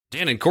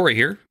Dan and Corey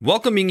here,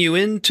 welcoming you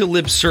into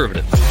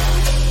Libservative.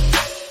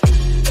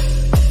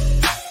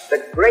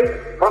 The great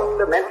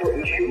fundamental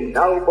issue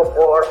now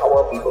before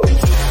our people.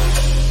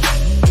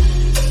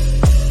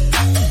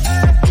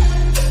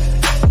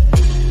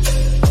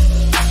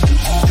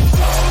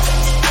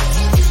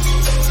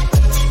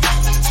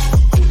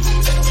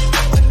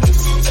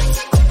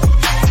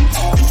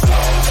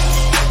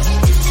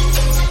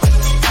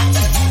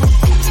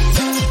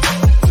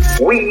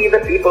 We,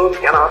 the people,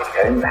 cannot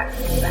turn back.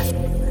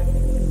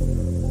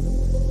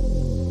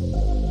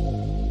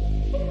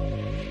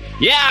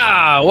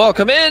 Yeah,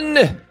 welcome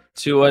in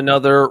to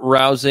another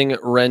rousing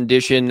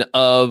rendition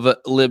of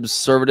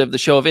Libservative, the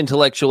show of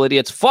intellectual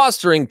idiots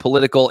fostering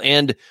political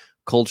and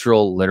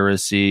cultural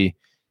literacy.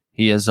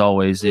 He, as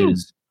always,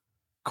 is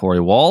Corey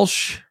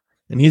Walsh.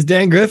 And he's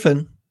Dan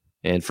Griffin.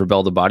 And for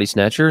Bell the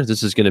Bodysnatcher,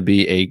 this is going to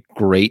be a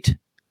great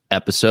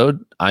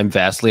episode. I'm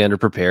vastly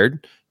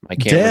underprepared. My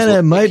camera's Dan,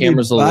 it might be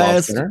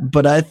biased, off,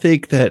 but I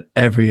think that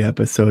every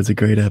episode is a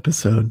great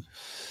episode.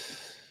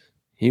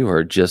 You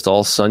are just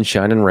all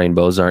sunshine and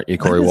rainbows, aren't you,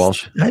 Corey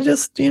Walsh? I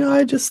just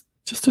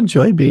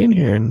enjoy being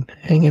here and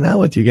hanging out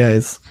with you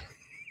guys.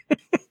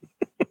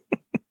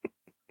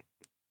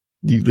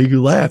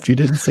 You laughed. You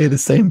didn't say the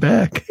same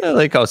back. I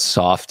like how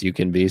soft you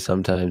can be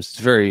sometimes. It's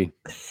very...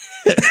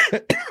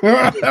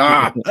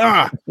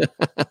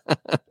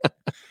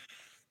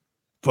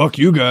 Fuck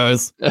you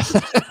guys.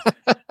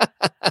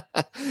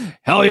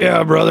 Hell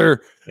yeah,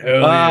 brother. Hell yeah,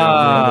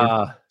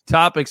 brother.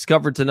 Topics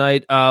covered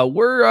tonight.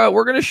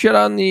 We're going to shit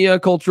on the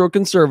cultural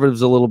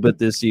conservatives a little bit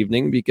this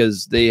evening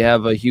because they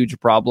have a huge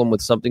problem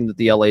with something that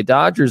the LA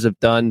Dodgers have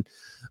done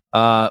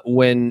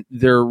when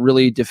they're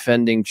really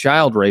defending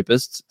child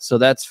rapists. So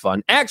that's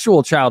fun.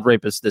 Actual child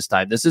rapists this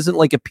time. This isn't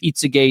like a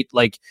Pizzagate,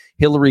 like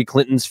Hillary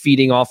Clinton's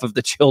feeding off of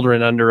the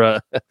children under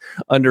a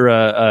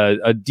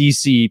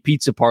DC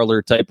pizza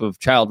parlor type of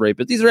child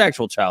rapist. These are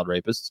actual child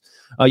rapists.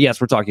 Yes,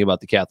 we're talking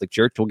about the Catholic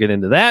Church. We'll get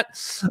into that.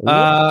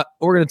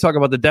 We're going to talk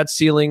about the debt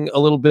ceiling a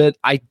little bit.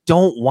 I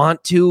don't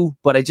want to,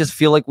 but I just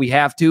feel like we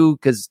have to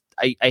because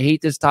I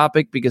hate this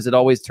topic because it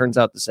always turns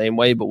out the same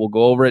way, but we'll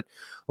go over it.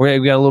 We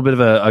got a little bit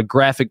of a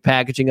graphic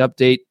packaging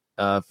update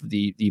for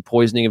the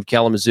poisoning of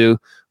Kalamazoo.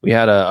 We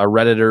had a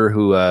Redditor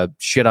who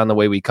shit on the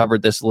way we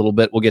covered this a little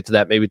bit. We'll get to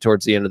that maybe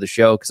towards the end of the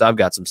show because I've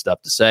got some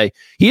stuff to say.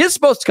 He is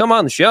supposed to come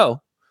on the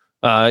show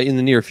in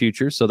the near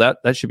future, so that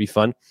should be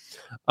fun.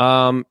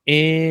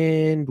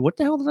 And what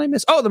the hell did I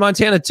miss? Oh, the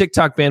Montana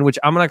TikTok ban, which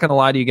I'm not going to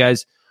lie to you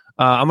guys.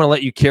 I'm going to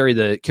let you carry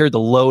the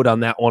load on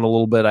that one a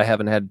little bit. I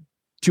haven't had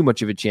too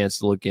much of a chance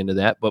to look into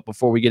that. But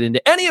before we get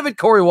into any of it,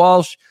 Corey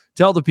Walsh,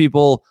 tell the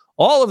people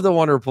all of the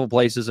wonderful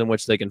places in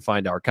which they can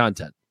find our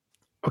content.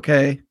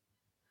 Okay.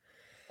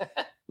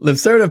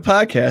 Libservative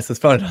Podcast is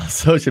found on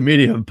social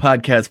media and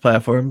podcast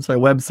platforms. Our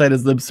website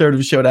is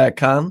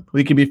libservativeshow.com.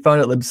 We can be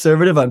found at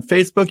Libservative on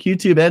Facebook,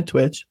 YouTube, and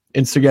Twitch.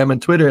 Instagram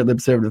and Twitter at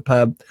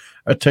LibservativePod.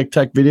 Our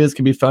TikTok videos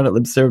can be found at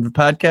Libservative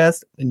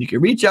Podcast. And you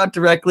can reach out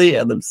directly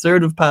at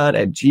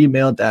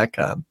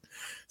libservativepod@gmail.com.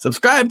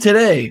 Subscribe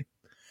today.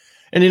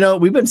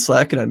 And, we've been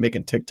slacking on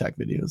making TikTok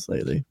videos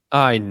lately.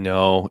 I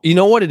know. You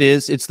know what it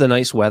is? It's the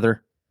nice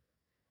weather.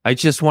 I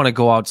just want to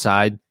go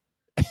outside.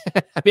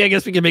 I mean, I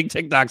guess we can make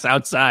TikToks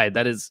outside.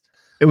 That is.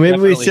 Maybe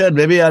we should.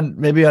 Maybe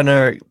on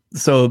our.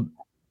 So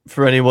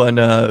for anyone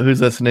who's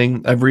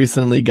listening, I've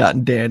recently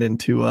gotten Dan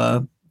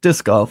into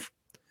disc golf.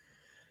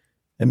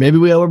 And maybe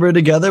while we're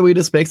together, we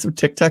just make some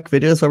TikTok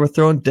videos where we're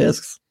throwing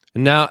discs.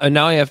 And now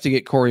I have to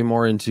get Corey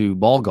more into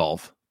ball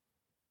golf.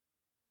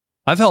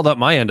 I've held up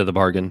my end of the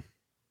bargain.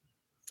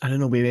 I don't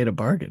know. We made a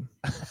bargain,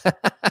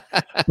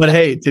 but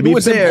hey, to be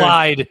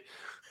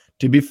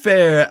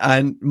fair,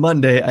 on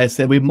Monday I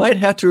said we might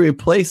have to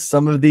replace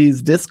some of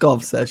these disc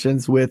golf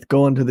sessions with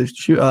going to the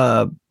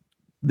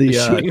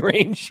shooting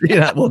range.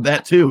 Yeah, well,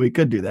 that too. We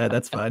could do that.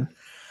 That's fine.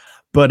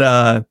 But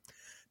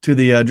to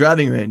the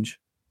driving range.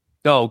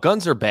 No,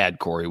 guns are bad,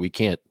 Corey. We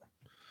can't.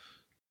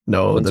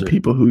 No, the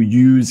people who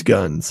use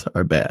guns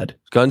are bad.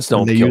 Guns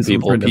don't kill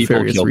people.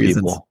 People kill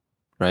people.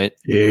 Right?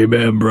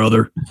 Amen,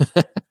 brother.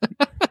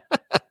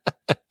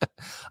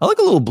 I look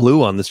a little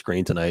blue on the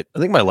screen tonight. I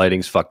think my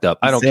lighting's fucked up.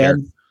 I don't care.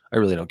 I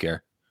really don't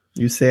care.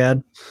 You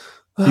sad?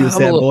 You a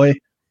sad boy?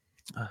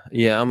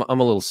 Yeah, I'm a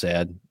little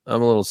sad.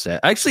 I'm a little sad.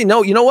 Actually,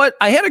 no. You know what?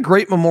 I had a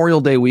great Memorial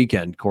Day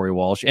weekend, Corey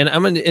Walsh, and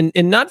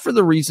and not for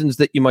the reasons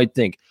that you might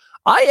think.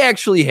 I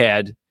actually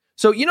had.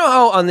 So you know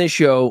how on this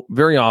show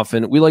very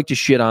often we like to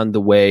shit on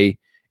the way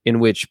in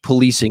which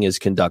policing is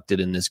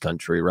conducted in this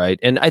country, right?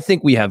 And I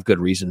think we have good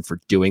reason for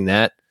doing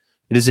that.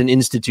 It is an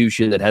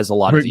institution that has a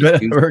lot of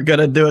issues. We're going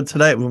to do it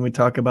tonight when we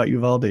talk about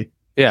Uvalde.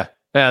 Yeah,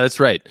 that's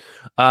right.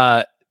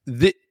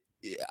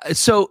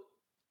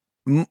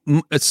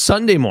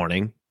 Sunday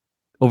morning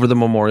over the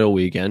Memorial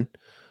weekend,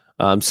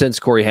 since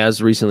Corey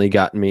has recently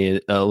gotten me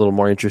a little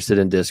more interested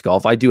in disc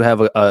golf, I do have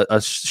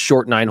a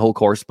short 9-hole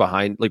course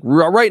behind, like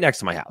right next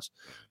to my house.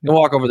 I can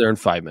walk over there in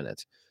 5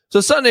 minutes.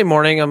 So Sunday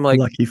morning, I'm like,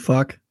 lucky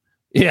fuck.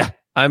 Yeah,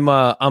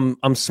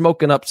 I'm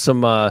smoking up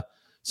some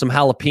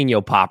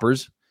jalapeno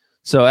poppers.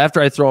 So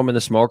after I throw them in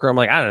the smoker, I'm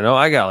like, I don't know,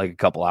 I got like a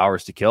couple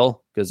hours to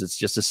kill because it's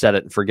just a set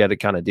it and forget it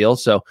kind of deal.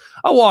 So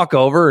I walk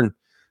over and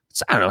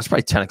it's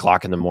probably 10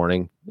 o'clock in the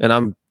morning, and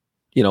I'm,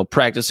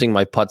 practicing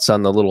my putts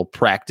on the little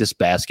practice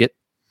basket.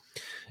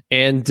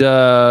 And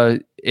a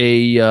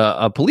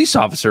police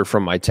officer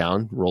from my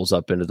town rolls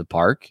up into the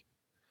park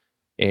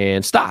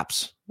and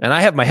stops. And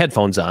I have my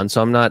headphones on,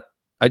 so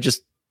I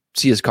just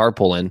see his car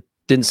pull in.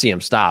 Didn't see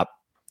him stop.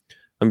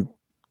 I'm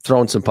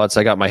throwing some putts.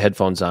 I got my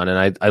headphones on,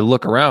 and I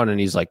look around, and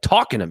he's like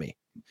talking to me.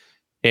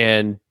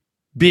 And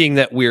being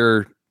that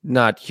we're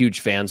not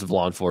huge fans of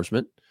law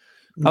enforcement,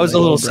 I was a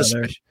little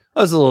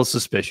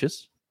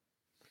suspicious.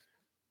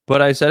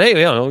 But I said,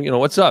 hey,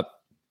 what's up?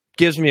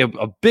 Gives me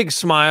a big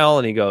smile,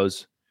 and he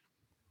goes,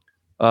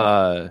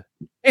 hey,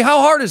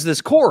 how hard is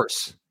this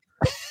course?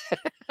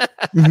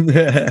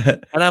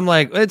 And I'm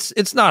like,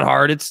 it's not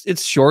hard.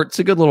 It's short. It's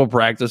a good little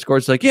practice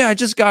course. Like, yeah, I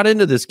just got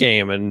into this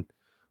game and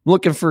I'm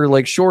looking for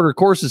like shorter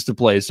courses to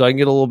play so I can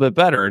get a little bit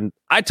better. And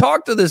I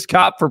talked to this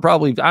cop for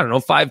probably,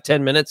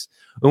 5-10 minutes,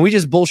 and we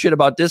just bullshit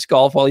about disc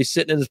golf while he's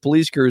sitting in his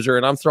police cruiser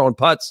and I'm throwing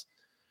putts.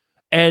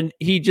 And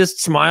he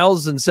just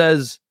smiles and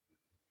says,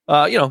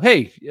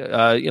 hey,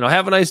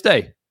 have a nice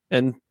day.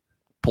 And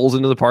pulls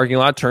into the parking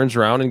lot, turns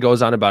around, and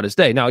goes on about his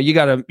day. Now, you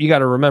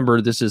gotta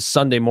remember, this is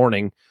Sunday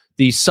morning.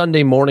 The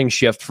Sunday morning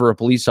shift for a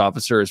police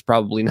officer is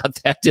probably not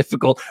that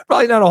difficult.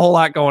 Probably not a whole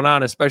lot going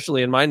on,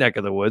 especially in my neck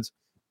of the woods.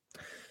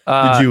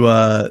 Did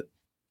you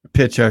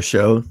pitch our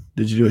show?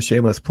 Did you do a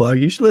shameless plug?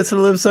 You should listen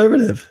to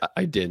Libservative.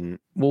 I didn't.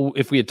 Well,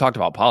 if we had talked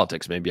about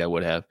politics, maybe I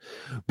would have.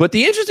 But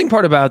the interesting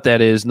part about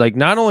that is, like,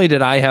 not only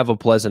did I have a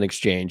pleasant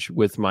exchange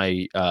with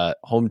my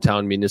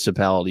hometown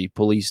municipality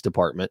police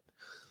department,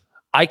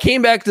 I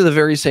came back to the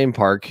very same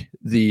park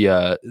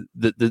the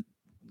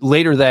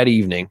later that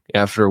evening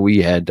after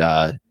we had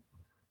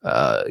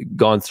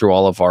gone through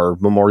all of our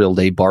Memorial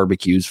Day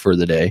barbecues for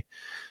the day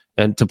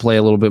and to play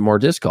a little bit more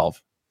disc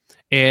golf.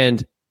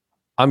 And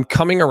I'm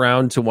coming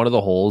around to one of the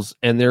holes,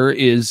 and there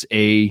is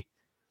a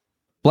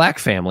black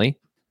family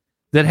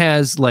that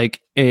has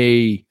like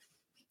a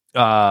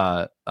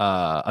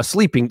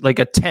sleeping, like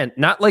a tent,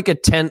 not like a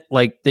tent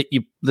like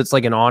that's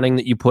like an awning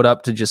that you put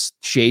up to just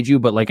shade you,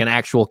 but like an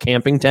actual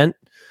camping tent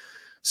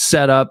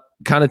set up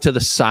kind of to the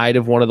side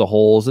of one of the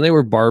holes. And they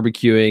were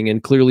barbecuing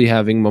and clearly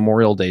having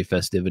Memorial Day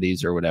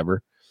festivities or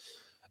whatever.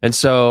 And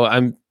so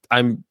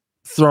I'm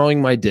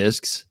throwing my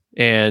discs,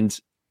 and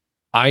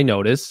I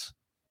notice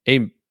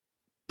a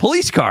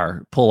police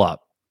car pull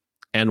up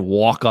and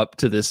walk up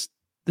to this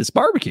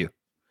barbecue.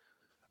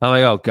 I'm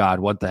like, oh God,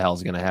 what the hell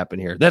is going to happen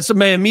here? That's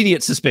my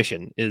immediate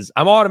suspicion. Is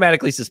I'm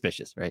automatically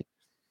suspicious, right?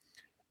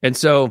 And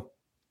so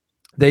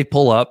they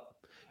pull up,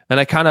 and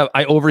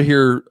I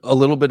overhear a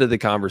little bit of the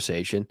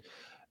conversation.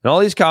 And all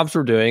these cops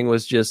were doing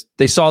was just,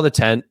 they saw the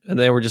tent, and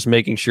they were just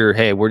making sure,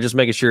 hey, we're just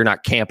making sure you're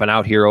not camping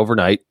out here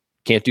overnight.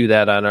 Can't do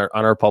that on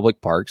our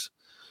public parks.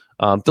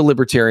 The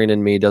libertarian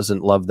in me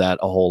doesn't love that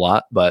a whole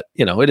lot, but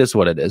it is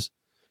what it is.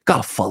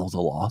 Gotta follow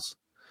the laws.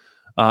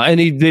 And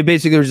they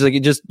basically were just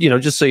like,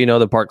 just so you know,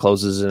 the park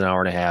closes in an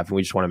hour and a half, and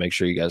we just want to make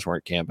sure you guys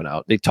weren't camping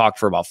out. They talked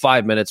for about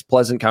 5 minutes,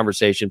 pleasant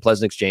conversation,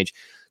 pleasant exchange.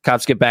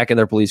 Cops get back in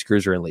their police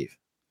cruiser and leave.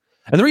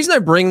 And the reason I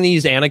bring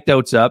these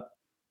anecdotes up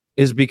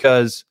is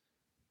because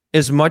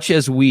as much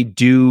as we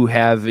do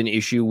have an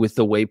issue with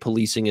the way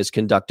policing is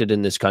conducted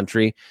in this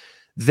country,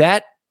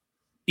 that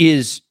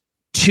is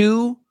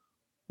two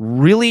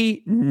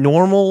really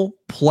normal,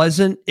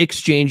 pleasant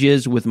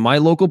exchanges with my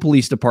local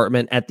police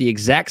department at the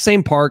exact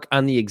same park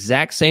on the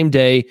exact same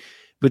day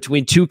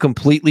between two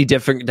completely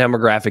different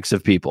demographics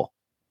of people.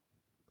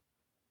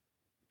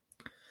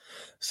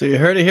 So you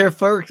heard it here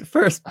first,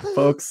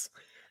 folks.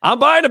 I'm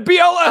buying a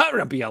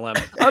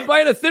BLM. I'm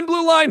buying a thin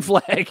blue line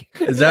flag.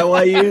 Is that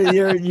why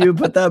you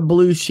put that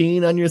blue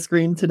sheen on your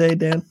screen today,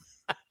 Dan?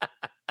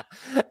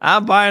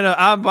 I'm buying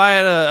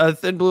a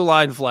thin blue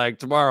line flag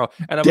tomorrow,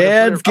 and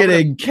Dan's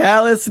getting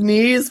callous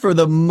knees for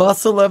the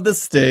muscle of the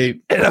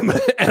state. And I'm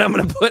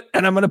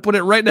gonna put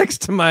it right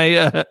next to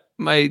my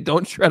my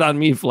 "Don't Tread on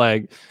Me"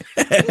 flag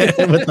with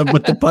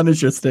the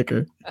Punisher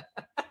sticker.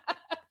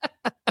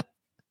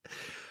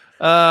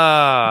 No.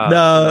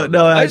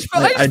 I just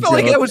felt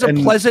like it was a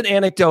pleasant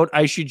anecdote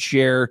I should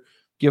share,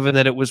 given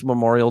that it was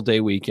Memorial Day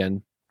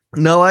weekend.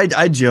 No,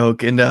 I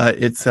joke, and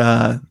it's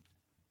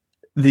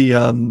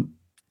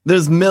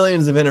there's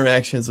millions of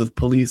interactions with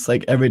police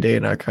like every day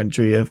in our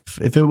country.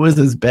 If it was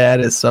as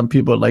bad as some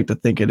people would like to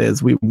think it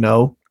is, we would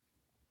know.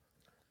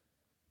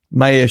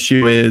 My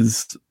issue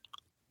is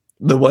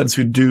the ones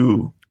who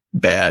do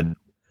bad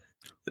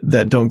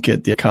that don't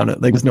get the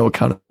there's no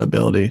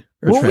accountability.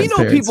 Well, we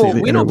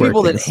know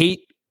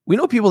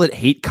people that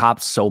hate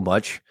cops so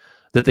much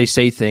that they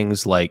say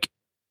things like,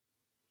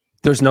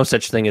 "There's no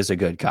such thing as a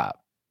good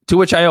cop." To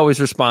which I always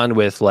respond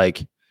with,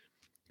 like,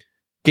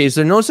 "Okay, is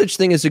there no such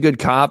thing as a good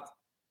cop?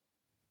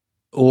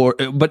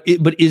 But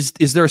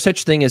is there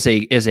such thing as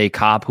a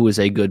cop who is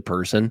a good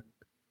person?"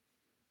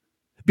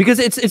 Because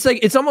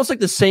it's almost like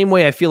the same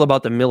way I feel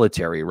about the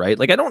military, right?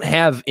 Like, I don't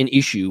have an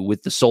issue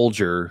with the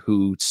soldier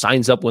who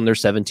signs up when they're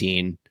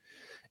 17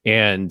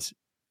 and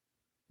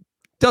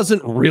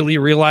doesn't really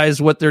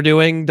realize what they're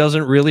doing,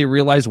 doesn't really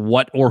realize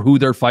what or who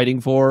they're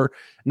fighting for.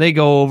 And they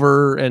go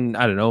over and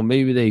I don't know,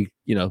 maybe they,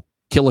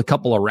 kill a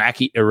couple of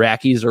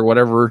Iraqis or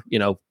whatever,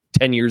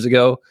 10 years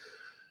ago,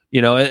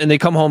 and they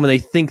come home and they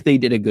think they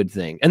did a good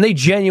thing. And they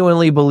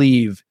genuinely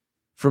believe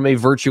from a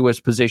virtuous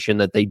position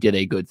that they did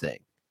a good thing.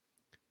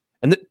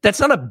 And that's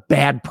not a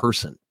bad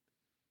person.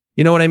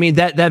 You know what I mean?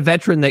 That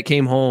veteran that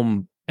came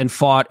home and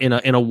fought in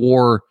a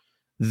war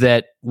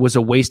that was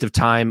a waste of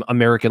time,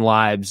 American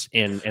lives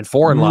and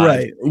foreign lives.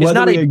 Right. Whether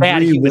not a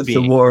bad human with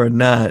being. The war or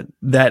not,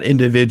 that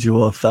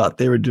individual thought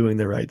they were doing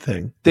the right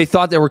thing. They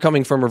thought they were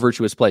coming from a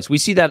virtuous place. We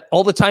see that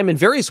all the time in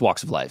various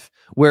walks of life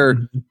where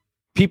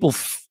people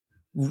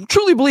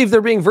truly believe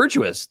they're being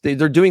virtuous.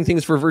 They're doing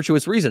things for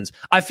virtuous reasons.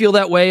 I feel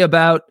that way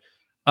about,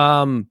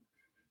 a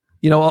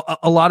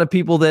lot of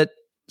people that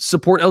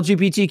support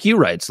LGBTQ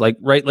rights.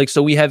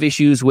 So we have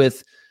issues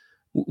with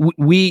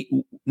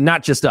we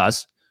not just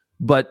us,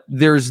 but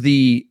there's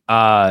the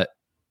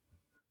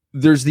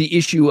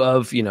issue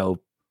of,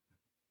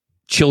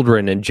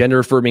 children and gender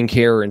affirming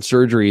care and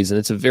surgeries. And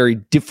it's a very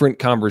different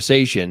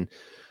conversation.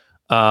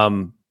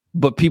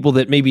 But people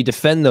that maybe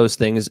defend those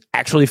things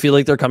actually feel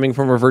like they're coming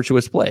from a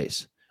virtuous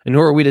place. And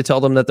who are we to tell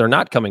them that they're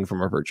not coming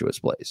from a virtuous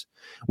place?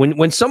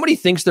 When somebody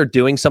thinks they're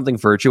doing something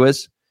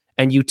virtuous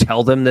and you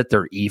tell them that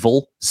they're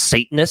evil,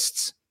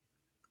 Satanists,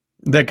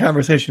 that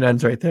conversation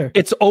ends right there.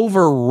 It's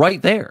over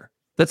right there.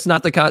 That's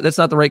not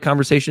the right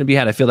conversation to be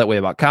had. I feel that way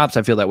about cops.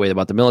 I feel that way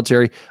about the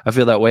military. I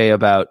feel that way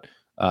about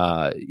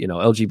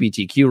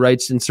LGBTQ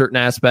rights in certain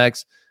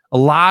aspects. A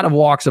lot of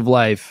walks of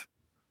life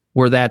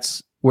where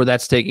that's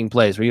taking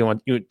place. Where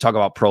you talk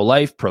about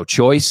pro-life,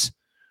 pro-choice,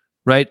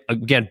 right?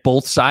 Again,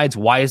 both sides.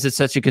 Why is it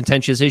such a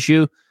contentious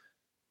issue?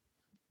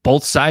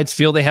 Both sides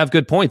feel they have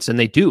good points, and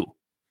they do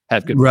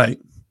have good right.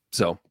 points.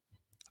 So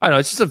I don't know.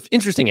 It's just an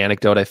interesting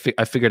anecdote.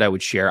 I figured I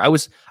would share. I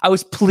was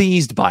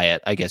pleased by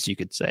it, I guess you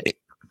could say.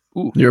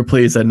 Ooh. You're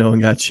pleased that no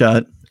one got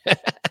shot.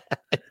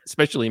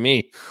 Especially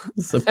me.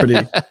 It's a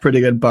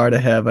pretty good bar to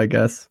have, I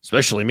guess.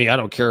 Especially me. I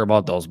don't care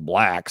about those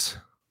blacks.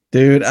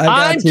 Dude,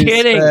 I'm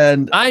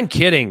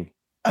kidding.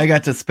 I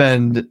got to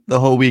spend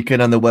the whole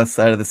weekend on the west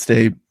side of the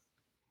state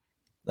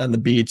on the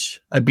beach.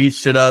 I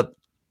beached it up,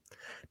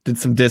 did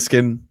some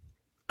discing,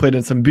 played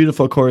in some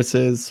beautiful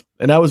courses,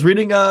 and I was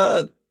reading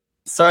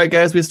Sorry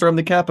Guys, We Stormed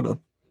the Capitol.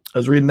 I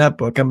was reading that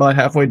book. I'm about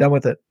halfway done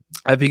with it.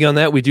 I've begun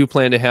that. We do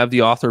plan to have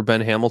the author Ben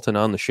Hamilton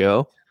on the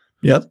show.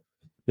 Yep.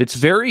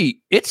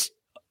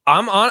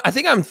 I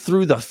think I'm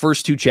through the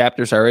first two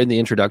chapters. I read the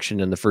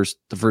introduction and the first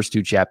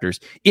two chapters.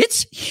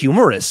 It's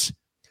humorous.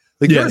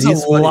 There's a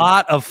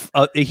lot of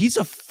he's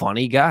a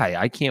funny guy.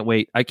 I can't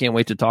wait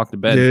to talk to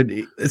Ben.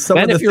 Dude,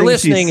 Ben, if you're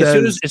listening,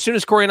 as soon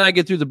as Corey and I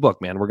get through the book,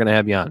 man, we're gonna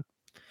have you on.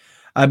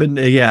 I'm reading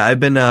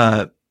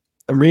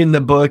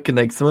the book and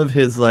like some of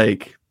his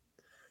like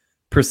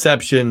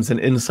perceptions and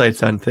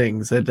insights on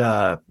things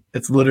that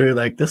it's literally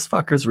like, this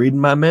fucker's reading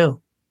my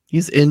mail.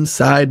 He's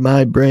inside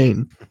my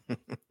brain.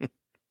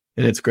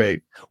 And it's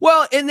great.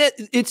 Well, and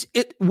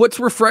what's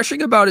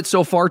refreshing about it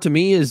so far to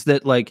me is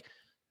that like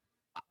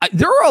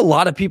there are a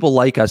lot of people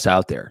like us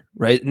out there,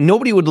 right?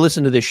 Nobody would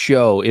listen to this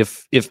show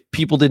if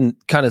people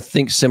didn't kind of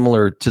think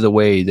similar to the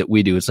way that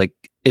we do.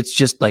 It's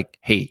just like,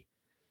 hey,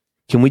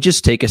 can we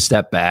just take a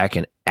step back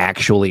and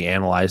actually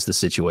analyze the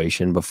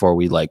situation before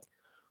we like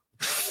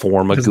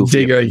form a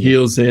goofy dig our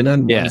heels in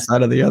on one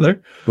side or the other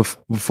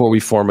before we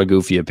form a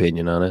goofy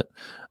opinion on it?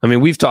 I mean,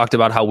 we've talked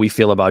about how we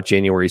feel about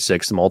January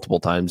 6th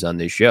multiple times on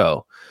this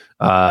show.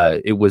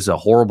 It was a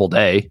horrible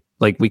day.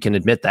 Like, we can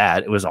admit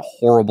that. It was a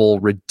horrible,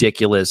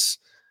 ridiculous,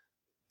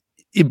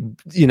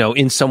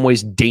 in some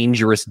ways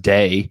dangerous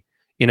day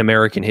in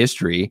American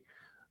history.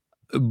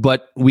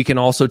 But we can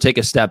also take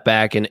a step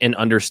back and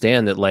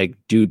understand that, like,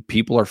 dude,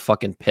 people are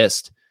fucking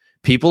pissed.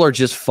 People are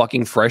just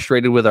fucking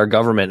frustrated with our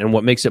government. And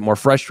what makes it more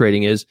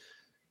frustrating is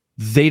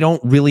they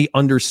don't really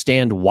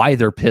understand why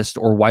they're pissed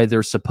or why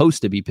they're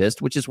supposed to be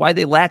pissed, which is why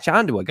they latch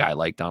onto a guy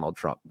like Donald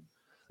Trump.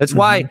 That's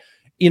why,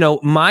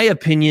 my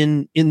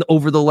opinion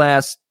over the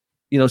last,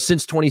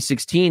 since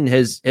 2016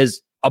 has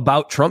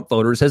about Trump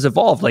voters has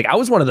evolved. Like, I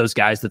was one of those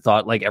guys that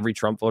thought like every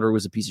Trump voter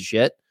was a piece of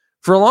shit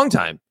for a long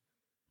time.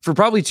 For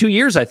probably 2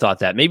 years, I thought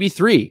that, maybe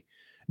 3.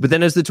 But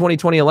then as the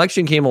 2020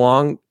 election came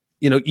along,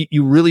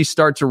 you really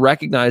start to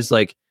recognize,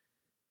 like,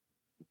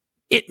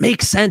 it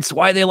makes sense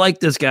why they like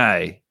this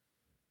guy.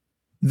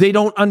 They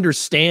don't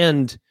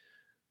understand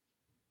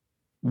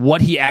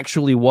what he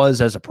actually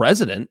was as a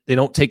president. They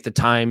don't take the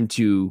time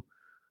to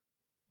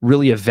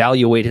really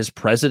evaluate his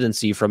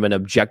presidency from an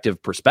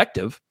objective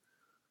perspective.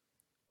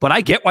 But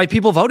I get why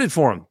people voted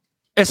for him,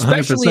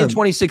 especially 100%. In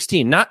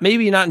 2016.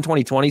 Maybe not in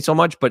 2020 so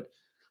much, but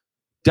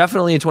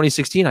definitely in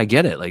 2016. I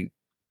get it. Like,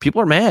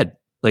 people are mad.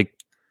 Like,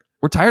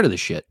 we're tired of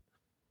this shit.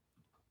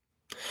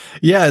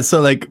 Yeah.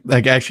 So like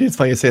actually, it's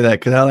funny you say that,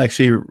 because I'll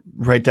actually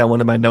write down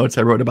one of my notes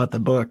I wrote about the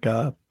book.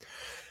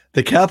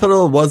 The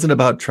Capitol wasn't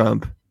about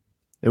Trump.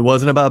 It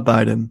wasn't about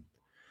Biden.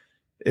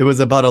 It was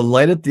about a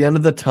light at the end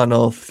of the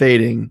tunnel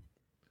fading.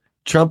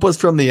 Trump was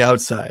from the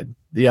outside.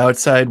 The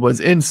outside was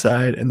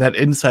inside, and that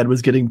inside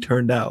was getting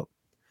turned out.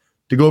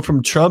 To go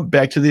from Trump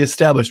back to the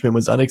establishment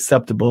was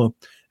unacceptable,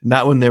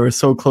 not when they were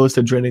so close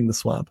to draining the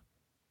swamp.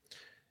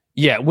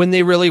 Yeah, when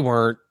they really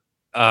weren't.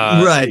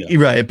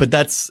 Right. But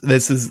this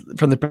is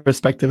from the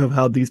perspective of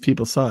how these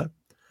people saw it.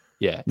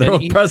 Yeah. Their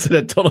own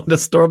president told him to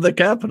storm the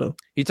Capitol.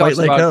 He talks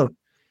about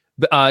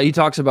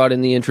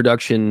in the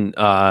introduction,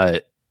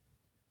 what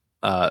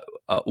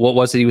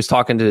was it? He was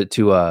talking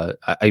to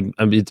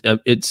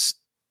it's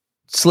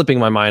slipping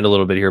my mind a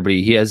little bit here, but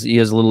he has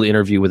a little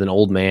interview with an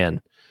old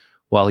man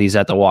while he's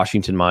at the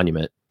Washington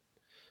Monument.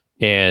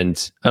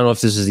 And I don't know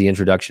if this is the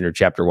introduction or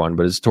chapter 1,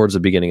 but it's towards the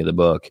beginning of the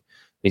book.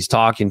 He's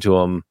talking to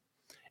him,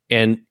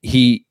 and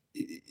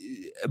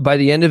by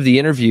the end of the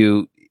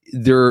interview,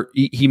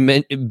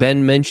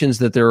 Ben mentions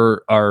that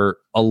there are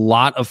a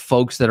lot of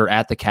folks that are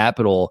at the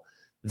Capitol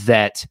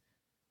that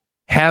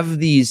have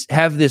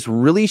this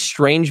really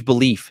strange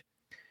belief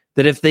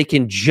that if they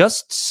can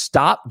just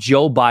stop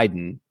Joe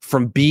Biden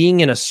from being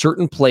in a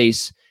certain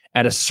place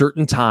at a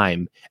certain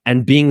time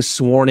and being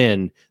sworn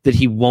in, that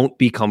he won't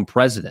become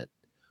president.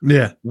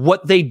 Yeah.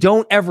 What they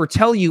don't ever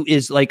tell you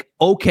is like,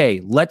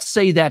 okay, let's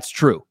say that's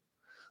true.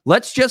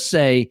 Let's just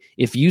say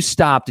if you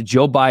stopped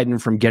Joe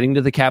Biden from getting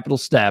to the Capitol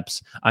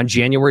steps on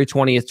January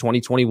 20th,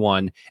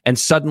 2021, and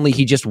suddenly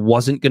he just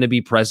wasn't going to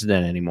be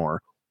president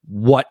anymore,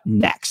 what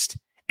next?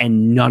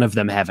 And none of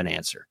them have an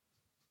answer.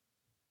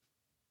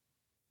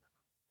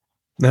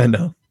 I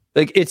know.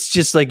 Like, it's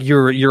just like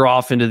you're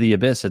off into the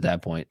abyss at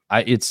that point.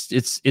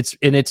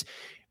 It's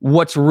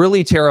what's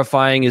really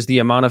terrifying is the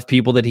amount of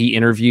people that he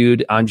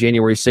interviewed on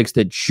January 6th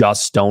that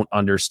just don't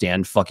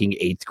understand fucking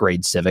 8th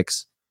grade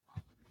civics.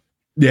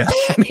 Yeah.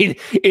 I mean,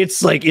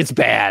 it's like, it's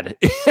bad.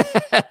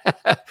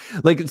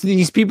 Like,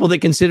 these people that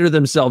consider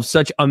themselves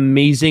such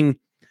amazing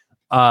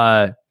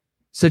American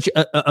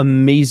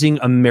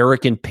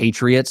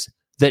patriots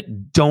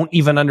that don't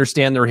even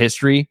understand their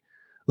history.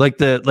 Like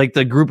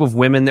the group of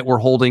women that were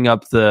holding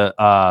up the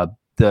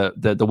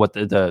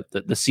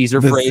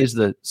Caesar phrase,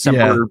 the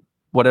semper,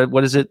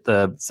 what is it?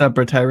 The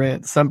semper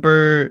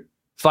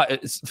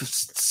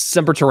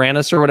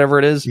Tyrannus or whatever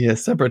it is. Yeah,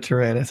 semper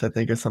Tyrannus, I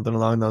think, or something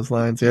along those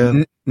lines.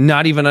 Yeah.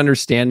 Not even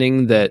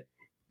understanding that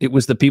it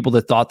was the people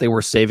that thought they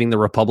were saving the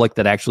Republic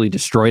that actually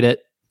destroyed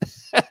it.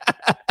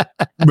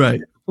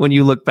 Right. When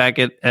you look back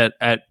at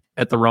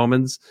the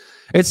Romans,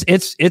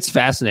 it's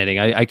fascinating.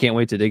 I can't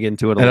wait to dig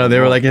into it. I know they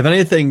were like, if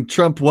anything,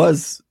 Trump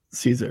was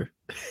Caesar.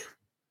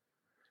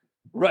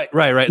 Right.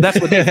 That's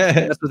what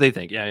they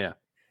think. Yeah.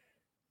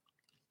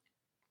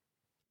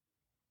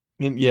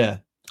 Yeah.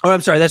 Oh,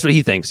 I'm sorry. That's what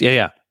he thinks.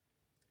 Yeah.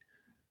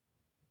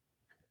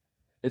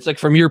 It's like,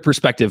 from your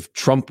perspective,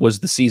 Trump was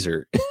the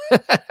Caesar.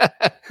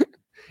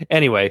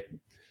 Anyway,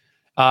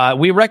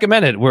 we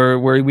recommend it.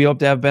 We hope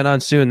to have Ben on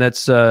soon.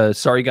 That's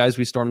sorry, guys.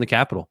 We stormed the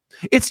Capitol.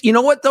 It's, you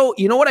know what though?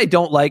 You know what I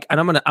don't like, and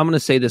I'm gonna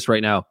say this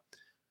right now.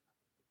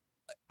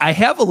 I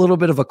have a little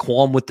bit of a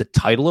qualm with the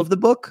title of the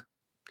book,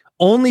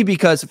 only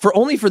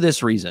for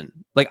this reason.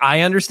 Like,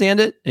 I understand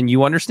it and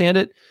you understand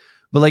it.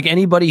 But like,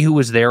 anybody who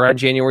was there on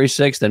January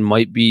 6th and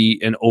might be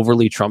an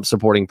overly Trump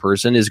supporting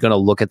person is going to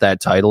look at that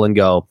title and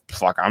go,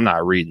 fuck, I'm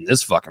not reading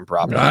this fucking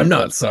propaganda. I'm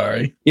not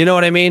sorry. You know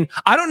what I mean?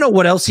 I don't know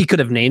what else he could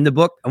have named the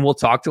book, and we'll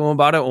talk to him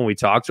about it when we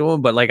talk to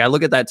him. But like, I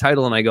look at that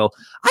title and I go,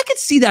 I could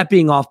see that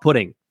being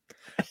off-putting.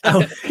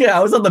 Yeah,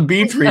 I was on the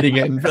beach reading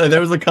it, and there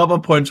was a couple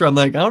of points where I'm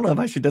like, I don't know if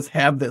I should just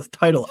have this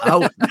title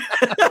out.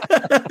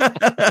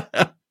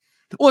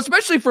 Well,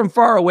 especially from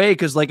far away,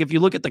 because like, if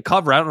you look at the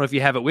cover, I don't know if you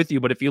have it with you,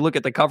 but if you look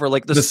at the cover,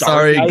 like the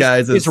sorry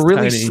guys is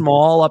really tiny.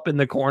 Small up in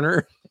the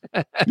corner.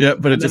 Yeah,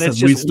 but it just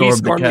says we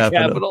stormed the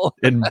Capitol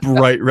in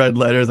bright red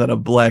letters on a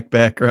black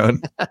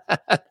background.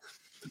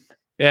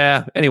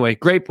 Yeah. Anyway,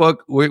 great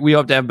book. We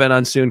hope to have Ben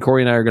on soon.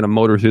 Corey and I are going to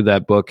motor through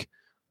that book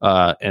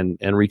and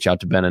reach out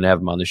to Ben and have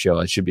him on the show.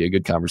 It should be a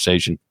good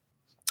conversation.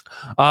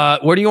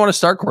 Where do you want to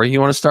start, Corey? You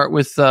want to start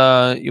with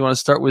the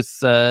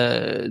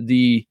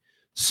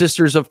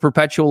Sisters of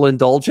Perpetual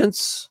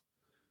Indulgence?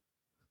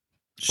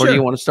 Sure. Or do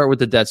you want to start with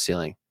the debt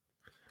ceiling?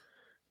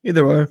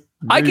 Either way.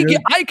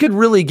 I could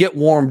really get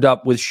warmed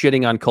up with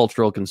shitting on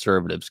cultural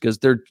conservatives, because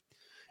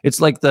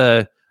it's like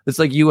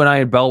you and I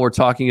and Bell were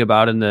talking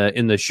about in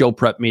the show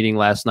prep meeting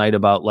last night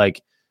about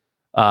like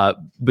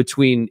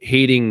between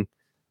hating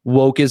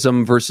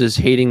wokeism versus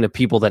hating the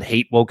people that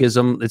hate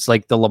wokeism. It's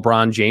like the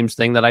LeBron James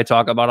thing that I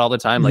talk about all the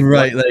time. Like,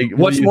 right,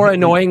 what's more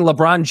annoying,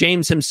 LeBron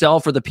James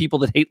himself or the people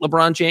that hate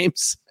LeBron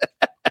James?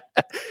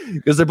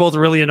 Because they're both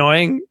really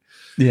annoying.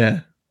 Yeah.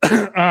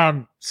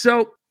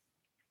 So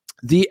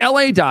the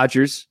LA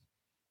Dodgers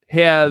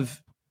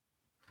have,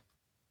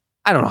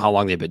 I don't know how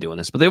long they've been doing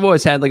this, but they've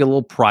always had like a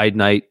little pride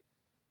night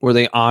where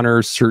they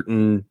honor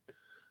certain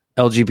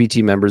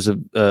LGBT members of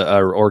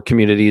or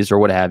communities or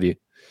what have you.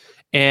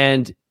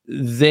 And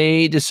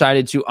they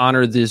decided to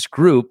honor this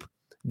group,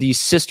 the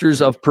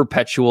Sisters of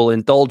Perpetual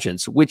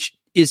Indulgence, which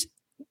is,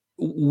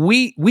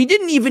 we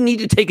didn't even need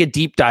to take a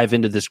deep dive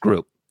into this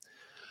group.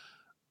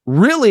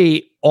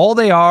 Really, all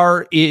they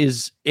are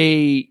is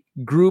a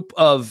group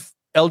of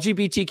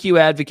LGBTQ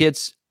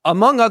advocates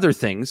among other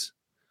things,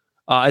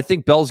 I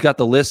think Bell's got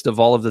the list of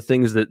all of the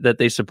things that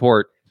they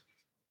support.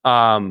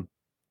 That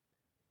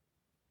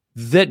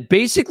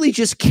basically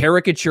just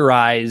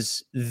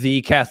caricaturize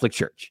the Catholic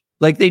Church.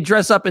 Like they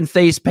dress up in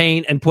face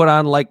paint and put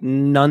on like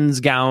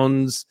nuns'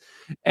 gowns,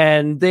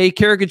 and they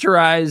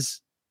caricaturize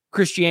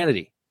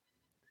Christianity.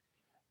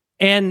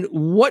 And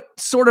what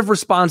sort of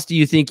response do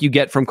you think you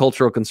get from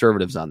cultural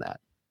conservatives on that?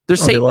 They're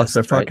Satanists. They lost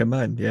their fucking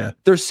mind. Yeah,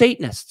 they're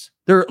Satanists.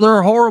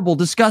 They're horrible,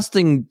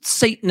 disgusting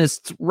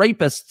Satanists,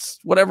 rapists,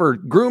 whatever,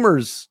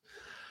 groomers.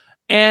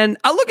 And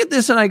I look at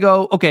this and I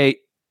go, okay,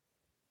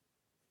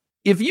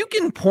 if you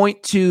can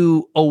point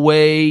to a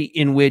way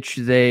in which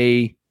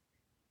they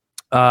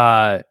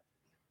are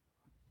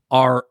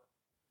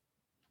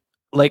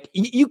like,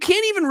 you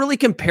can't even really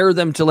compare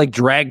them to like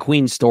Drag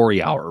Queen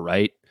Story Hour,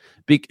 right?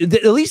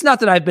 At least not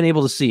that I've been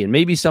able to see. And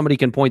maybe somebody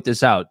can point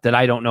this out that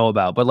I don't know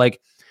about. But like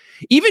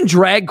even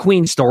Drag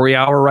Queen Story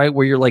Hour, right?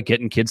 Where you're like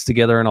getting kids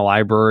together in a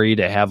library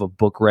to have a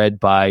book read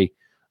by,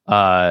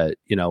 a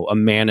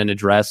man in a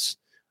dress.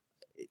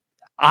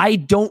 I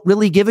don't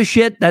really give a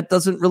shit. That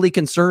doesn't really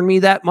concern me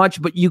that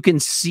much, but you can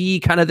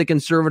see kind of the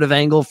conservative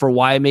angle for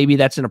why maybe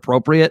that's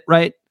inappropriate,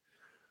 right?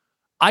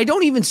 I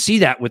don't even see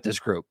that with this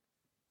group.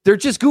 They're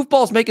just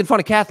goofballs making fun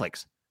of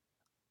Catholics.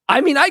 I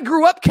mean, I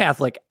grew up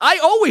Catholic. I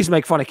always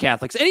make fun of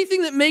Catholics.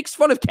 Anything that makes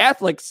fun of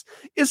Catholics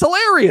is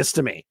hilarious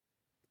to me.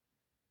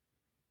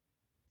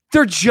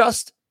 They're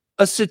just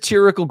a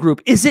satirical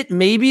group. Is it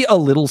maybe a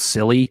little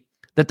silly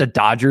that the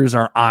Dodgers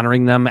are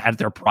honoring them at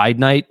their Pride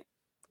night?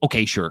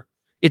 Okay, sure.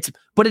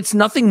 But it's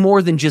nothing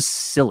more than just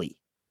silly.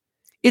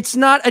 It's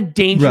not a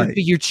danger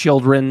to your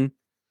children.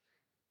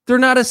 They're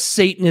not a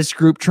Satanist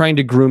group trying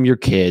to groom your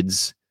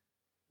kids.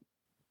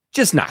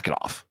 Just knock it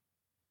off.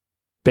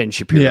 Ben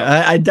Shapiro.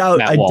 Yeah, I doubt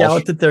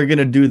that they're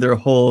gonna do their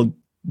whole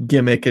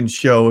gimmick and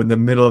show in the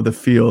middle of the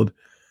field.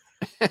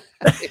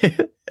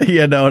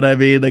 You know what I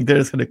mean? Like they're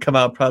just gonna come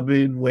out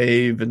probably and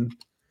wave and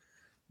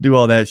do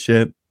all that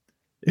shit.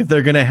 If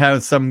they're going to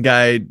have some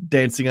guy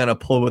dancing on a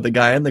pole with a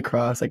guy on the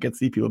cross, I could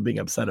see people being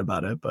upset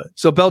about it. But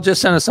so Bell just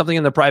sent us something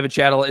in the private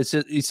channel.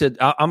 He said,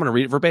 I'm going to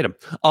read it verbatim.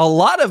 A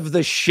lot of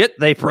the shit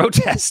they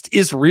protest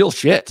is real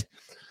shit.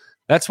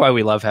 That's why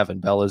we love having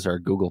Bell as our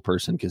Google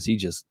person, because he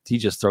just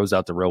throws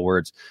out the real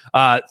words.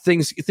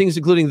 Things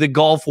including the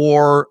Gulf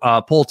War,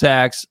 poll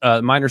tax,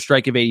 minor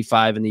strike of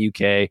 '85 in the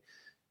UK.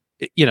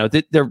 You know,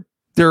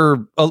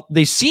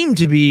 they seem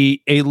to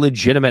be a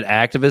legitimate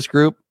activist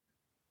group.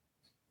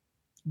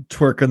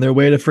 Twerking their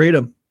way to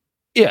freedom.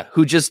 Yeah,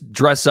 who just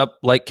dress up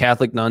like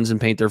Catholic nuns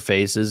and paint their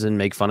faces and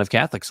make fun of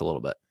Catholics a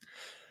little bit.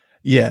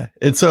 Yeah,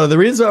 and so the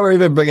reason why we're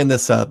even bringing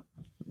this up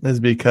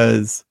is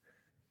because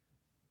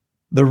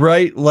the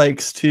right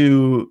likes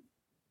to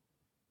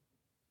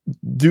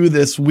do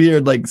this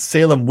weird like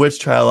Salem witch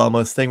trial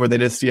almost thing where they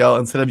just yell,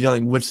 instead of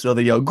yelling witch trial,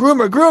 they yell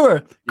groomer,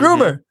 groomer,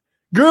 groomer,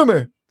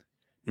 groomer.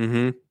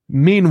 Mm-hmm.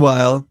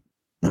 Meanwhile,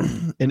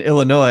 in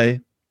Illinois,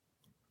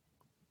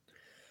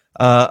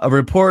 a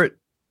report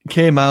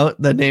came out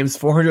that names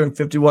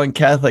 451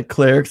 Catholic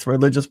clerics,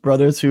 religious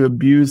brothers who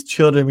abused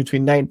children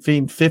between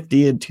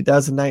 1950 and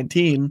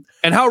 2019.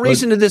 And how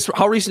recently did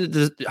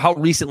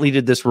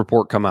this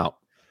report come out?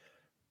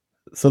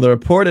 So the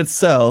report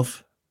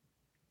itself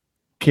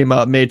came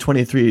out May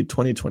 23,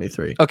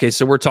 2023. Okay,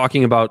 so we're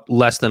talking about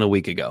less than a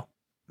week ago.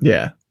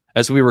 Yeah.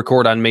 As we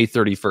record on May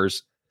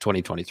 31st,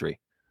 2023.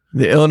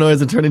 The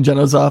Illinois Attorney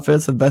General's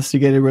office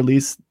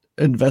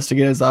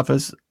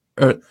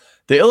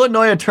The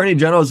Illinois Attorney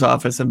General's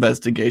Office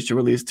investigation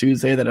released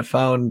Tuesday that it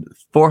found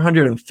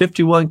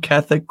 451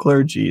 Catholic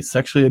clergy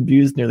sexually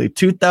abused nearly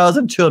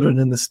 2,000 children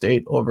in the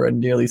state over a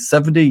nearly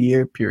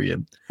 70-year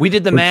period. We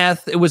did the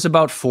math. It was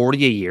about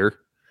 40 a year.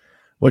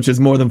 Which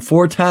is more than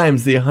 4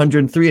 times the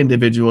 103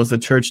 individuals the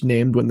church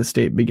named when the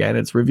state began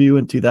its review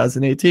in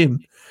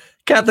 2018.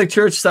 Catholic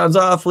Church sounds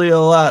awfully a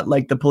lot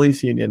like the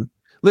police union.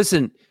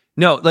 Listen,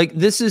 no, like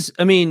this is,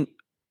 I mean,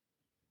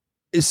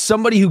 is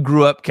somebody who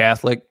grew up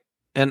Catholic,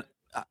 and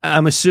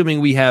I'm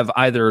assuming we have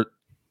either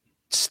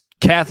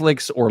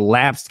Catholics or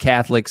lapsed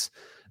Catholics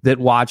that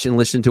watch and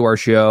listen to our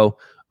show.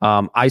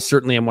 I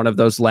certainly am one of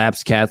those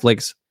lapsed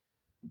Catholics.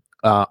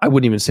 I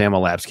wouldn't even say I'm a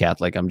lapsed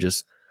Catholic. I'm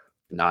just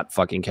not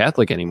fucking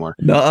Catholic anymore.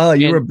 No,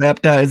 you were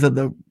baptized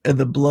in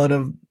the blood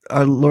of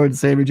our Lord and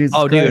Savior Jesus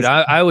Christ. Dude,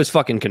 I was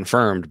fucking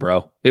confirmed,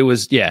 bro. It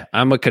was,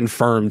 I'm a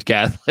confirmed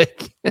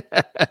Catholic.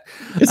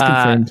 It's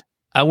confirmed.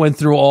 I went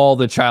through all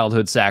the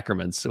childhood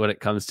sacraments when it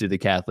comes to the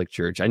Catholic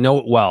Church. I know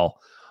it well.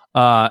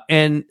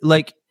 And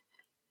like,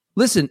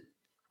 listen,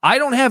 I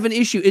don't have an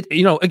issue.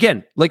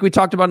 Again, like we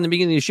talked about in the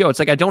beginning of the show, it's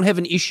like, I don't have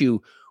an issue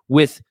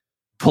with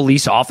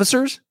police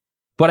officers,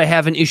 but I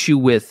have an issue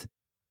with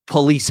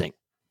policing.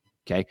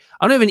 Okay.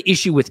 I don't have an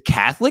issue with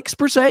Catholics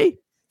per se.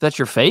 That's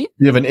your fate.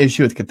 You have an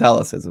issue with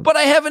Catholicism, but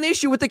I have an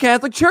issue with the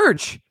Catholic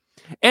Church.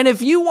 And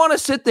if you want to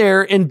sit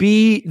there and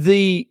be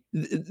the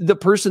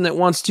person that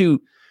wants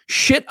to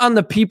shit on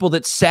the people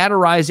that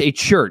satirize a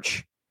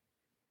church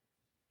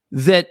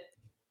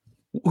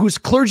whose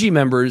clergy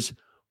members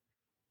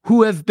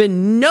who have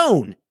been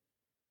known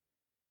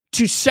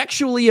to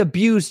sexually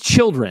abuse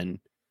children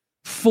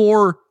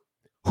for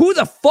who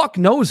the fuck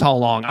knows how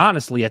long,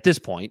 honestly, at this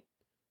point.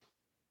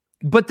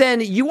 But then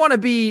you want to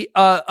be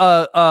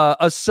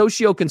a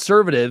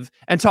socio-conservative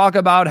and talk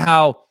about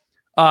how,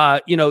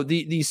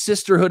 the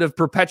sisterhood of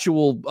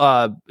perpetual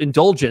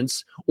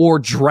indulgence or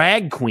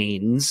drag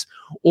queens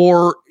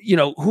or,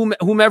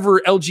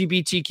 whomever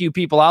LGBTQ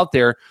people out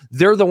there,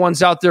 they're the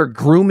ones out there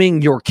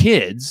grooming your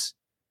kids.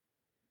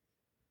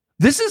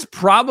 This is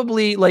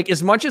probably like,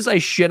 as much as I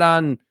shit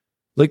on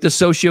like the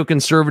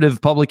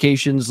socio-conservative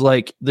publications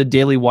like the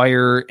Daily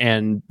Wire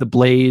and the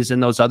Blaze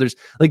and those others,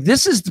 like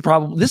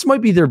this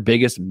might be their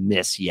biggest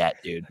miss yet,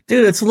 dude.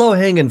 Dude, it's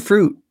low-hanging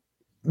fruit.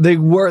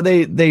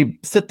 They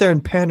sit there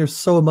and pander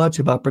so much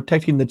about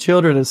protecting the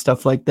children and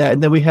stuff like that,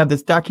 and then we have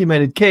this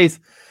documented case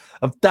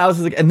of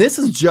thousands and this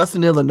is just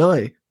in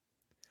Illinois.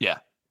 Yeah.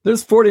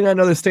 There's 49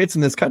 other states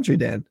in this country,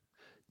 Dan.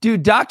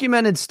 Dude,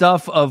 documented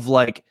stuff of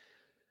like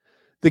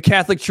the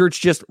Catholic Church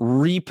just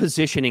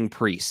repositioning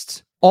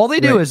priests. All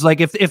they do is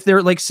like if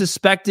they're like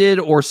suspected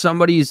or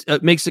somebody's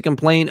makes a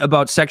complaint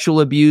about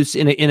sexual abuse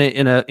in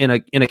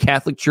a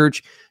Catholic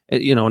church,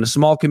 in a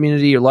small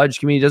community or large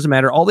community, doesn't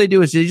matter. All they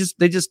do is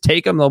they just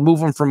take them. They'll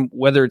move them from,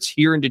 whether it's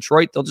here in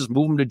Detroit, they'll just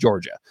move them to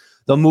Georgia.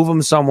 They'll move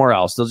them somewhere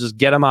else. They'll just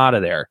get them out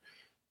of there,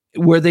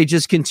 where they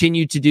just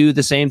continue to do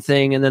the same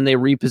thing and then they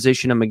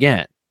reposition them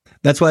again.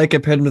 That's why I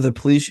compared them to the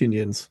police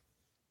unions.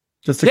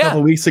 Just a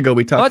couple weeks ago,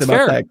 we talked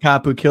about that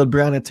cop who killed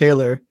Breonna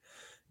Taylor.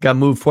 Got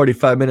moved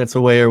 45 minutes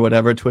away or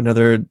whatever to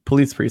another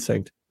police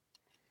precinct.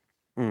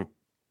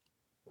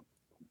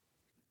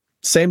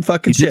 Same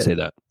fucking shit. Say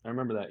that. I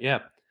remember that. Yeah.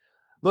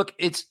 Look,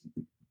 like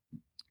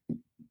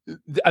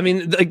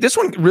this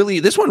one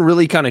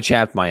really kind of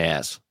chapped my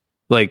ass.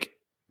 Like,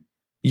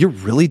 you're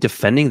really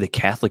defending the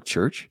Catholic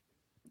Church?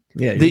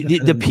 Yeah.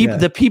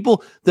 The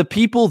people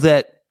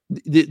that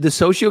the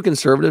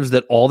socio-conservatives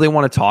that all they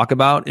want to talk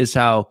about is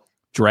how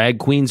drag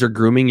queens are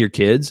grooming your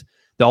kids.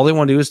 All they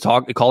want to do is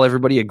call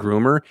everybody a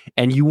groomer,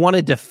 and you want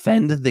to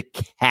defend the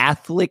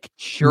Catholic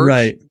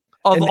Church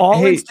of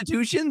all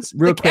institutions?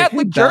 The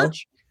Catholic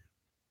Church?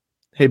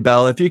 Hey,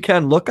 Belle, if you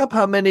can, look up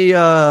how many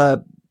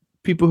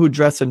people who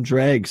dress in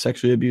drag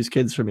sexually abuse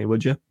kids for me,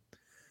 would you?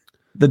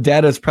 The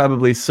data is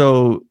probably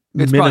so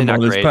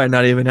minimal. It's probably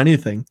not even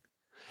anything.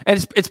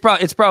 And it's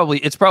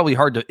probably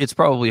hard to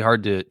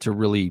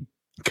really,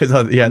 because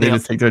they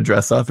just take their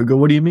dress off and go,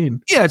 what do you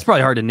mean? Yeah, it's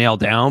probably hard to nail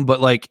down,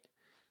 but like,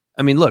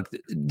 I mean, look,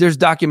 there's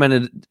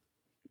documented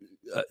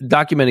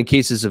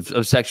cases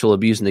of sexual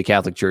abuse in the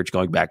Catholic Church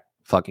going back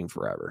fucking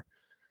forever.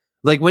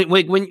 Like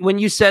when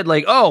you said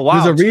like, oh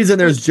wow, there's a reason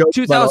there's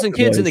 2,000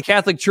 kids in the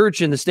Catholic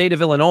Church in the state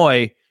of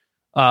Illinois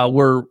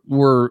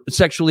were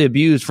sexually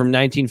abused from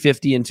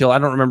 1950 until, I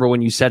don't remember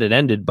when you said it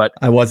ended, but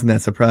I wasn't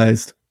that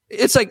surprised.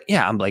 It's like,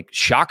 yeah, I'm like,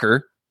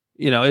 shocker.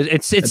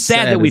 It's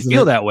sad that we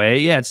feel that way.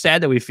 Yeah, it's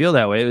sad that we feel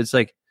that way. It's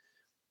like,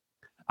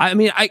 I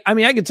mean, I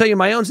can tell you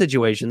my own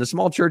situation. The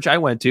small church I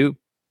went to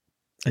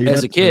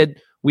as a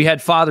kid, we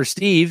had Father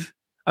Steve.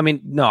 I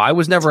mean, no, I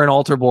was never an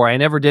altar boy. I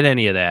never did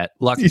any of that.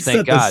 Lucky,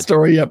 thank God. The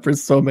story up for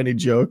so many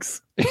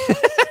jokes.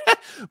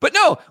 But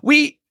no,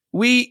 I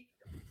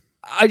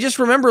just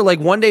remember like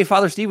one day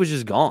Father Steve was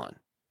just gone.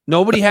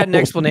 Nobody had an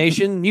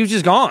explanation. He was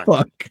just gone.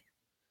 Fuck.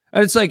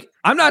 And it's like,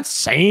 I'm not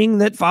saying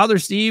that Father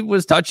Steve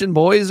was touching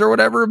boys or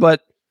whatever,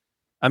 but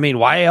I mean,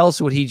 why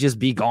else would he just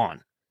be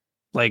gone?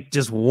 Like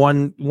just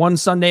one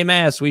Sunday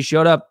mass, we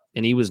showed up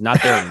and he was not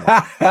there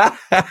anymore.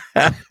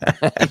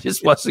 He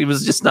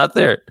was just not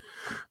there.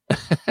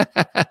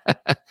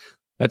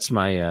 That's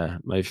my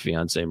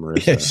fiance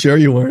Marissa. Yeah, sure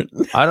you weren't.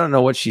 I don't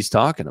know what she's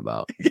talking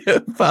about.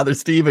 Father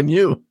Steve and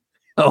you.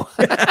 Oh,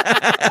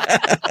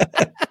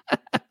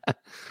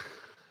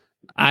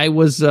 I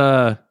was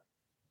I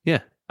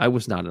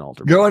was not an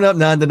altar boy. Growing up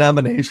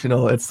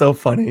non-denominational, it's so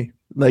funny.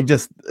 Like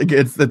just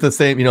it's the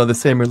same, the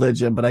same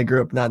religion, but I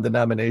grew up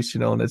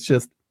non-denominational, and it's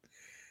just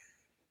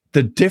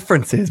the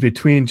differences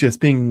between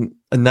just being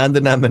a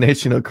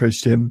non-denominational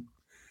Christian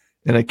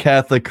and a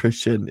Catholic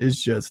Christian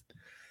is just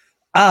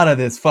out of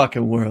this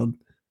fucking world.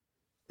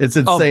 It's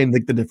insane,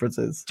 like the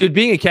differences. Dude,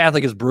 being a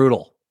Catholic is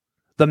brutal.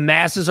 The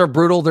masses are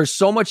brutal. There's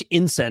so much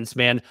incense,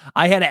 man.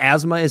 I had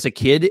asthma as a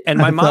kid, and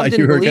my mom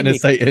didn't believe me. You were going to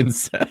say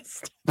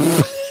incest.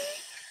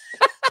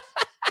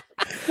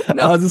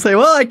 No. I was just saying,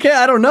 well, I can't.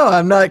 I don't know.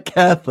 I'm not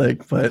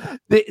Catholic, but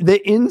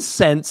the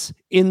incense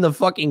in the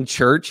fucking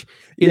church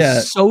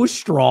is so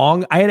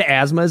strong. I had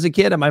asthma as a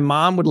kid, and my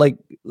mom would like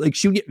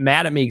she would get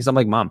mad at me because I'm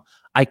like, Mom,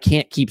 I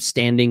can't keep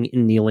standing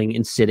and kneeling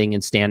and sitting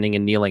and standing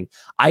and kneeling.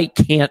 I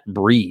can't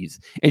breathe,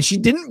 and she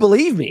didn't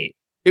believe me.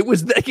 It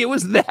was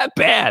that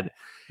bad.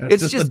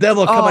 It's just the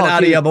devil coming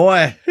out of you,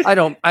 boy.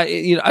 I'm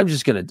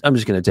just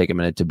gonna take a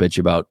minute to bitch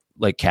about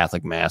like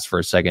Catholic Mass for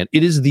a second.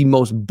 It is the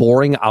most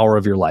boring hour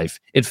of your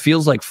life. It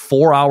feels like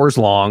 4 hours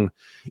long.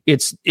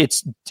 It's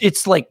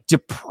like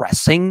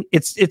depressing.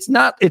 It's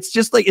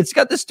just like it's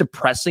got this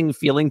depressing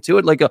feeling to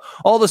it. Like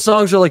all the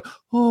songs are like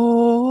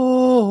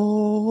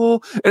oh,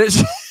 and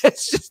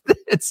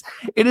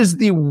it is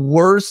the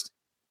worst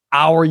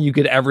hour you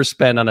could ever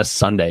spend on a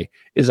Sunday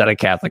is at a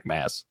Catholic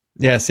mass.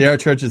 Yeah, see, our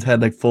churches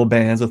had like full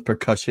bands with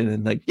percussion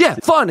and like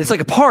fun. It's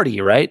like a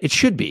party, right? It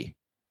should be.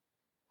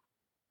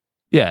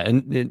 Yeah,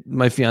 and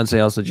my fiance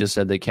also just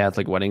said that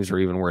Catholic weddings are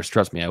even worse.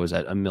 Trust me, I was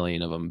at a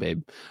million of them,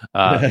 babe.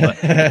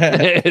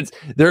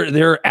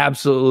 They're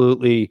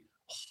absolutely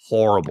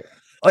horrible.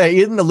 Oh yeah,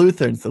 even the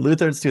Lutherans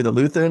too. The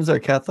Lutherans are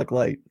Catholic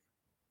light.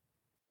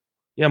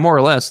 Yeah, more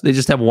or less. They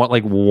just have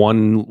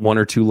one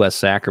or two less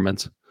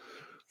sacraments.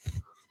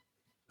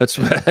 It's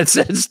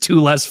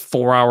 2 less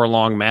 4-hour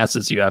long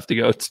masses you have to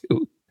go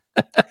to.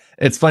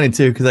 It's funny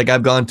too because like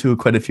I've gone to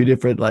quite a few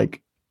different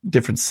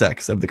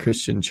sects of the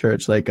Christian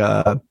church. Like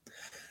I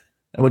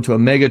went to a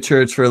mega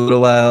church for a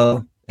little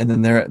while, and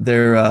then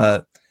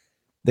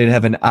they'd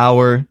have an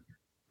hour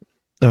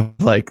of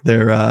like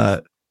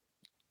their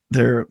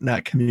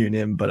not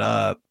communion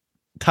but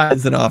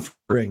tithes and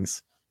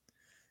offerings.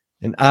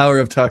 An hour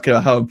of talking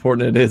about how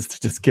important it is to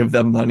just give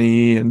them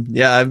money, and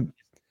I've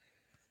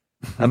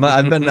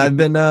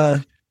been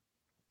the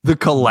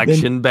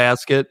collection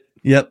basket.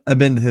 Yep, I've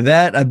been to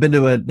that. I've been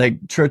to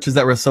like churches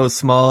that were so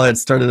small. It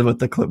started with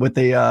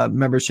the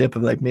membership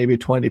of like maybe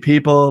 20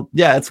 people.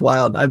 Yeah, it's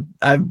wild.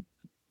 I've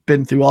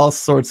been through all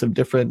sorts of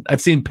different.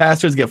 I've seen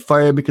pastors get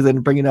fired because they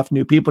didn't bring enough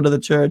new people to the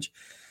church.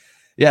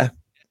 Yeah,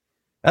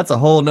 that's a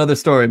whole nother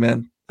story,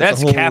 man.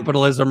 That's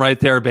capitalism right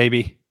there,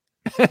 baby.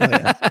 Oh,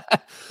 yeah.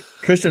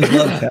 Christians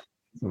love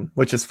capitalism,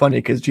 which is funny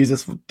because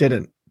Jesus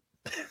didn't.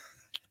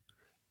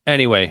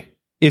 Anyway,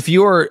 if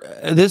you're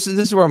this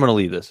is where I'm going to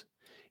leave this.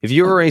 If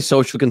you're a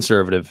social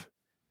conservative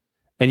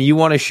and you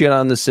want to shit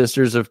on the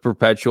Sisters of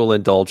Perpetual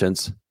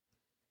Indulgence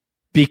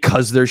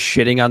because they're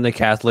shitting on the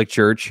Catholic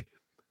Church,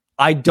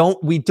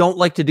 we don't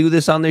like to do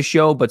this on this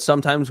show, but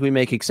sometimes we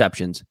make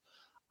exceptions.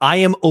 I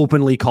am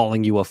openly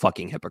calling you a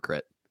fucking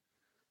hypocrite.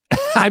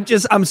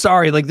 I'm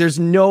sorry. Like, there's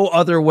no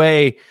other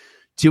way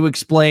to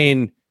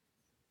explain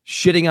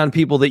shitting on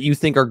people that you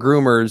think are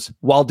groomers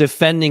while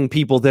defending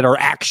people that are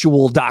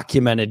actual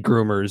documented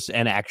groomers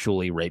and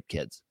actually rape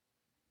kids.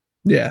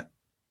 Yeah.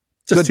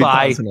 Just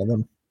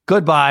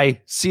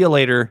Goodbye. See you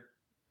later.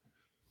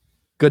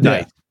 Good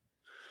night.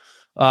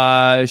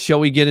 Shall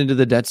we get into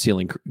the debt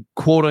ceiling,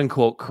 quote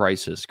unquote,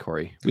 crisis,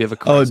 Corey? We have a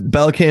crisis.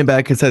 Bell came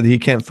back and said that he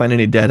can't find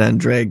any debt on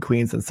drag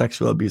queens and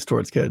sexual abuse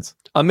towards kids.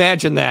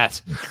 Imagine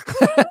that.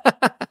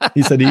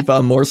 He said he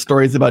found more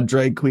stories about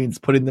drag queens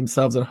putting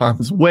themselves in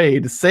harm's way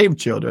to save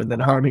children than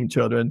harming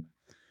children.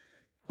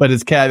 But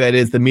his caveat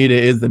is the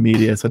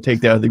media, so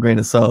take that with a grain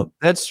of salt.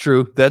 That's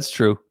true.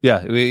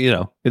 Yeah,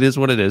 it is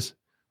what it is.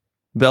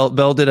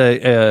 Bell did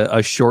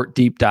a short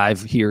deep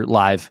dive here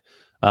live.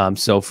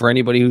 So for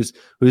anybody who's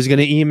going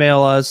to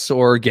email us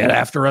or get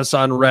after us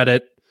on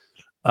Reddit,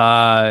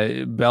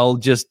 Bell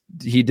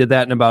he did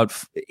that in about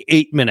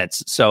 8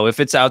 minutes. So if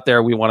it's out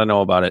there, we want to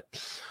know about it.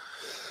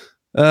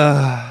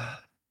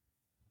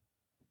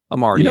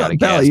 I'm already out of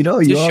gas. Is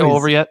this show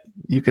over yet?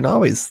 You can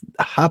always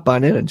hop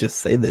on in and just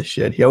say this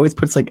shit. He always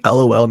puts like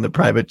LOL in the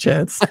private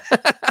chats.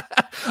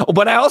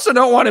 But I also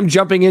don't want him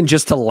jumping in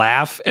just to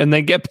laugh and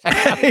then get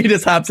back. He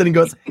just hops in and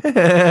goes,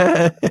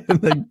 and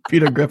then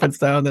Peter Griffin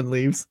style and then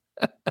leaves.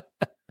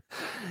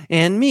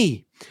 And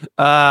me.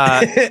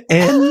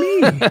 And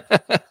me.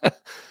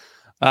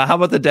 How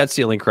about the debt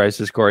ceiling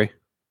crisis, Corey?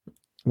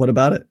 What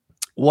about it?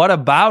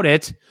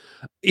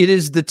 It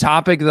is the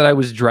topic that I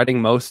was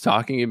dreading most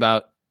talking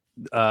about.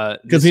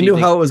 Because we knew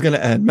how it was going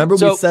to end. Remember,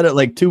 we said it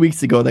like 2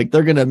 weeks ago, like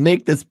they're going to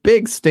make this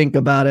big stink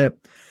about it.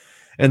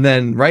 And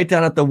then right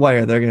down at the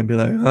wire, they're going to be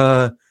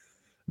like,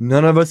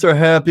 none of us are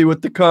happy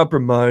with the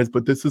compromise,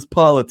 but this is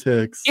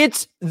politics.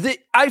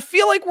 I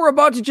feel like we're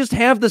about to just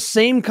have the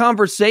same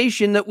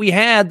conversation that we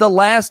had the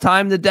last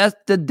time the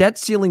debt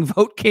ceiling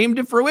vote came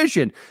to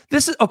fruition.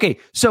 This is okay.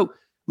 So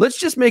let's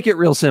just make it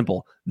real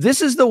simple.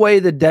 This is the way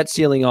the debt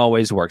ceiling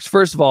always works.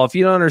 First of all, if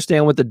you don't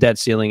understand what the debt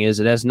ceiling is,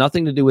 it has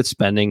nothing to do with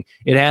spending.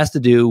 It has to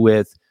do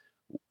with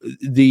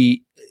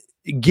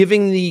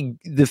giving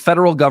the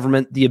federal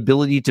government the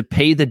ability to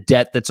pay the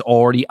debt that's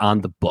already on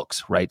the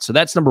books, right? So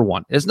that's number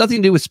one. It has nothing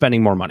to do with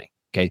spending more money.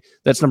 Okay,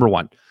 that's number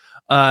one.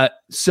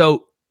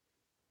 So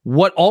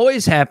what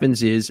always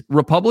happens is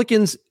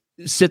Republicans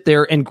sit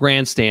there and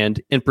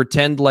grandstand and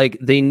pretend like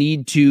they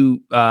need to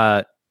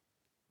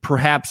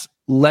perhaps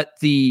let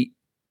the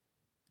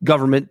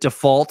government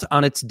default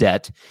on its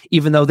debt,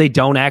 even though they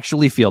don't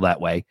actually feel that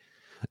way.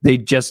 They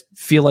just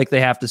feel like they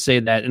have to say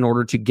that in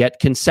order to get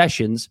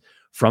concessions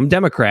from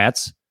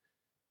Democrats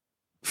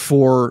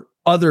for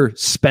other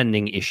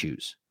spending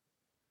issues.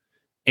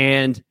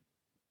 And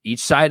each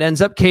side ends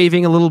up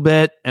caving a little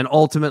bit, and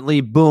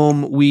ultimately,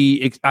 boom,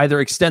 we either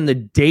extend the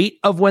date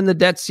of when the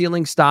debt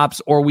ceiling stops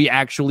or we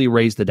actually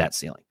raise the debt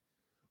ceiling.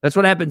 That's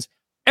what happens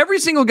every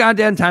single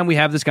goddamn time we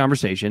have this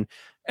conversation.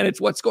 And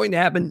it's what's going to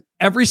happen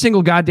every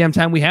single goddamn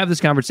time we have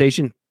this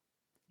conversation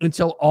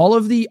until all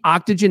of the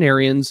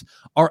octogenarians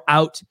are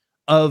out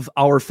of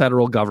our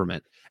federal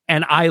government.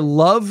 And I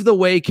love the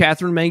way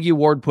Catherine Mengue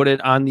Ward put it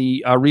on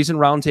the Reason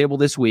Roundtable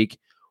this week.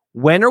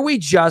 When are we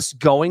just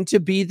going to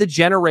be the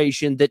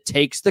generation that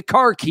takes the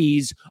car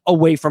keys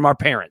away from our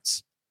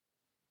parents?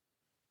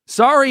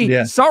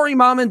 Sorry,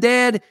 mom and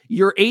dad.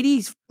 You're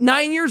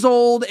 89 years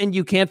old and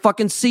you can't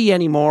fucking see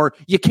anymore.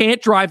 You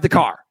can't drive the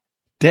car.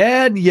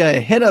 Dad, you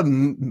hit a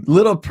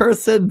little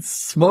person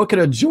smoking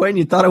a joint.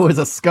 You thought it was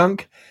a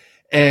skunk.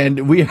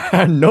 And we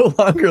are no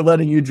longer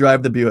letting you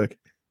drive the Buick.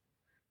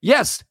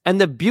 Yes.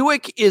 And the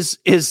Buick is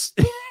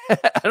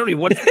I don't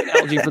even, what's the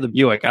analogy for the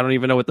Buick? I don't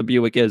even know what the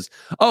Buick is.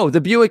 Oh,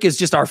 the Buick is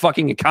just our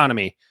fucking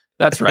economy.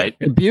 That's right.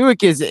 The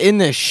Buick is in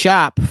the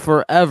shop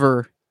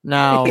forever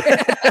now.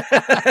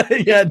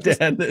 Yeah,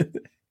 Dad.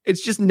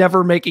 It's just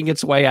never making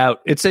its way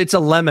out. It's a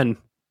lemon.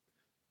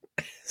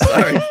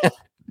 Sorry.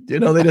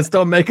 They just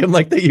don't make them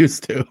like they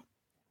used to.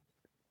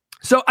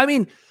 So, I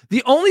mean,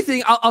 the only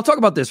thing, I'll talk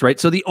about this, right?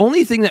 So the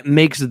only thing that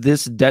makes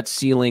this debt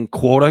ceiling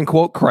quote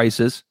unquote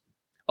crisis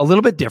a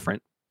little bit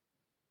different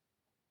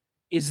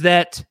is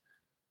that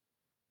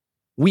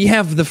we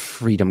have the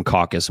Freedom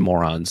Caucus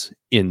morons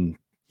in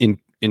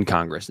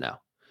Congress now.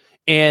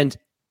 And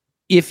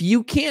if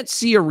you can't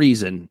see a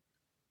reason,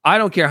 I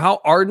don't care how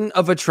ardent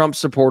of a Trump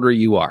supporter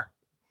you are,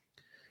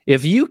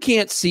 if you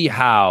can't see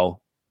how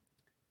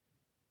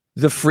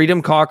the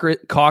Freedom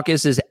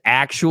Caucus is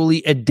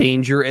actually a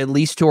danger, at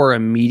least to our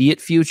immediate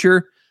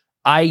future,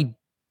 I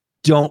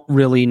don't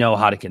really know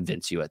how to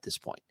convince you at this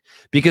point.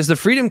 Because the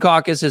Freedom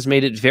Caucus has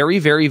made it very,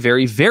 very,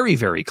 very, very,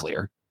 very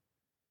clear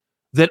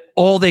that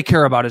all they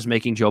care about is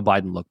making Joe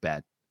Biden look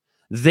bad.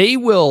 They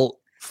will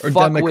or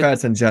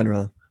Democrats in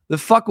general. The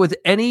fuck with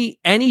any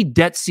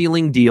debt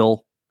ceiling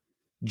deal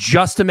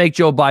just to make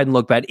Joe Biden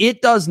look bad.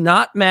 It does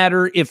not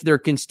matter if their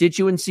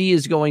constituency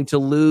is going to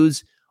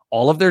lose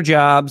all of their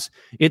jobs.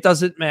 It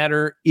doesn't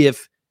matter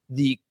if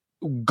the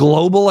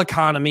global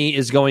economy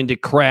is going to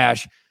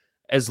crash.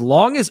 As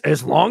long as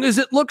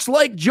it looks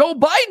like Joe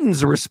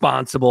Biden's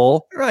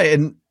responsible, right?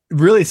 And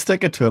really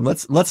stick it to him.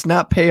 Let's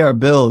not pay our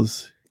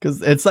bills,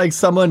 because it's like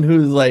someone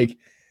who's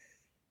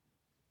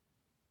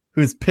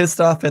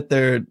pissed off at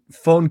their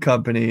phone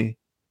company,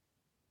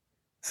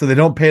 so they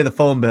don't pay the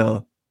phone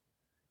bill,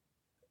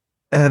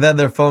 and then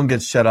their phone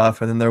gets shut off,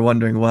 and then they're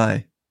wondering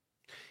why.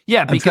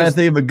 Yeah, I'm trying to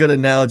think of a good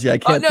analogy. I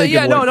can't think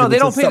of one. No, they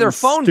don't pay their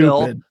phone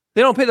bill. Stupid.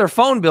 They don't pay their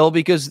phone bill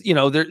because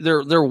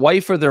their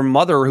wife or their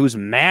mother, who's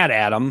mad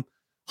at them,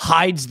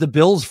 hides the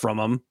bills from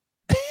them,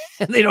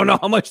 and they don't know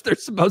how much they're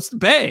supposed to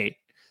pay.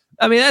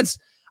 I mean,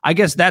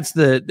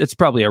 it's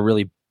probably a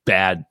really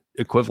bad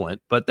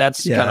equivalent, but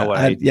that's kind of what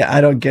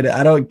I don't get it.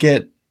 I don't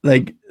get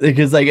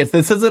because if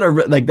this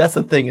isn't that's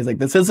the thing is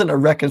this isn't a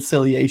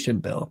reconciliation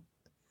bill.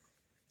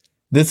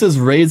 This is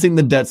raising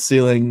the debt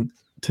ceiling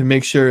to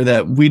make sure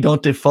that we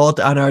don't default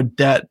on our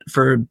debt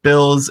for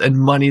bills and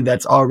money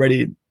that's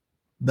already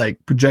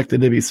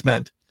projected to be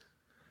spent.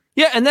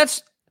 Yeah, and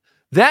that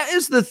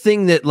is the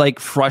thing that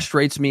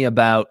frustrates me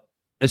about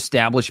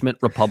establishment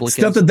Republicans.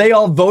 Stuff that they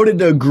all voted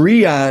to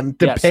agree on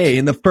to pay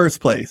in the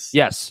first place.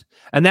 Yes.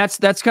 And that's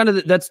one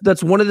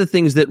of the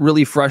things that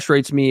really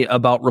frustrates me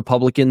about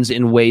Republicans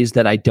in ways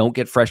that I don't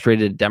get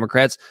frustrated at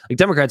Democrats.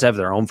 Democrats have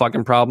their own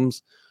fucking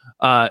problems.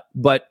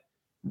 But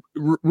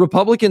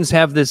Republicans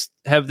have this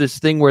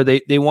thing where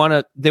they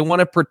want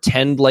to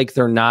pretend like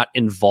they're not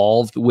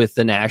involved with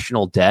the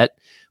national debt,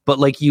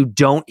 but you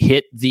don't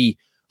hit the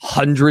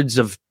hundreds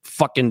of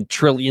fucking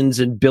trillions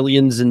and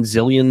billions and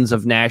zillions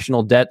of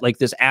national debt,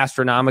 this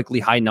astronomically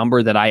high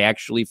number that I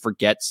actually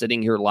forget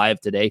sitting here live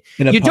today.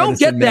 You don't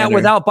get that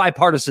without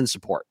bipartisan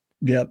support.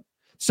 Yep.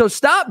 So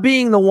stop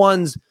being the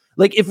ones,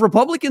 if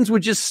Republicans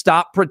would just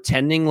stop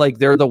pretending like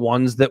they're the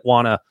ones that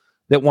want to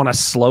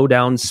slow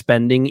down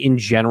spending in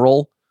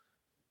general,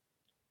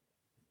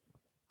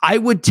 I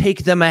would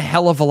take them a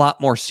hell of a lot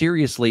more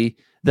seriously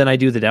than I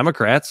do the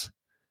Democrats.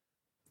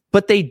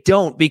 But they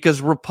don't,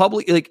 because we've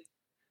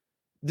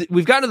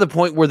gotten to the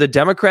point where the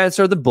Democrats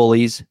are the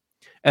bullies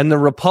and the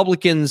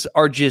Republicans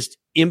are just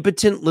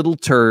impotent little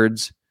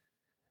turds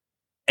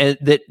and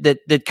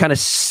that kind of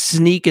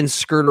sneak and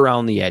skirt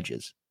around the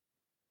edges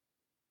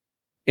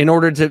in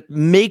order to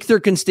make their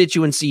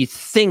constituency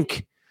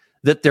think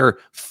that they're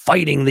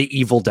fighting the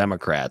evil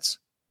Democrats,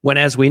 when,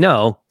 as we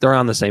know, they're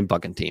on the same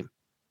fucking team.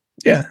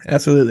 Yeah,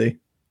 absolutely.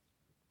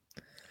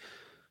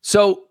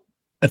 So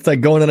it's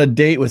like going on a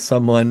date with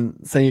someone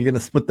saying you're going to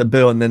split the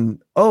bill and then,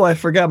 oh, I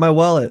forgot my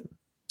wallet.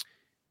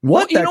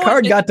 What? That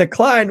card got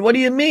declined. What do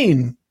you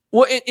mean?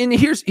 Well, and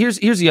here's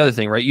the other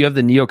thing, right? You have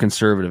the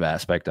neoconservative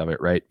aspect of it,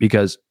 right?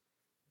 Because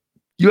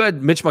you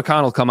had Mitch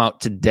McConnell come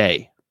out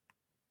today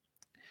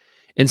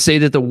and say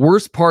that the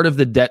worst part of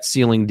the debt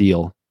ceiling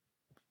deal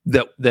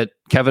that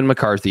Kevin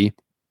McCarthy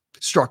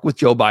struck with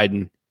Joe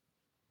Biden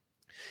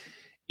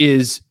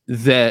is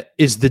the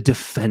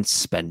defense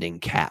spending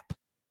cap.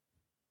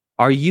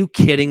 Are you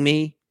kidding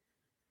me?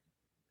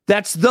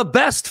 That's the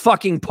best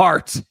fucking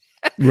part.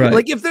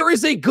 Right. If there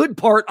is a good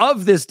part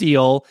of this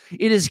deal,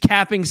 it is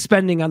capping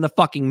spending on the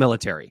fucking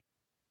military.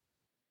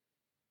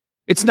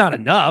 It's not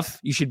enough.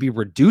 You should be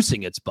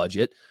reducing its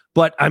budget.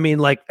 But I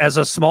mean, as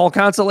a small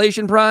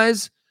consolation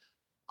prize,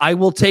 I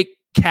will take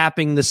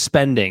capping the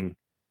spending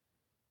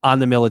on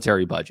the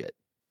military budget.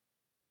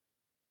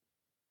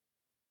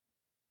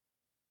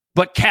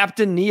 But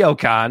Captain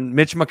Neocon,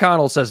 Mitch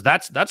McConnell, says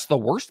that's the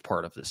worst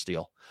part of this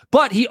deal.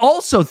 But he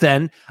also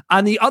then,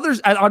 on the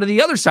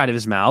other side of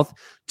his mouth,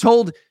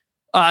 told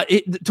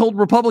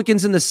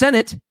Republicans in the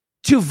Senate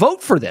to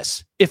vote for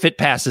this if it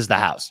passes the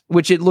House,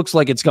 which it looks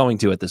like it's going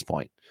to at this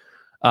point.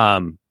 I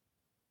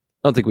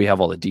don't think we have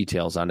all the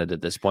details on it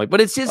at this point,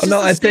 but it's just it's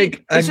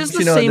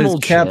the same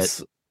old caps.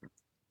 Shit.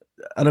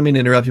 I don't mean to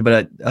interrupt you,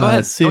 but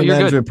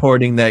CNN's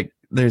reporting that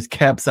there's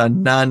caps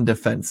on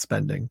non-defense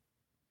spending.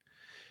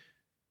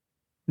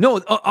 No,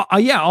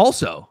 yeah,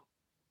 also.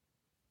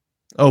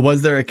 Oh,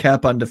 was there a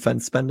cap on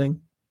defense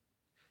spending?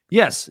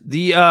 Yes,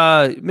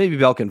 maybe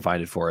Bell can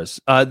find it for us.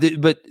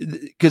 But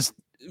because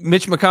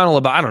Mitch McConnell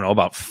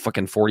about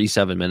fucking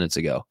 47 minutes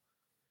ago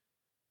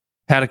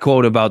had a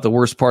quote about the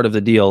worst part of the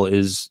deal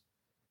is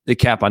the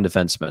cap on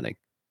defense spending.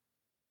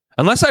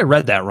 Unless I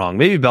read that wrong,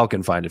 maybe Bell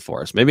can find it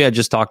for us. Maybe I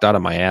just talked out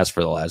of my ass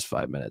for the last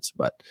 5 minutes,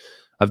 but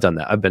I've done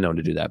that. I've been known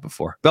to do that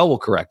before. Bell will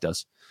correct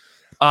us.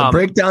 The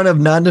breakdown of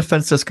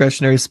non-defense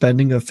discretionary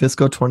spending of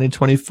fiscal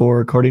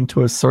 2024, according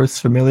to a source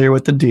familiar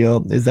with the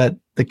deal, is that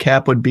the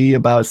cap would be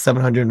about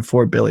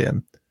 $704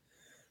 billion,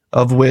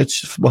 of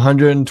which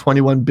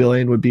 $121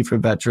 billion would be for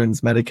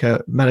veterans,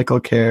 medical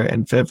care,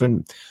 and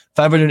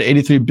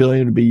 $583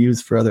 billion would be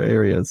used for other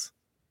areas.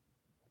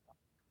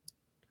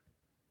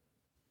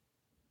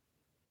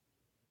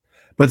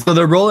 But so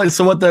they're rolling.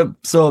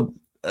 So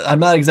I'm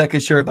not exactly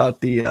sure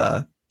about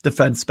the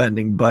defense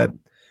spending, but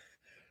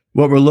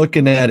what we're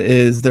looking at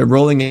is they're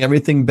rolling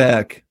everything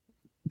back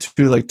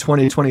to like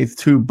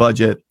 2022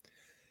 budget,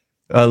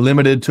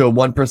 limited to a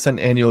 1%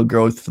 annual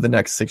growth for the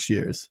next 6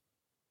 years.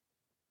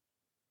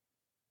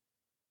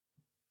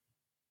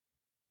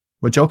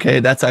 Which, okay,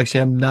 that's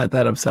actually, I'm not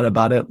that upset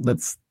about it.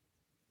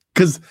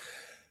 Because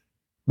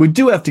we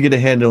do have to get a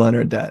handle on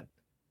our debt.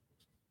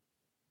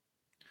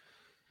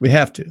 We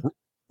have to.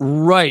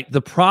 Right.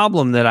 The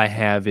problem that I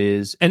have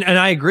is, and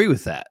I agree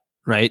with that,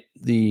 right?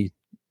 The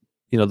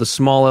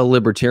small L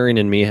libertarian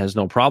in me has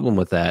no problem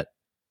with that.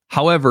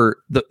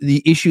 However,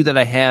 the issue that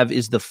I have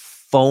is the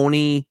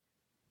phony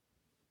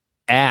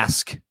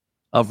ask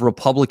of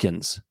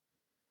Republicans.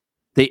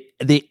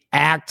 They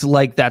act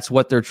like that's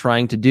what they're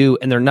trying to do,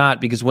 and they're not,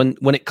 because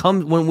whenever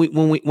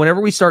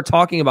we start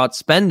talking about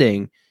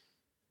spending,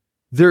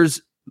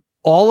 there's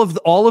all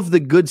of the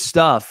good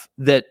stuff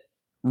that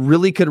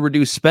really could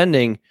reduce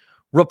spending.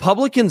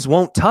 Republicans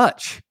won't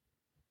touch.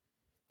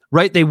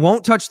 Right? They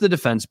won't touch the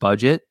defense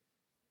budget.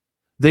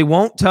 They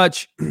won't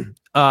touch,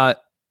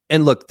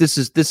 and look, this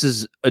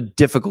is a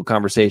difficult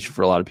conversation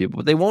for a lot of people,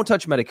 but they won't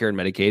touch Medicare and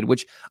Medicaid,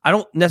 which I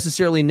don't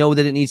necessarily know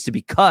that it needs to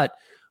be cut,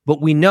 but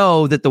we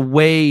know that the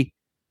way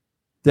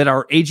that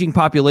our aging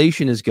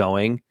population is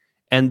going,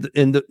 and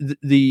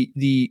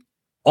the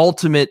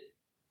ultimate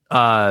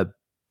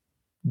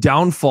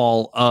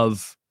downfall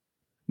of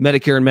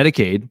Medicare and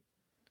Medicaid,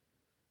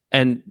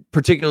 and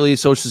particularly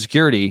Social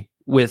Security,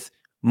 with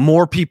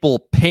more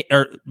people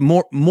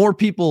more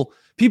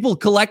people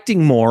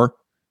collecting more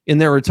in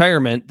their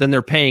retirement than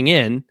they're paying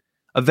in,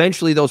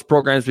 eventually those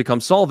programs become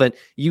solvent.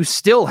 You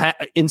still have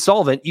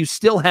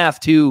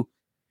to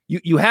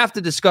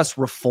discuss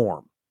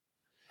reform,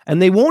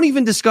 and they won't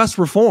even discuss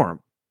reform.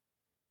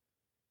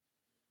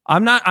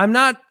 I'm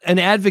not an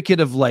advocate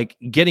of like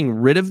getting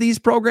rid of these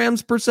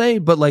programs per se,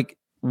 but like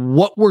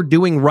what we're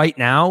doing right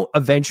now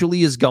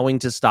eventually is going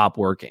to stop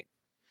working.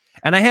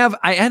 And I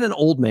had an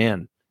old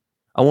man,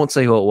 I won't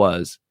say who it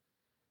was,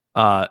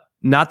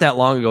 not that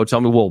long ago, tell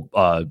me, well,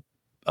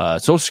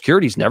 Social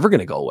Security is never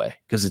going to go away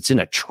because it's in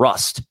a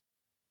trust.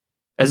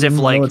 As if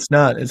like, no, it's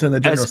not. It's in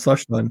the general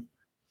slush fund.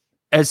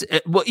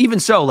 Well, even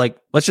so, like,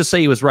 let's just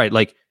say he was right.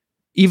 Like,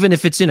 even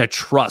if it's in a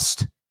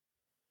trust,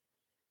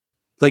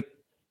 like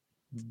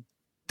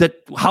that,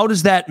 how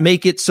does that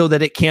make it so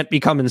that it can't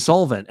become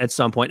insolvent at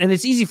some point? And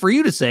it's easy for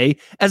you to say,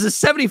 as a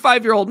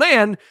 75-year-old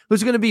man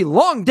who's going to be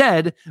long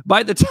dead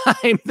by the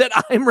time that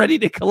I'm ready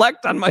to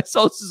collect on my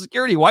Social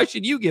Security. Why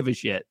should you give a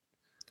shit?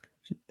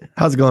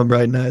 How's it going,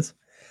 Bright and Eyes?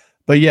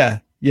 But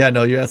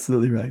no, you're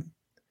absolutely right.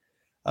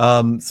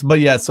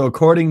 So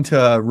according to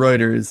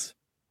Reuters,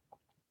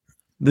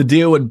 the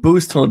deal would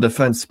boost total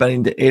defense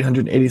spending to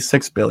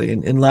 $886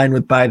 billion, in line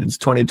with Biden's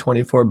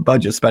 2024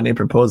 budget spending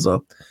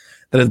proposal.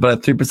 That is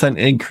about a 3%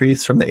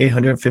 increase from the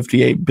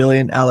 $858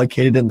 billion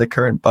allocated in the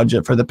current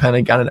budget for the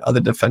Pentagon and other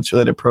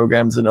defense-related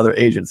programs and other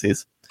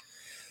agencies.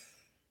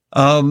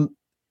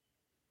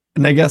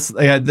 And I guess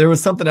there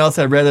was something else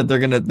I read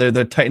that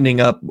they're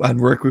tightening up on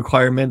work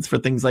requirements for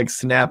things like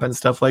SNAP and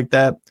stuff like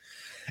that.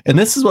 And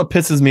this is what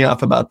pisses me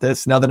off about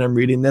this. Now that I'm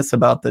reading this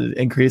about the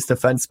increased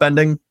defense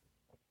spending,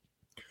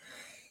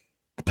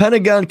 the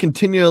Pentagon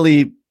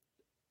continually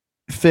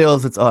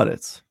fails its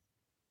audits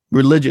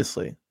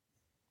religiously,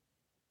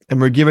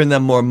 and we're giving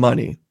them more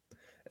money,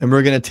 and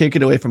we're going to take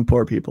it away from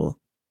poor people.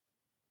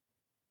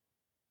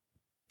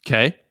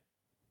 Okay,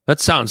 that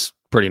sounds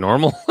pretty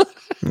normal.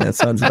 That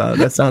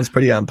sounds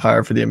pretty on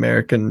par for the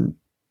American.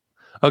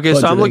 Okay,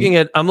 budgeting. So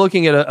I'm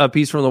looking at a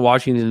piece from the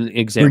Washington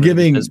Examiner. We're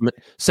giving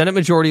Senate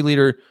Majority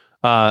Leader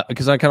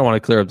because I kind of want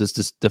to clear up this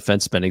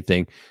defense spending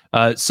thing.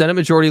 Senate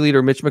Majority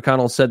Leader Mitch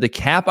McConnell said the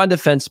cap on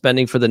defense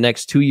spending for the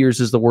next 2 years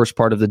is the worst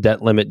part of the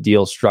debt limit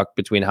deal struck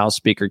between House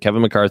Speaker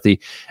Kevin McCarthy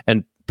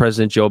and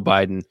President Joe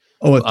Biden.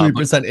 Oh, a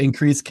 3%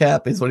 increase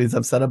cap is what he's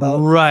upset about?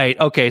 Right.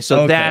 Okay.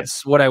 So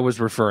that's what I was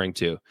referring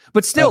to.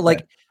 But still,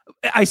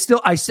 I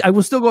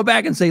will still go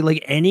back and say,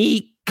 like,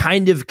 any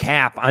kind of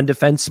cap on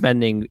defense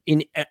spending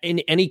in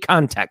any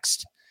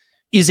context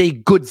is a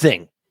good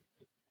thing.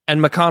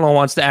 And McConnell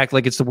wants to act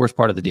like it's the worst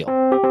part of the deal.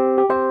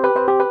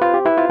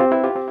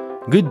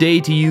 Good day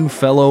to you,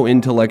 fellow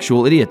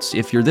intellectual idiots.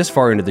 If you're this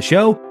far into the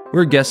show,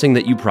 we're guessing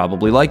that you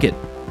probably like it.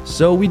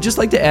 So we'd just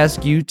like to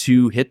ask you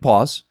to hit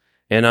pause,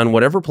 and on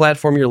whatever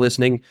platform you're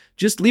listening,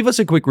 just leave us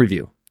a quick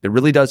review. It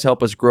really does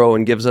help us grow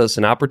and gives us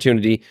an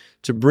opportunity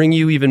to bring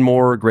you even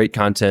more great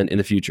content in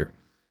the future.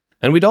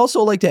 And we'd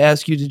also like to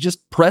ask you to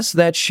just press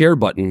that share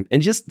button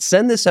and just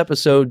send this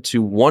episode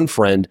to one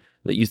friend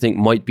that you think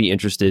might be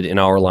interested in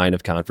our line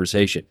of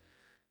conversation.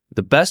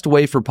 The best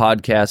way for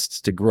podcasts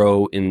to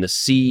grow in the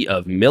sea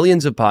of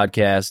millions of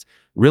podcasts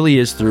really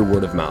is through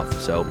word of mouth.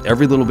 So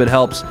every little bit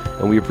helps,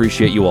 and we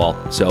appreciate you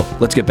all. So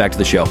let's get back to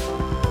the show.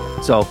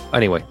 So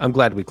anyway, I'm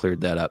glad we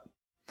cleared that up.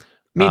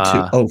 Me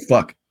too. Oh,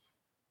 fuck.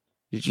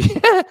 Did you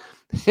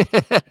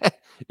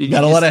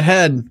got a lot of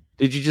head.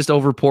 Did you just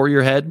overpour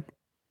your head?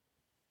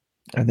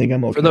 I think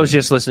I'm okay. For those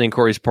just listening,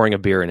 Corey's pouring a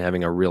beer and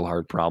having a real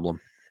hard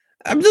problem.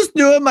 I'm just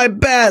doing my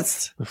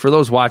best. For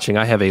those watching,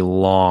 I have a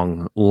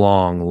long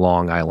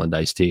Island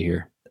iced tea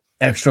here.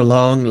 Extra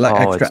long,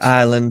 extra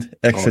island,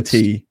 extra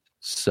tea.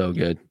 So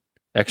good.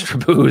 Extra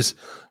booze.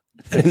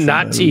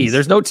 Not tea.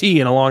 There's no tea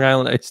in a Long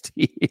Island iced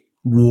tea.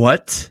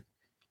 What?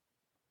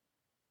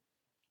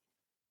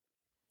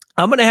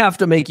 I'm going to have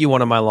to make you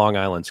one of my Long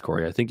Islands,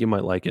 Corey. I think you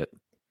might like it.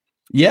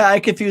 Yeah, I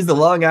confused the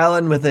Long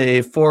Island with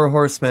a Four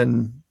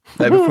Horsemen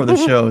right before the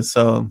show,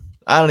 so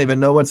I don't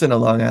even know what's in a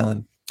Long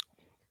Island.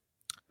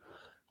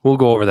 We'll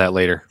go over that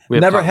later.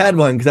 Never had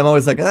one because I'm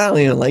always like, I don't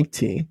even like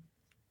tea.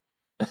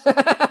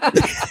 I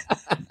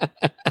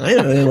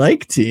don't really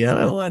like tea. I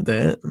don't want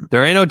that.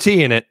 There ain't no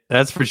tea in it.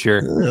 That's for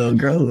sure. Oh,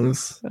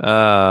 gross.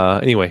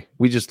 Anyway,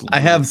 I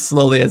have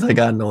slowly, as I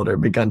gotten older,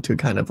 begun to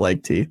kind of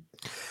like tea.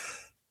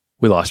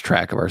 We lost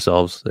track of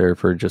ourselves there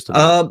for just a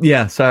minute.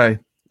 Yeah, sorry.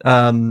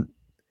 But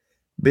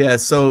yeah,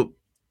 so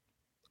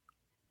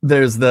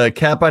there's the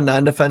cap on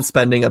non-defense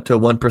spending up to a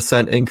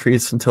 1%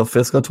 increase until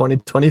fiscal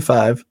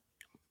 2025.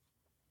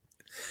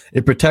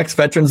 It protects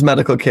veterans'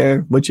 medical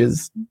care, which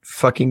is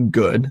fucking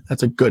good.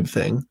 That's a good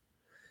thing.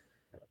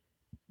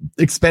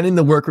 Expanding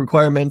the work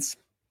requirements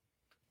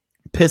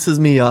pisses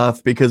me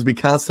off because we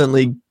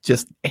constantly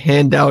just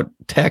hand out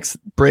tax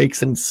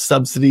breaks and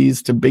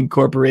subsidies to big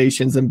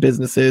corporations and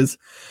businesses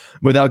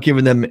without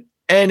giving them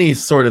any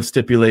sort of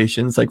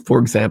stipulations. Like, for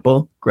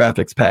example,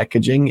 graphics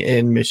packaging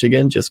in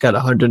Michigan just got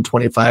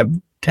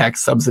 $125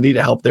 tax subsidy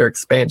to help their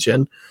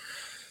expansion.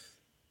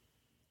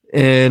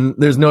 And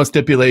there's no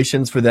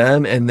stipulations for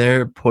them, and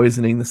they're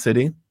poisoning the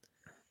city.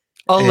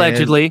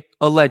 Allegedly.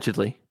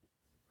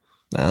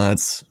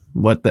 That's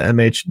what the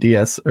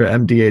MHDS or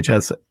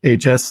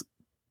MDHS,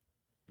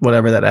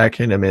 whatever that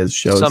acronym is,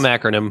 shows. Some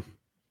acronym.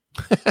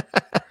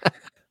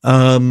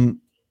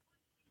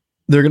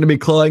 They're going to be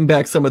clawing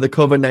back some of the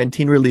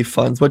COVID-19 relief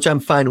funds, which I'm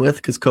fine with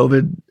because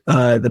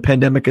the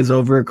pandemic is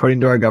over,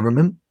 according to our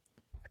government.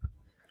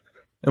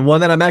 And one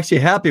that I'm actually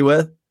happy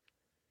with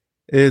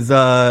is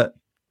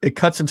it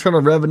cuts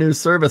internal revenue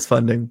service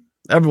funding.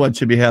 Everyone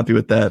should be happy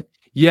with that.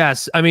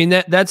 Yes, I mean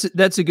that's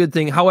a good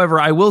thing. However,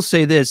 I will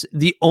say this: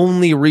 the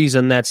only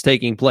reason that's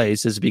taking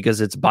place is because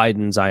it's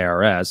Biden's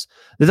IRS.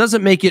 That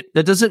doesn't make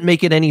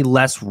it any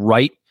less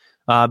right.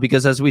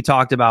 Because as we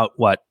talked about,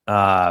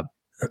 I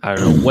don't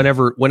know,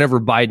 whenever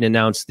Biden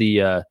announced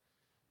the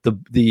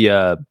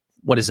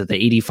what is it, the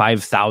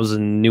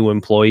 85,000 new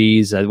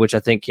employees, which I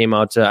think came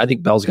out to, I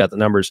think Bell's got the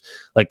numbers,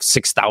 like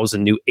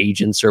 6,000 new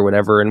agents or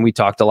whatever, and we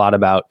talked a lot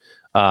about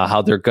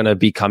how they're going to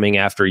be coming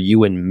after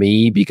you and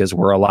me because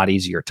we're a lot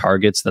easier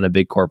targets than a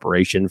big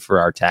corporation for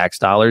our tax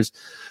dollars.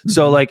 Mm-hmm.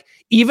 So like,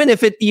 even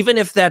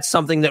if that's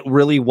something that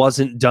really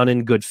wasn't done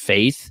in good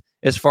faith,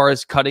 as far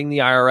as cutting the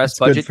IRS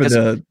budget,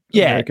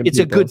 it's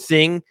a good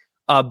thing.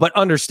 But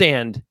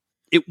understand,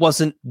 it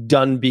wasn't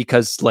done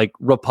because like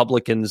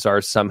Republicans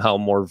are somehow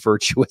more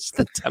virtuous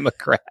than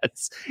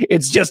Democrats.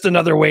 It's just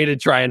another way to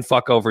try and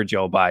fuck over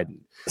Joe Biden.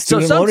 So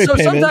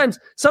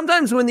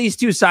sometimes when these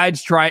two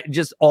sides try,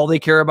 just all they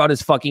care about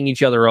is fucking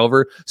each other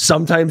over,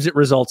 sometimes it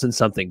results in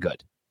something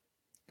good.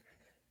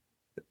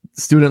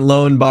 Student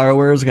loan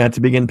borrowers are going to have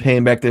to begin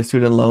paying back their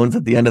student loans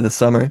at the end of the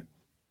summer.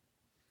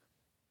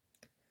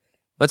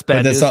 That's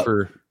bad news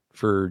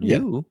for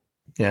you.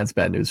 Yeah, it's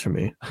bad news for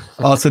me.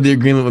 Also, the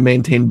agreement would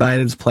maintain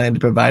Biden's plan to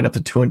provide up to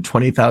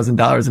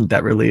 $220,000 in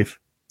debt relief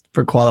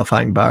for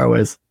qualifying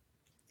borrowers.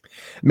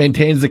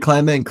 Maintains the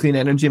climate and clean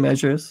energy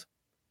measures.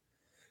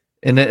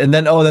 And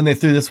then they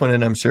threw this one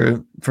in, I'm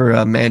sure, for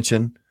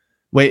Manchin.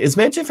 Wait, is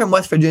Manchin from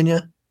West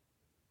Virginia?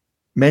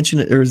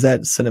 Manchin, or is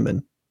that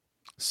Cinnamon?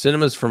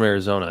 Cinema's from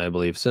Arizona, I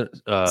believe. So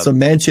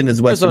Manchin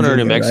is West Arizona Virginia, or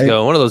New Mexico,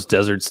 right? one of those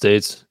desert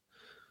states.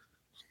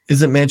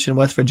 Isn't Manchin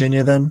West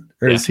Virginia then?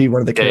 Or is he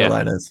one of the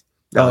Carolinas?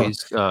 No,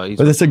 he's But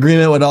this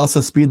agreement would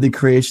also speed the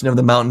creation of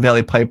the Mountain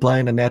Valley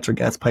Pipeline, a natural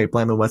gas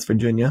pipeline in West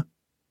Virginia.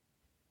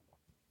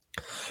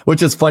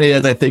 Which is funny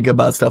as I think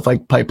about stuff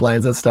like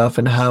pipelines and stuff,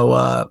 and how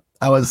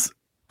I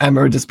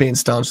remember just being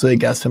staunchly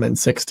against him in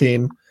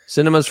 2016.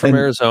 Cinema's from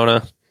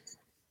Arizona.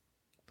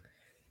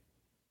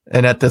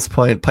 And at this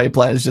point,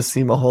 pipelines just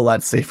seem a whole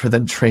lot safer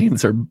than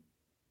trains or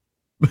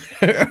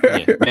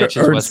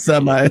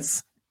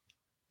semis.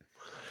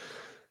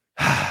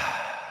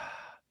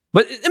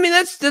 But I mean,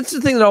 that's the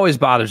thing that always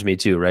bothers me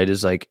too, right?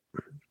 Is like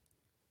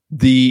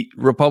the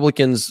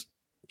Republicans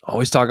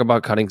always talk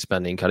about cutting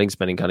spending.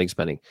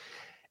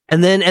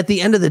 And then at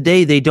the end of the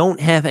day, they don't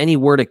have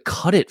anywhere to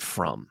cut it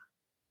from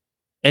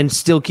and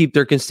still keep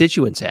their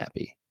constituents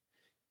happy.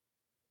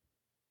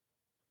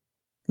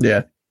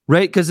 Yeah.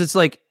 Right. Because it's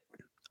like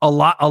a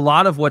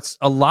lot of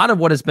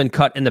what has been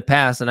cut in the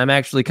past. And I'm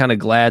actually kind of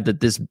glad that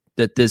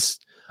this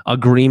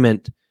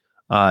agreement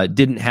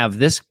didn't have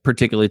this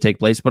particularly take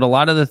place. But a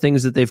lot of the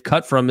things that they've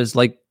cut from is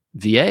like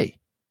VA,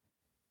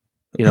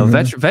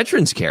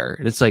 veterans care.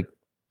 And it's like,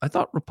 I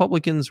thought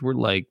Republicans were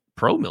like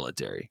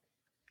pro-military.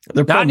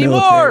 They're not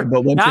anymore.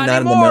 But once not you're not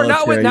anymore. in the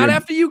military, not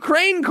after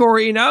Ukraine,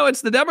 Corey. Now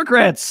it's the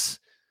Democrats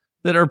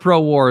that are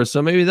pro-war.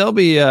 So maybe they'll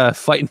be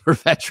fighting for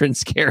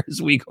veterans care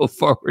as we go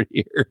forward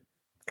here.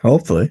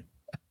 Hopefully.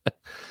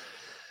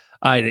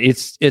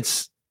 It's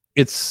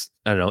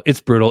I don't know. It's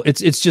brutal.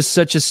 It's just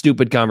such a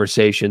stupid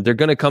conversation. They're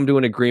going to come to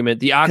an agreement.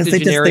 The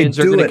octogenarians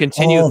are going to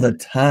continue all the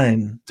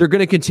time. They're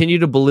going to continue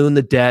to balloon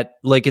the debt.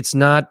 Like it's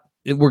not.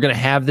 We're going to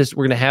have this.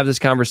 We're going to have this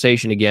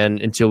conversation again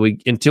until we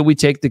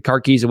take the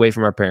car keys away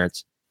from our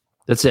parents.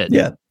 That's it.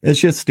 Yeah, it's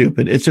just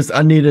stupid. It's just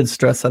unneeded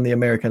stress on the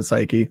American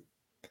psyche.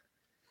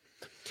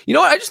 You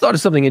know what? I just thought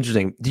of something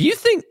interesting. Do you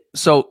think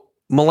so?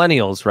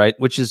 Millennials, right,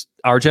 which is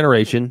our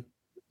generation,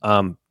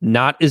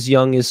 not as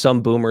young as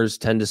some boomers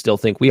tend to still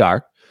think we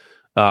are.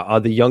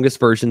 The youngest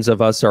versions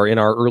of us are in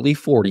our early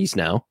 40s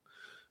now,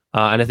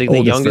 and I think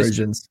the youngest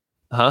versions.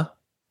 Huh?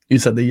 You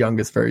said the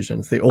youngest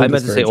versions. The oldest. I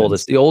meant to say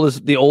oldest.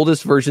 The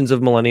oldest versions of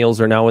millennials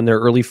are now in their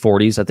early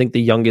 40s. I think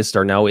the youngest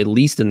are now at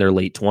least in their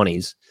late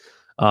 20s,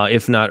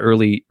 if not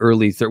early.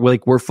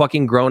 Like we're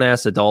fucking grown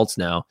ass adults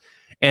now,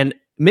 and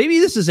maybe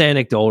this is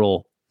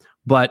anecdotal,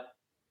 but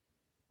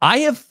I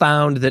have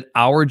found that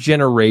our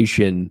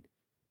generation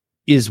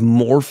is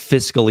more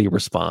fiscally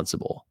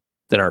responsible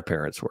than our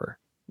parents were.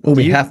 Well,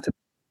 we have to.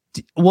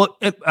 Well,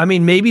 I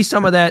mean, maybe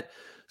some of that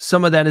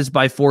is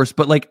by force,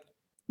 but like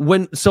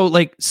when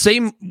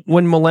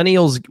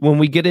millennials, when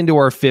we get into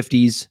our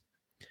 50s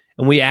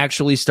and we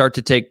actually start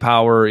to take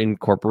power in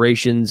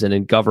corporations and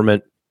in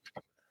government,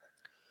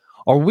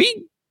 are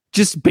we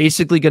just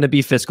basically going to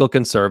be fiscal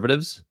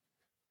conservatives?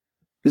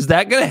 Is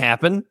that going to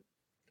happen?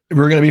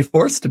 We're going to be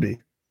forced to be.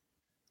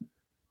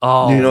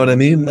 Oh, you know what I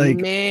mean? Like,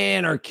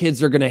 man, our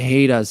kids are going to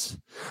hate us.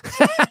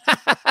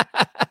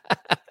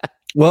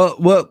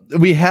 Well,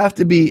 we have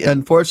to be,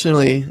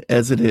 unfortunately,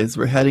 as it is,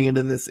 we're heading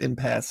into this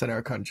impasse in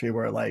our country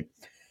where, like,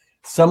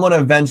 someone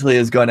eventually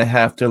is going to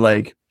have to,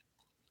 like,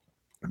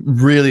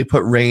 really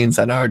put reins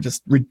on our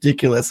just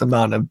ridiculous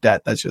amount of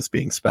debt that's just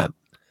being spent.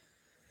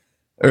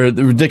 Or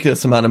the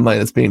ridiculous amount of money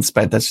that's being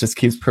spent that just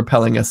keeps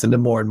propelling us into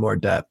more and more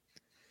debt.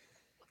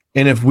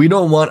 And if we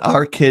don't want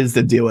our kids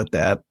to deal with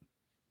that,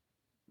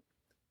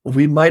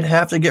 we might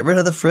have to get rid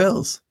of the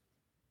frills.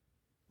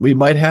 We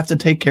might have to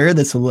take care of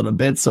this a little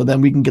bit so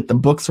then we can get the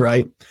books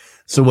right.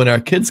 So when our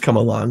kids come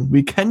along,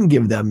 we can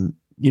give them,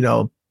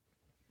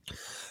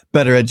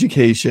 better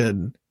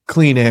education,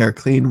 clean air,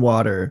 clean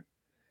water,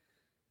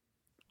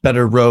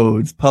 better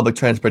roads, public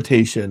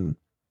transportation,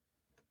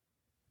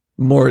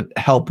 more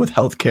help with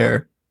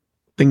healthcare,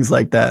 things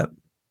like that.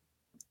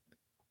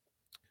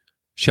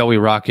 Shall we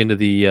rock into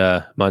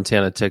the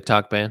Montana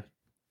TikTok ban?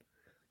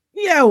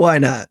 Yeah, why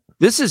not?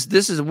 This is.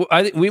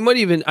 I think we might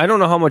even. I don't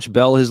know how much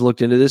Bell has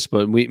looked into this,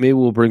 but maybe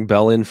we'll bring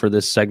Bell in for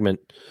this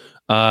segment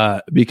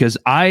because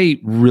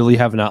I really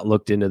have not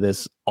looked into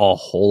this a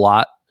whole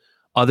lot,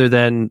 other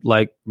than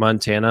like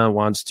Montana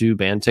wants to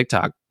ban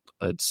TikTok.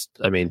 That's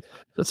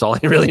all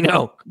I really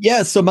know.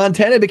 Yeah, so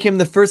Montana became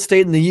the first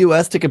state in the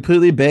U.S. to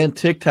completely ban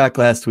TikTok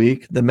last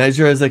week. The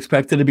measure is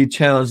expected to be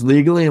challenged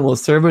legally and will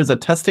serve as a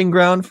testing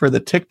ground for the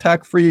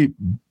TikTok-free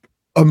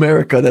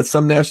America that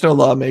some national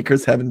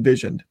lawmakers have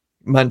envisioned.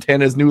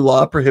 Montana's new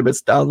law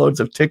prohibits downloads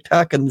of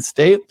TikTok in the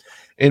state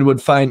and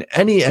would fine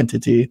any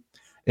entity,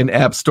 an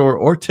app store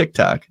or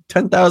TikTok,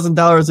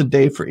 $10,000 a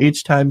day for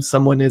each time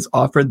someone is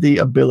offered the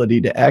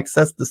ability to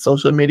access the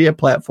social media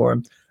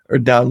platform or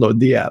download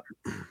the app.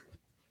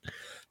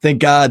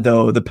 Thank God,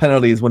 though, the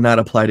penalties will not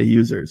apply to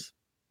users.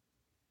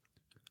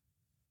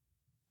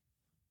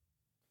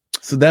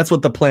 So that's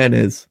what the plan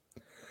is.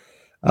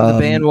 The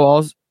ban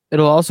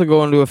it'll also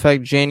go into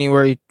effect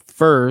January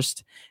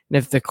 1st. And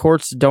if the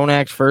courts don't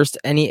act first,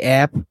 any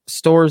app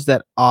stores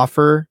that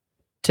offer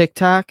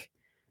TikTok,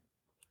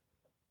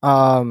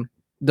 they'll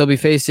be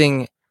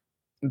facing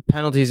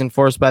penalties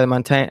enforced by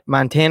the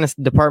Montana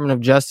Department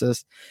of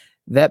Justice,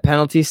 that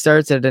penalty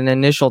starts at an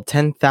initial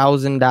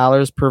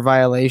 $10,000 per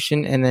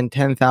violation and then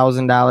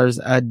 $10,000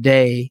 a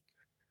day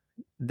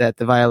that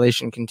the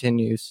violation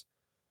continues.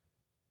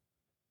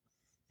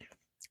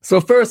 So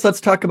first,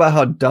 let's talk about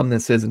how dumb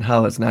this is and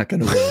how it's not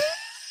going to work.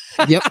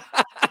 Yep.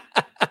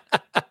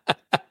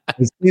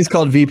 These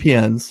called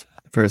VPNs,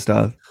 first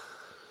off.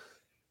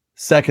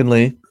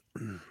 Secondly,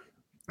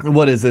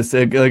 what is this?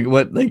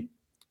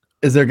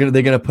 Is they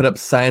gonna put up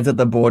signs at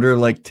the border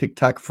like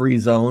TikTok free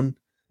zone?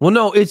 Well,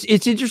 no, it's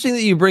interesting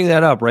that you bring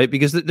that up, right?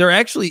 Because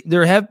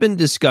there have been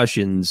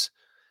discussions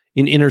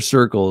in inner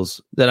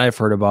circles that I've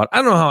heard about. I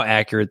don't know how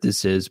accurate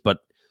this is, but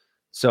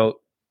so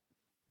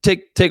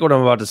take what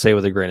I'm about to say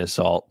with a grain of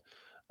salt.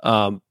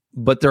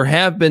 But there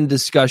have been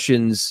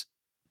discussions,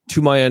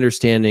 to my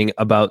understanding,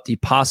 about the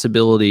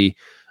possibility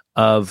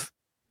of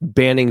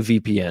banning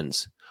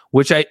VPNs,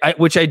 which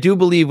I do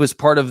believe was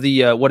part of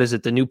the what is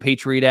it, the new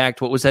Patriot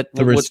Act? What was that?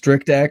 The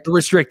Restrict Act. The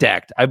Restrict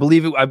Act. I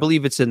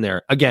believe it's in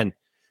there. Again,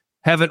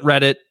 haven't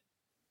read it.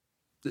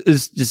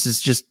 This is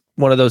just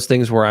one of those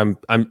things where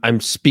I'm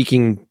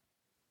speaking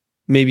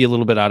maybe a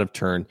little bit out of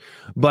turn.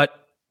 But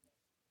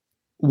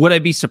would I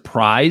be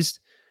surprised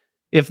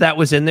if that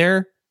was in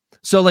there?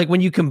 So like when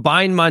you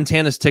combine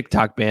Montana's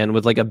TikTok ban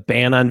with like a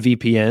ban on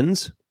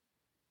VPNs,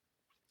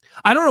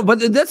 I don't know, but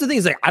that's the thing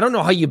is like I don't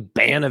know how you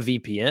ban a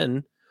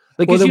VPN.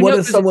 Like, well, then what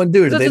does someone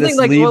do? Do they just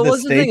leave the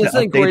state to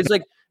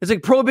update? It's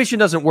like prohibition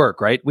doesn't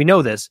work, right? We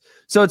know this.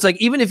 So it's like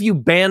even if you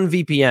ban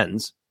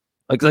VPNs,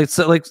 like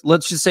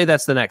let's just say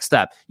that's the next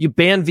step. You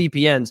ban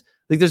VPNs,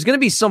 like there's going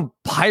to be some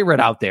pirate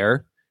out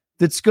there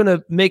that's going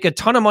to make a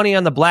ton of money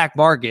on the black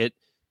market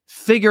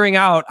figuring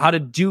out how to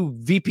do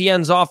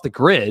VPNs off the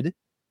grid.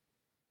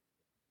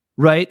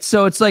 Right.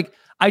 So it's like,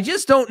 I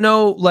just don't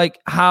know like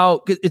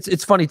how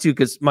it's funny too,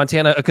 because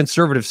Montana, a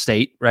conservative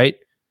state, right?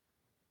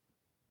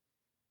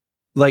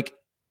 Like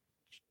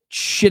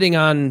shitting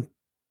on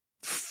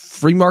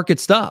free market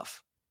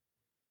stuff.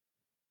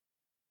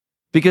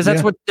 Because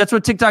that's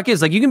what TikTok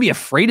is. Like you can be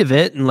afraid of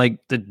it and like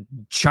the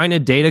China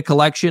data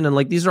collection and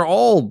like these are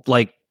all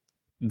like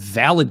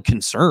valid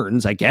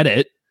concerns. I get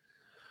it.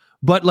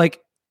 But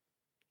like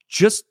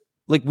just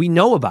like we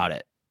know about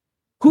it.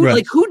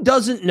 Who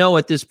doesn't know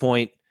at this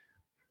point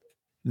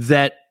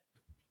that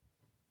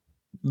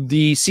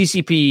the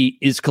CCP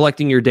is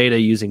collecting your data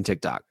using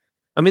TikTok?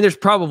 I mean, there's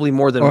probably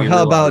more than. Or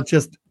how about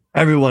just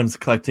everyone's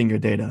collecting your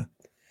data?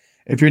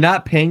 If you're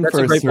not paying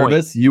for a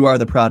service, you are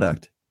the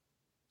product.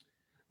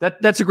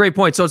 That's a great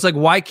point. So it's like,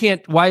 why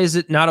is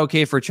it not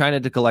okay for China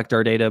to collect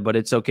our data, but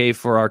it's okay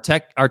for our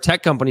tech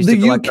companies to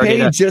collect our data?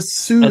 The UK just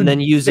sued and then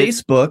use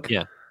Facebook.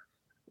 Yeah.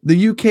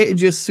 The UK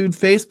just sued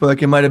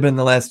Facebook. It might have been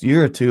the last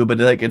year or two, but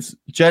like it's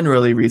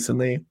generally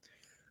recently,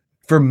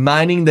 for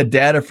mining the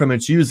data from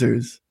its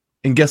users.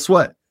 And guess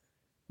what?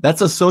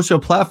 That's a social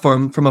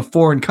platform from a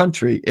foreign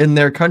country in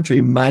their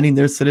country mining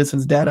their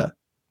citizens' data.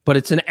 But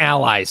it's an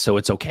ally, so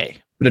it's okay.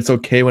 But it's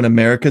okay when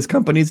America's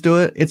companies do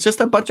it. It's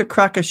just a bunch of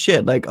crock of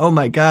shit. Like, oh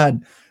my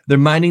God, they're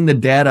mining the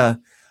data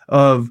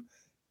of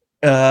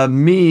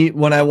me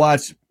when I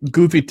watch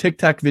goofy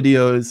TikTok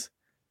videos.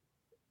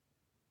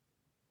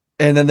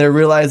 And then they're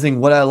realizing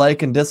what I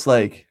like and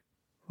dislike.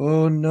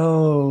 Oh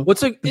no!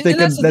 They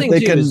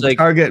can like,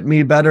 target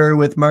me better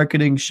with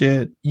marketing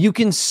shit. You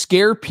can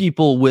scare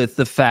people with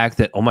the fact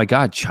that, oh my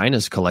God,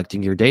 China's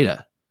collecting your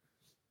data.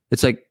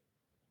 It's like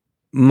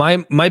my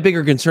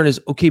bigger concern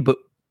is, okay, but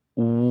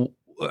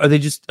are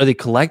they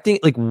collecting?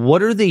 Like,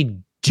 what are they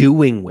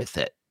doing with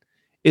it?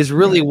 Is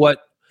really what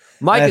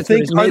my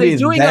concern is. Are they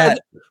doing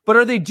that? But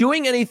are they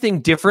doing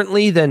anything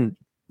differently than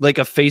like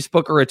a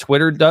Facebook or a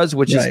Twitter does,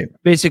 which is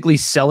basically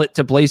sell it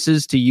to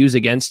places to use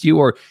against you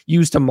or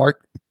use to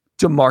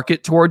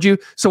market towards you?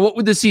 So what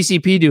would the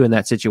CCP do in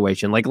that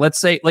situation? Like, let's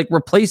say, like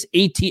replace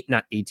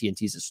not AT&T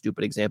is a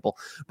stupid example,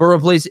 but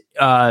replace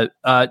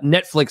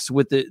Netflix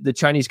with the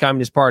Chinese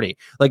Communist Party.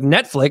 Like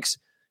Netflix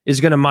is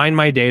going to mine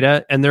my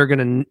data and they're going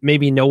to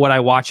maybe know what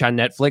I watch on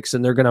Netflix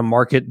and they're going to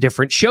market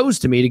different shows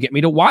to me to get me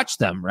to watch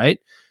them, right?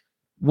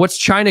 What's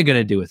China going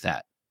to do with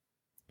that?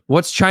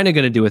 What's China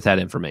going to do with that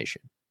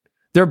information?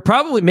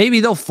 Maybe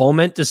they'll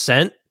foment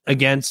dissent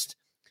against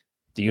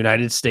the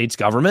United States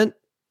government.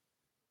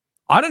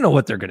 I don't know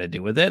what they're going to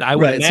do with it.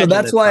 So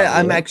that's why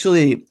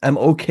I'm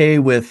okay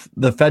with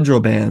the federal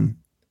ban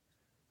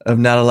of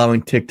not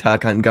allowing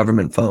TikTok on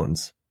government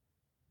phones.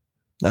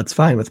 That's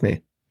fine with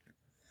me.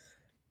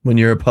 When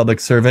you're a public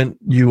servant,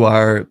 you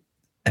are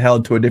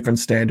held to a different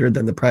standard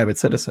than the private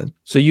citizen.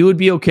 So you would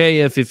be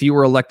okay if you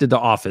were elected to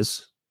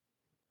office,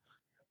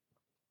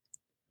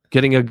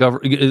 getting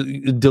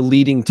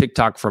deleting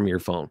TikTok from your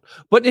phone.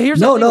 But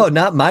here's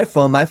not my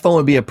phone. My phone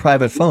would be a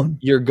private phone.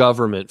 Your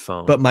government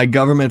phone. But my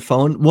government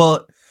phone.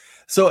 Well,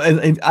 so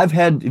have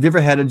you ever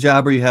had a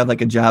job where you have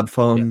like a job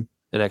phone?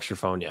 Yeah, an extra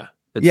phone, yeah.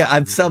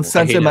 I've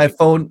self-censored my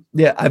phone.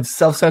 Yeah, I've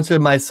self-censored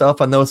myself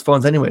on those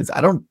phones anyways.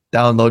 I don't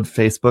download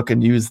Facebook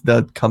and use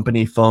the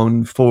company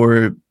phone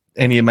for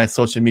any of my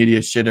social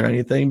media shit or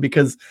anything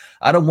because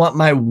I don't want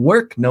my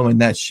work knowing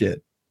that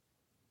shit.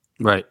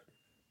 Right.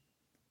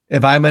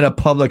 If I'm in a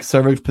public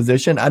service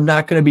position, I'm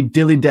not going to be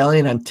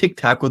dilly-dallying on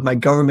TikTok with my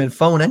government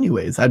phone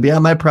anyways. I'd be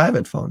on my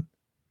private phone.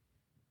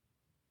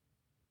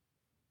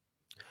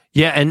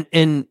 Yeah,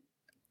 and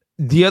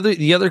the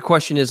other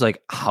question is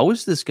like, how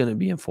is this going to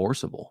be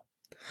enforceable?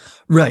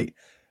 Right.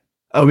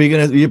 Are we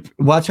going to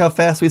watch how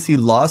fast we see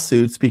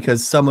lawsuits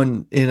because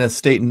someone in a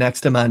state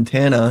next to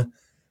Montana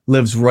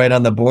lives right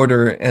on the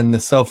border and the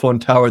cell phone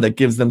tower that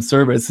gives them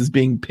service is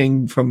being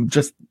pinged from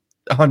just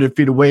 100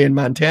 feet away in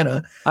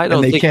Montana? I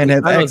don't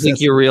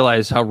think you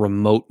realize how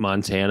remote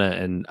Montana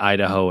and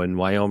Idaho and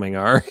Wyoming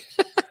are.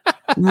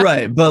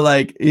 Right. But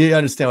like, you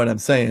understand what I'm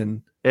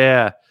saying.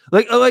 Yeah.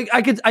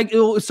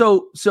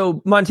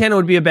 So Montana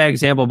would be a bad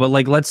example, but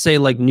like, let's say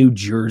like New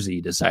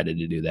Jersey decided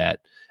to do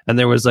that. And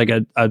there was like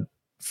a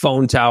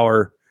phone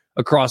tower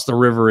across the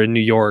river in New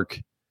York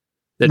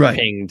that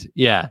pinged.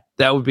 Yeah,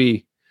 that would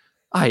be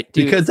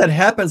because that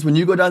happens when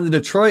you go down to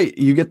Detroit.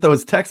 You get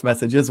those text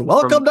messages.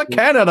 Welcome to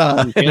Canada.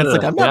 And it's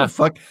like, I'm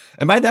not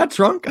am I that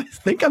drunk? I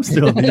think I'm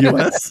still in the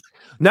U.S.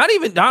 Not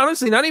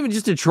even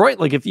just Detroit.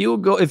 Like if you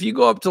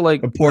go up to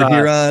like Port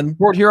Huron,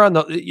 or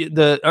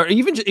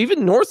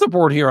even north of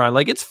Port Huron,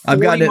 like it's 40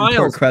 I've got it miles. in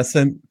Port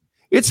Crescent.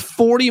 It's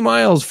 40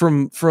 miles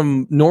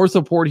from north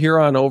of Port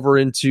Huron over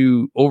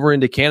into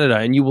Canada,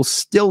 and you will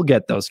still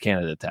get those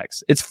Canada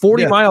texts. It's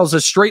 40 miles,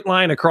 a straight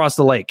line across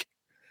the lake.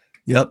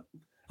 Yep.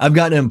 I've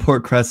gotten it in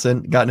Port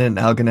Crescent, gotten it in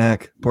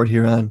Algonac, Port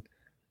Huron,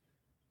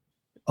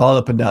 all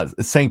up and down.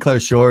 St. Clair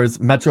Shores,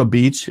 Metro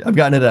Beach. I've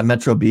gotten it at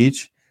Metro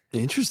Beach.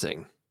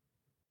 Interesting.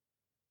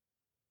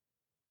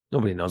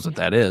 Nobody knows what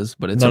that is,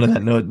 but it's none of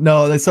that.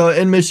 No. So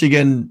in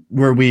Michigan,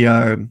 where we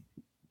are,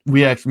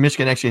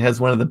 Michigan actually has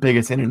one of the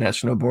biggest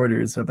international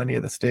borders of any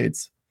of the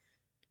states.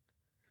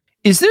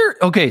 Is there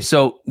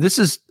so this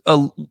is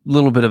a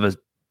little bit of a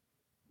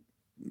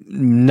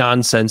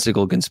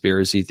nonsensical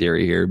conspiracy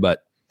theory here,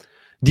 but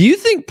do you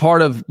think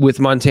part of with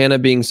Montana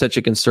being such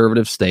a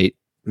conservative state,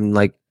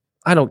 like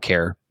I don't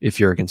care if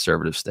you're a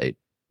conservative state.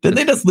 Did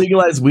they just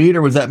legalize weed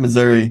or was that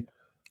Missouri?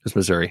 It was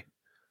Missouri.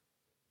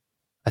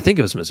 I think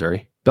it was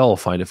Missouri. Bell will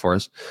find it for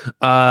us.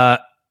 I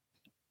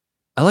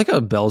like how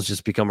Bell's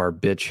just become our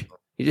bitch.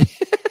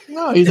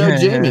 No, he's our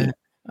Jamie.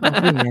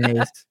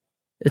 Nice.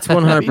 It's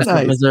 100%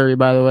 nice. Missouri,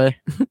 by the way.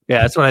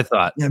 Yeah, that's what I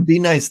thought. Yeah, be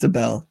nice to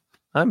Bell.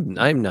 I'm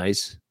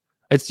nice.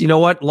 It's you know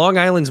what? Long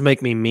Island's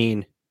make me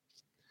mean.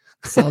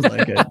 Sounds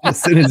like it. As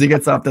soon as he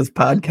gets off this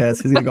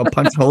podcast, he's gonna go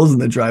punch holes in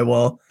the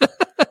drywall.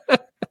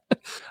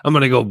 I'm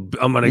gonna go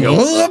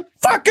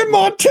fucking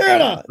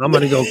Montana. I'm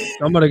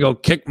gonna go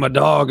kick my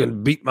dog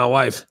and beat my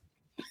wife.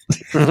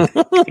 And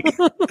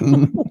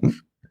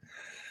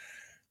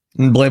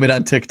blame it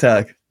on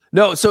TikTok.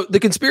 No, so the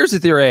conspiracy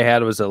theory I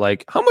had was that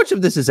like how much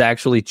of this is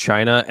actually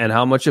China and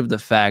how much of the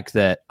fact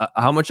that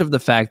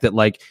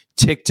like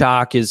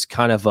TikTok is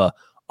kind of a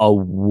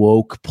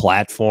woke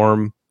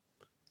platform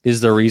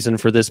is the reason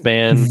for this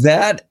ban.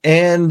 That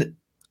and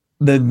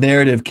the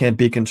narrative can't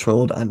be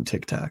controlled on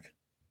TikTok.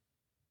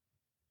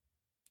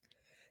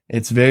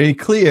 It's very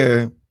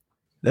clear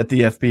that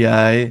the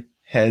FBI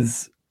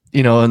has,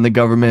 and the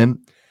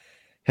government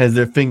has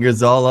their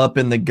fingers all up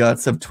in the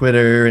guts of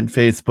Twitter and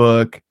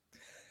Facebook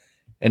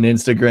and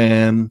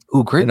Instagram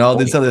and all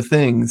these other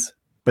things,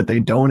 but they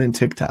don't in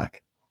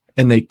TikTok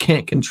and they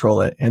can't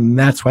control it. And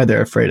that's why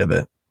they're afraid of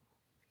it.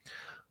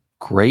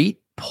 Great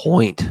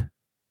point.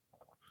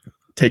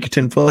 Take your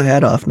tinfoil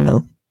hat off now.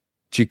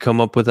 Did you come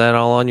up with that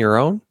all on your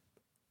own?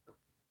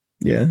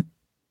 Yeah.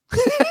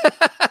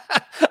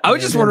 I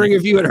was just wondering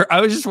if you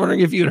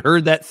had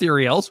heard that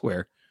theory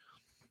elsewhere.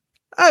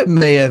 I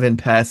may have in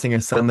passing or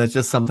something. That's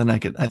just something I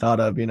thought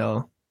of,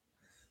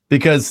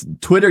 because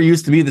Twitter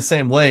used to be the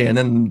same way, and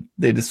then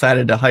they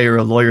decided to hire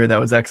a lawyer that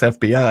was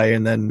ex-FBI,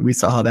 and then we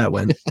saw how that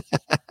went.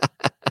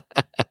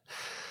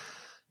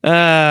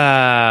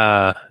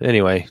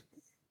 Anyway,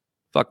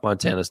 fuck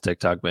Montana's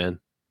TikTok ban.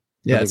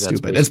 Yeah, it's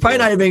stupid. It's probably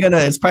not even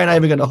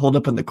gonna hold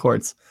up in the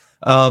courts.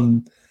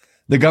 The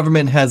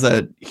government has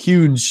a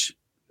huge.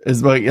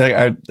 Is like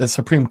the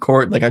Supreme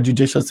Court, like our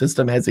judicial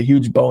system, has a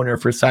huge boner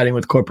for siding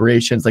with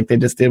corporations, like they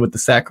just did with the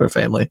Saagar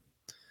family.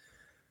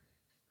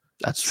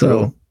 That's true.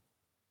 So,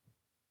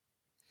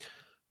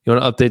 you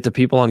want to update the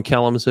people on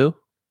Kalamazoo?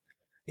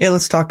 Yeah,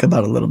 let's talk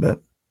about it a little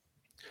bit.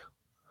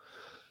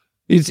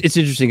 It's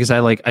interesting because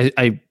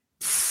I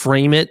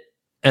frame it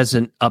as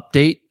an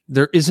update.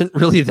 There isn't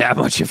really that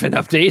much of an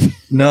update.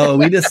 No,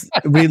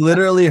 we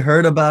literally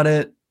heard about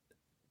it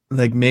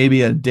like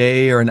maybe a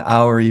day or an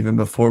hour even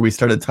before we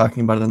started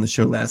talking about it on the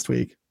show last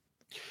week.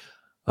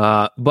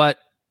 But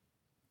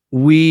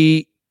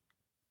we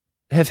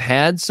have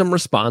had some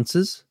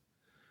responses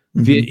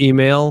via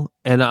email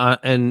and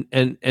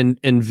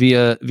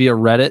via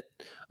Reddit.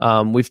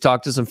 We've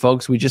talked to some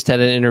folks. We just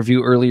had an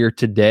interview earlier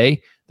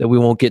today that we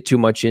won't get too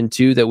much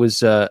into. That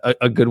was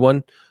a good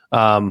one.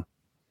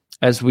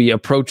 As we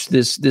approach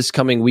this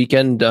coming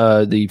weekend,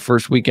 the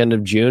first weekend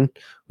of June,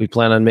 we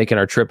plan on making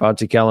our trip out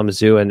to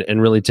Kalamazoo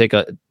and really take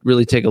a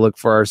look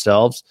for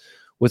ourselves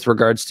with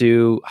regards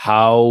to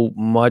how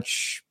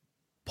much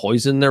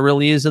poison there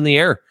really is in the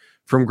air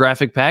from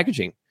graphic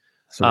packaging.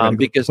 So we're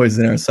because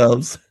poison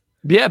ourselves.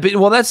 Yeah, but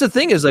well, that's the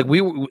thing is like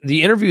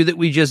the interview that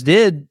we just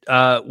did,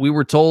 we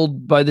were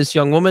told by this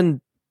young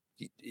woman,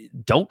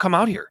 don't come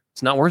out here.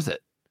 It's not worth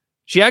it.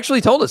 She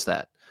actually told us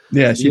that.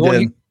 Yeah, she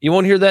did. You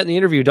won't hear that in the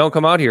interview. Don't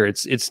come out here.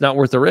 It's not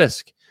worth the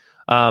risk.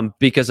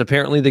 Because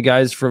apparently the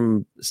guys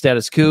from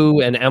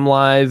StatusCoup and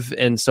MLive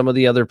and some of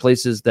the other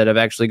places that have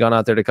actually gone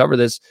out there to cover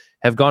this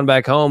have gone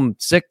back home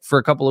sick for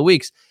a couple of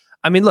weeks.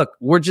 I mean, look,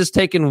 we're just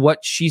taking what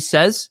she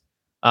says.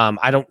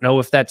 I don't know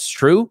if that's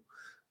true.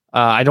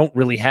 I don't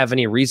really have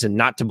any reason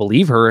not to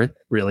believe her.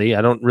 Really,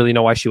 I don't really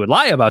know why she would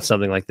lie about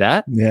something like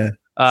that. Yeah, she's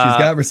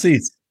got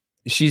receipts.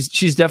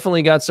 She's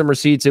definitely got some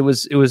receipts. It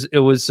was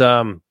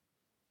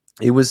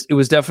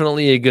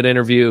definitely a good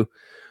interview.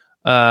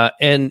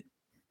 And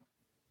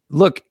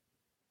look,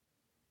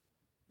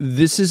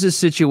 this is a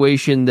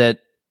situation that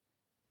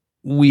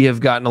we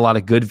have gotten a lot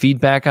of good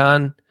feedback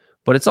on,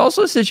 but it's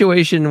also a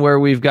situation where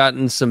we've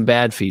gotten some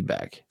bad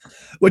feedback,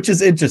 which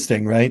is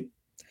interesting, right?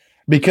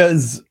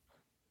 Because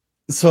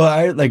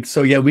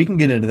yeah, we can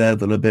get into that a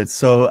little bit.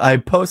 So I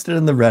posted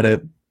in the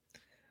Reddit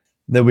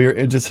that we were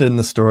interested in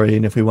the story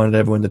and if we wanted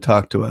everyone to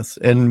talk to us.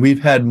 And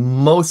we've had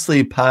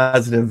mostly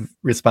positive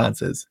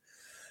responses,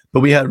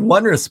 but we had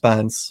one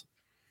response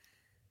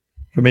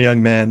from a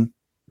young man.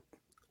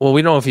 Well,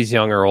 we don't know if he's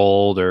young or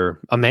old or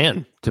a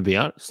man, to be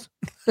honest.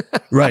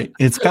 Right.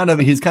 He's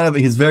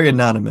very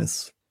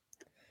anonymous.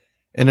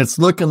 And it's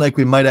looking like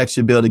we might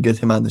actually be able to get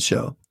him on the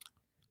show.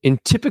 In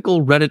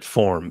typical Reddit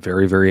form,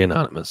 very, very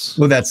anonymous.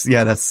 Well, that's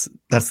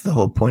the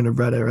whole point of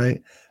Reddit,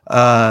 right?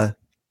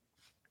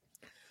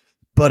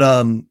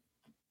 But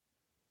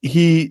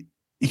he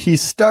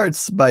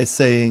starts by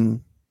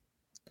saying,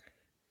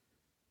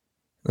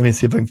 let me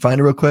see if I can find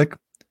it real quick.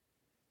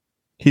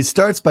 He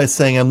starts by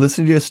saying, I'm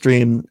listening to your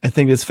stream. I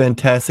think it's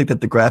fantastic that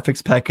the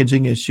graphics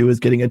packaging issue is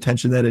getting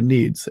attention that it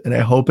needs. And I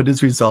hope it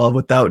is resolved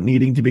without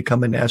needing to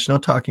become a national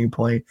talking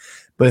point.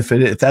 But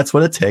if that's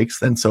what it takes,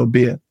 then so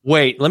be it.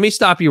 Wait, let me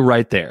stop you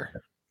right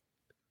there.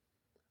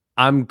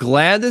 I'm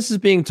glad this is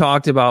being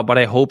talked about, but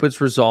I hope it's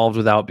resolved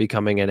without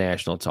becoming a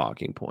national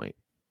talking point.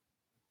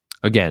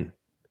 Again,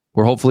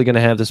 we're hopefully going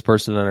to have this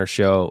person on our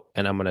show,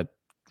 and I'm going to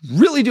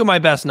really do my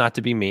best not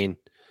to be mean.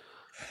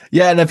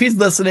 Yeah, and if he's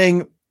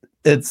listening,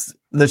 it's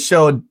the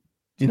show,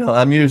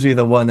 I'm usually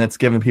the one that's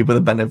giving people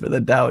the benefit of the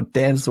doubt.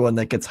 Dan's the one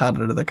that gets hot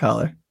under the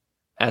collar.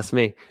 That's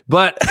me.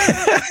 But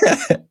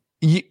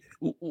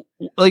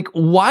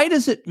why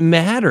does it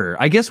matter?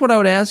 I guess what I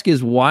would ask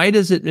is why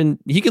does it, and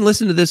he can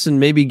listen to this and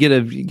maybe get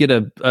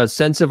a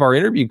sense of our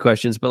interview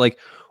questions, but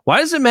why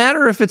does it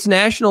matter if it's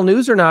national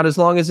news or not, as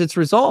long as it's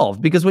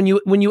resolved? Because when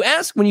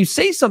you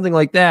say something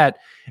like that,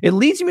 it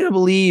leads me to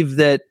believe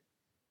that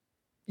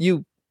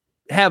you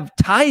have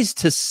ties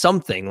to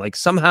something, like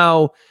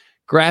somehow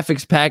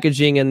graphics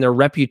packaging and their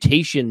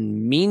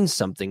reputation means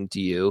something to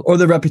you, or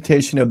the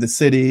reputation of the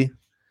city,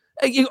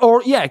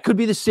 or it could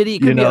be the city.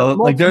 It could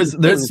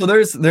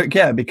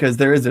be because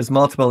there's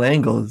multiple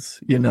angles.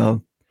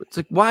 It's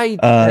like why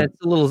that's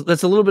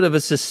a little bit of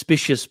a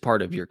suspicious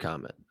part of your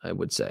comment, I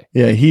would say.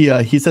 Yeah,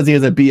 he says he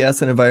has a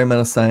BS in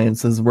environmental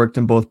sciences, worked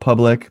in both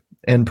public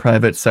and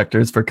private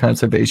sectors for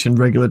conservation,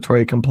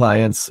 regulatory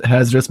compliance,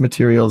 hazardous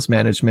materials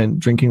management,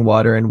 drinking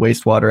water, and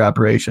wastewater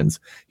operations.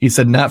 He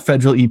said not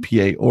federal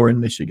EPA or in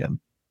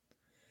Michigan.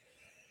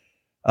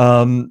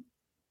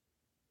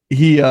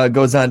 He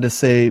goes on to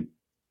say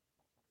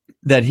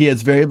that he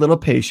has very little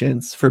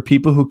patience for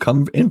people who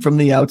come in from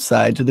the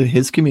outside to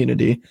his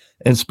community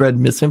and spread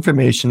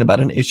misinformation about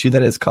an issue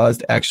that has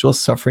caused actual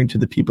suffering to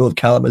the people of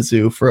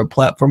Kalamazoo for a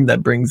platform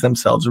that brings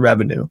themselves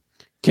revenue.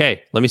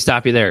 Okay, let me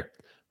stop you there.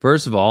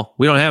 First of all,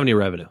 we don't have any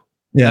revenue.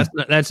 Yeah,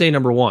 that's a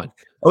number one.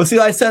 Oh, see,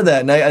 I said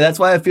that, and that's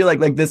why I feel like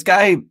this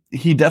guy,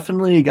 he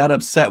definitely got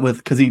upset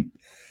with,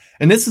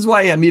 and this is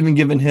why I'm even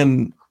giving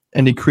him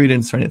any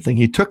credence or anything.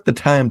 He took the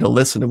time to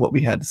listen to what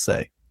we had to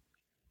say.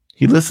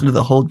 He listened to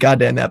the whole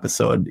goddamn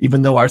episode,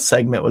 even though our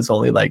segment was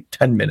only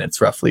 10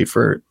 minutes roughly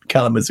for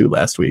Kalamazoo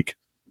last week.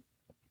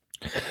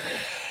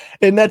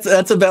 And that's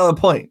a valid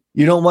point.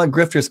 You don't want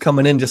grifters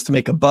coming in just to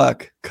make a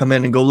buck, come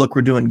in and go, look,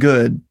 we're doing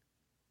good,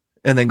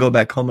 and then go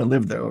back home and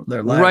live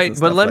their lives. Right,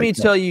 but let me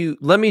tell you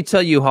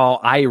how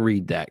I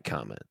read that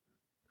comment.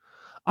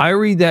 I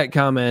read that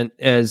comment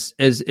as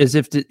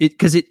if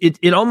because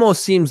it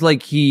almost seems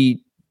like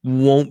he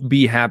won't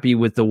be happy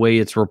with the way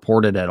it's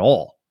reported at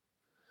all,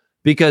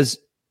 because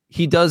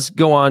he does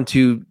go on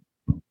to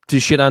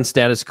shit on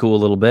StatusCoup a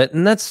little bit,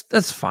 and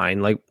that's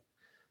fine.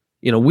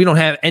 We don't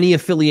have any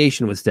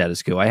affiliation with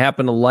StatusCoup. I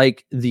happen to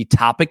like the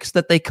topics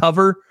that they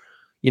cover.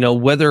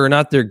 Whether or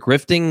not they're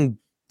grifting,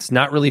 it's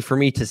not really for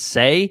me to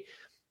say.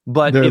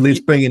 But they're at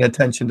least bringing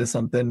attention to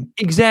something.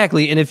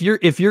 Exactly. And if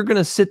you're going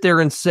to sit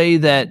there and say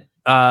that,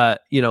 I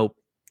don't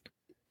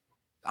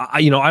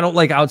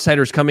like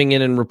outsiders coming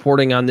in and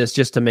reporting on this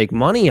just to make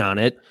money on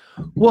it.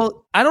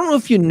 Well, I don't know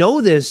if you know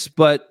this,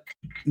 but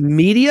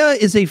media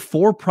is a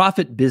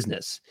for-profit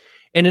business.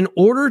 And in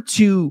order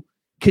to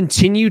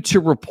continue to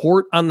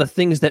report on the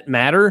things that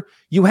matter,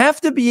 you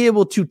have to be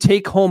able to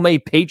take home a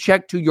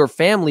paycheck to your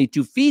family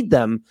to feed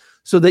them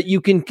so that you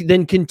can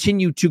then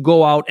continue to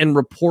go out and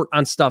report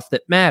on stuff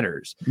that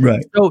matters.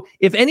 Right. So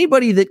if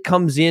anybody that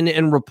comes in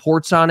and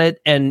reports on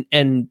it and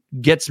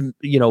gets,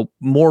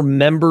 more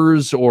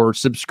members or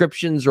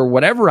subscriptions or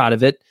whatever out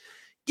of it,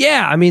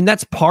 yeah, I mean,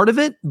 that's part of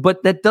it,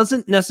 but that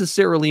doesn't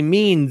necessarily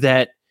mean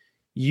that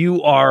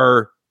you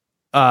are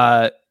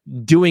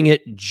doing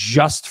it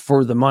just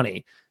for the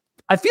money.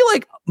 I feel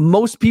like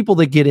most people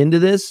that get into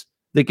this,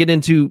 that get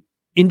into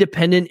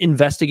independent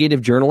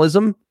investigative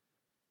journalism,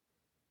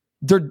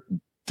 they're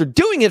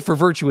doing it for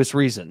virtuous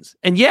reasons.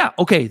 And yeah,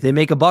 okay, they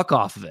make a buck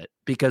off of it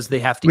because they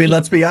have to. I mean,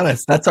 let's be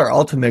honest. That's our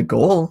ultimate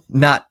goal.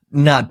 Not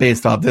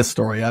based off this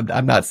story.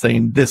 I'm not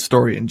saying this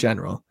story in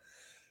general,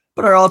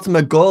 but our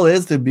ultimate goal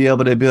is to be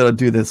able to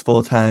do this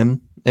full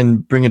time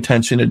and bring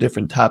attention to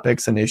different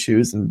topics and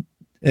issues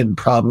and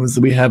problems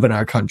that we have in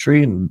our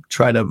country and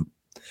try to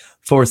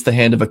force the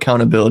hand of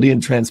accountability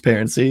and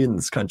transparency in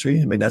this country.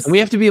 I mean, and we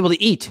have to be able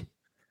to eat.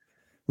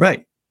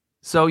 Right.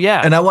 So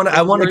yeah. And I want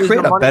to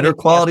create a better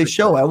quality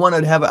show. I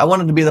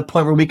wanted to be the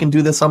point where we can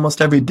do this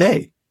almost every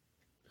day,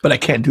 but I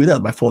can't do that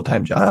with my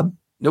full-time job.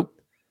 Nope.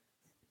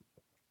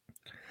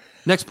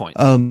 Next point.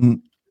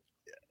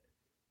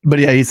 But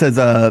yeah, he says,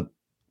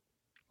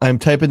 I'm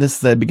typing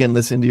this as I begin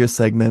listening to your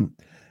segment.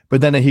 But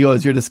then he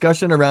goes, your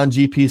discussion around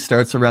GP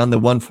starts around the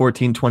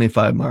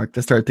 114.25 mark.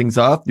 To start things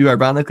off, you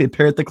ironically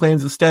parrot the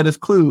claims of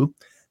StatusCoup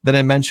that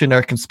I mentioned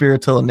are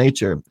conspiratorial in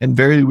nature and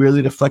very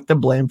weirdly deflect the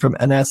blame from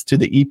NS to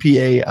the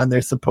EPA on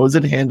their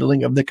supposed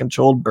handling of the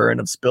controlled burn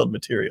of spilled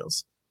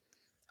materials.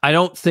 I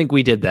don't think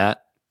we did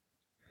that.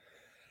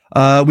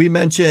 We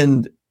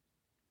mentioned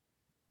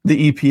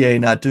the EPA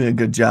not doing a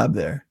good job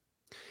there.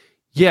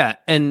 Yeah,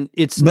 and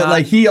it's not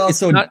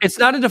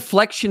a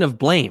deflection of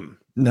blame.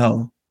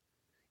 No.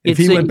 If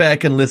he went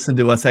back and listened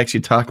to us actually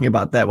talking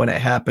about that when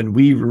it happened,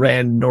 we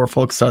ran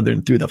Norfolk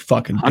Southern through the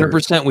fucking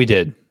 100% we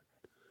did.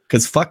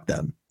 Because fuck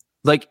them.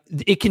 Like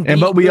it can be,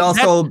 but we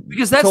also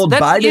told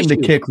Biden to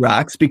kick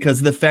rocks because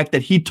of the fact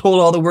that he told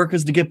all the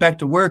workers to get back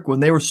to work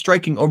when they were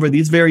striking over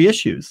these very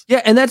issues.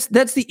 Yeah, and that's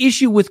the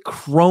issue with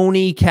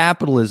crony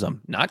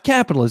capitalism. Not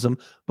capitalism,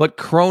 but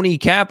crony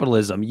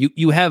capitalism.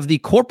 You have the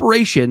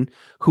corporation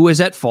who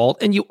is at fault,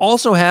 and you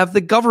also have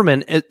the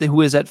government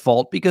who is at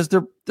fault because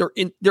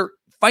they're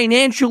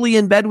financially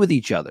in bed with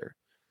each other.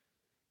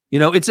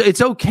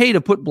 It's okay to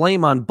put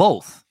blame on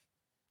both.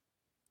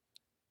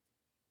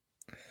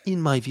 In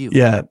my view.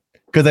 Yeah.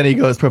 Because then he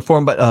goes,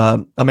 performed by,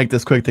 I'll make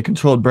this quick. The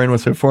controlled burn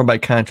was performed by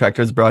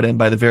contractors brought in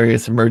by the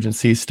various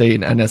emergency,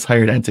 state, and NS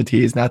hired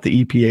entities, not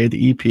the EPA.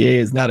 The EPA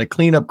is not a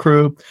cleanup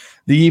crew.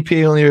 The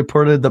EPA only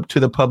reported to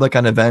the public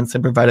on events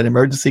and provided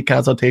emergency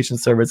consultation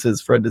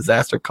services for a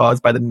disaster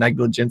caused by the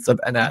negligence of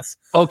NS.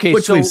 Okay,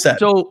 which we said.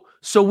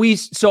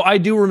 So I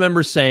do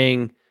remember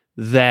saying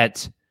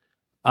that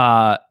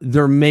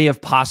there may have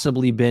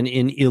possibly been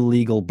an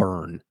illegal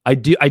burn. I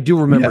do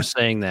remember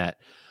saying that.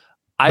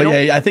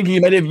 I think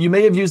you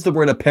may have used the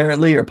word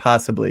apparently or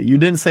possibly. You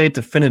didn't say it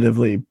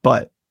definitively,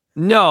 but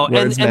no,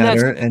 words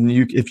matter, and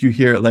if you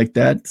hear it like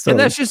that, so and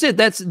that's just it.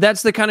 That's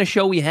the kind of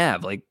show we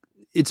have. Like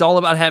it's all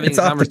about having a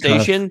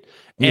conversation,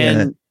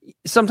 and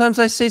sometimes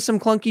I say some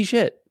clunky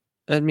shit.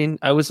 I mean,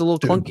 I was a little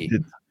clunky.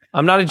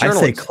 I'm not a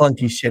journalist. I say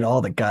clunky shit all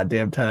the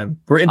goddamn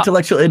time. We're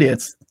intellectual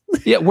idiots.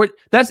 Yeah,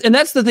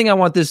 that's the thing I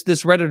want this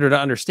Redditor to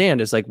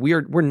understand is like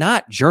we're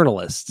not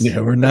journalists. Yeah,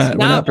 we're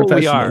not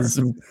professionals.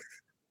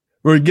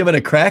 We're giving a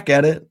crack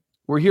at it.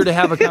 We're here to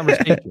have a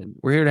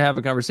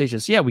conversation.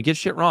 So yeah, we get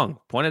shit wrong.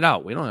 Point it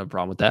out. We don't have a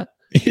problem with that.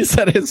 He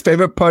said his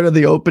favorite part of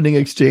the opening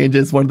exchange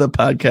is one of the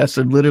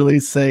podcasters literally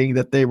saying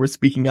that they were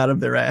speaking out of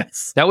their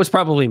ass. That was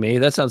probably me.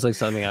 That sounds like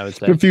something I would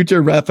say. For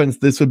future reference,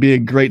 this would be a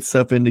great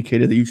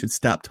self-indicator that you should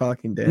stop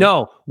talking, Dan.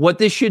 No, what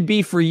this should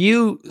be for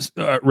you,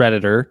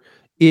 Redditor,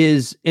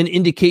 is an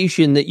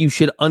indication that you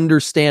should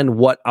understand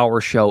what our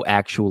show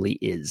actually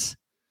is.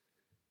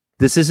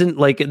 This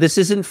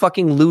isn't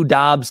fucking Lou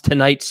Dobbs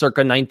Tonight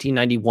circa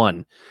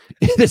 1991.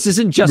 This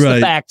isn't just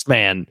the facts,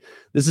 man.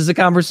 This is a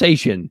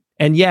conversation.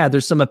 And yeah,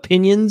 there's some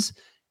opinions.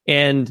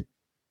 And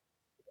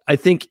I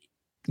think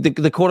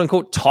the quote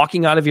unquote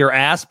talking out of your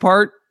ass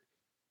part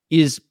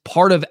is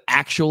part of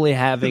actually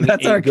having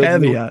that's our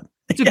caveat.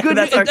 It's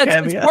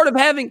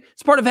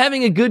part of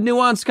having a good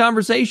nuanced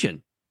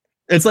conversation.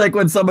 It's like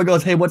when someone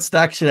goes, "Hey, what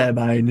stock should I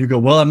buy?" And you go,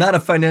 "Well, I'm not a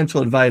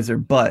financial advisor,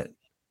 but."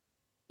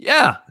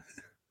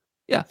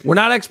 Yeah, we're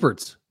not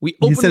experts. We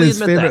openly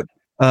admit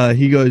that.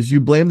 He goes, you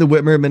blame the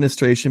Whitmer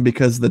administration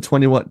because of the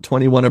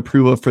 21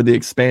 approval for the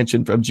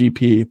expansion of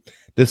GP,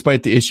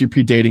 despite the issue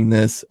predating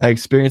this. I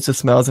experienced the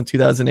smells in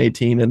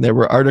 2018, and there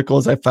were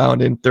articles I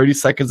found in 30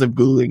 seconds of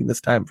Googling this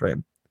time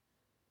frame.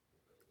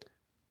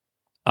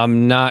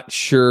 I'm not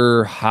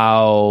sure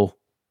how.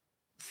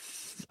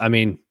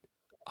 I'm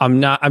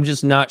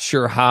just not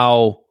sure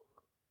how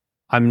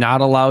I'm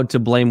not allowed to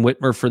blame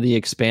Whitmer for the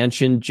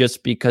expansion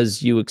just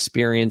because you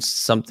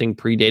experienced something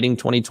predating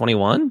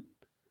 2021.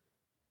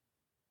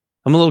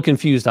 I'm a little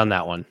confused on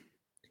that one.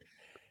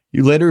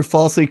 You later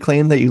falsely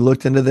claimed that you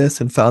looked into this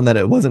and found that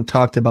it wasn't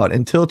talked about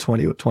until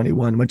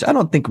 2021, which I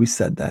don't think we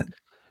said that.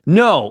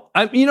 No,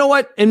 you know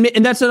what? And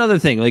that's another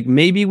thing. Like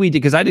maybe we did,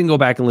 because I didn't go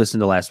back and listen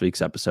to last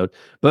week's episode,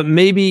 but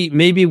maybe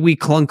we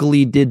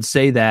clunkily did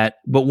say that.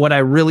 But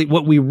I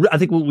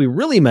think what we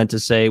really meant to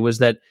say was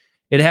that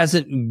it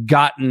hasn't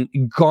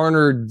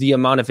garnered the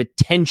amount of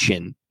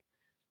attention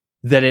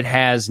that it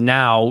has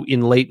now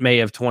in late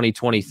May of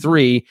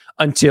 2023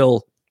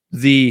 until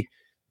the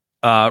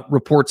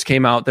reports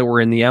came out that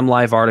were in the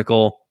MLive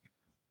article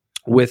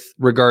with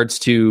regards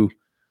to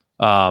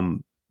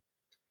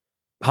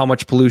how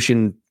much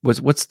pollution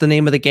what's the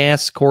name of the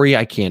gas, Corey?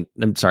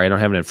 I'm sorry, I don't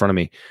have it in front of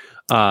me.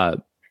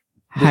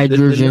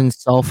 Hydrogen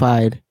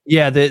sulfide.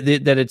 Yeah,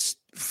 that it's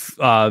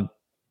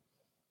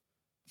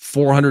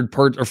 400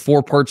 parts or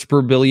 4 parts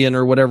per billion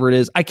or whatever it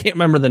is. I can't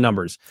remember the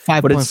numbers,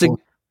 5. but it's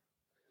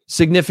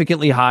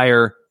significantly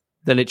higher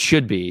than it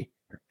should be.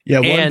 Yeah,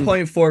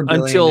 1.4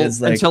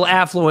 billion until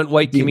affluent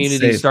white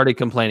communities started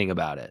complaining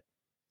about it.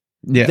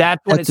 Yeah,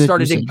 that's when it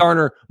started to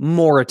garner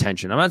more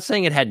attention. I'm not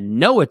saying it had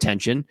no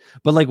attention,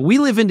 but like we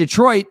live in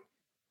Detroit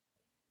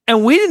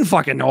and we didn't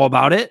fucking know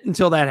about it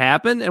until that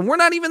happened, and we're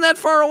not even that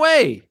far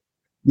away.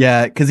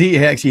 Yeah, because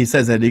he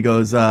says that. He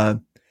goes,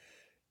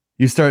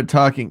 you start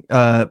talking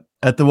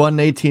at the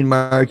 118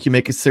 mark, you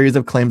make a series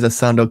of claims that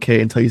sound okay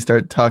until you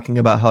start talking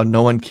about how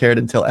no one cared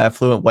until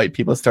affluent white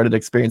people started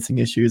experiencing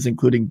issues,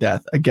 including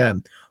death.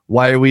 Again,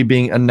 why are we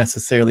being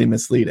unnecessarily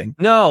misleading?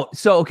 No,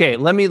 so okay,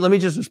 let me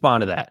just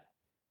respond to that.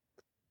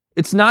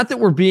 It's not that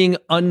we're being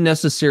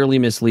unnecessarily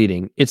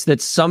misleading. It's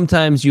that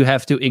sometimes you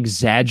have to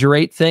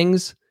exaggerate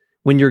things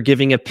when you're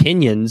giving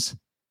opinions,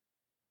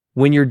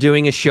 when you're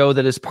doing a show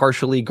that is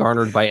partially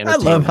garnered by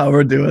entertainment. I love how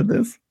we're doing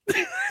this.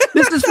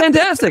 This is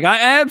fantastic. I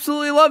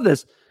absolutely love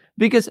this,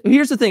 because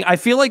here's the thing. I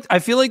feel like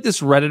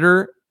this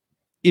Redditor,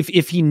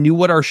 if he knew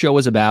what our show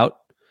was about,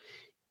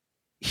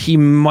 he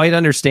might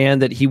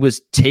understand that he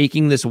was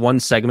taking this one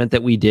segment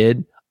that we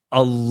did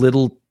a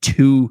little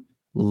too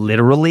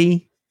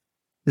literally.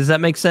 Does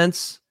that make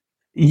sense?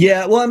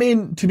 Yeah, well, I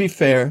mean, to be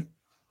fair,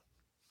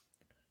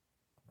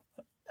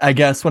 I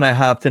guess when I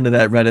hopped into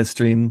that Reddit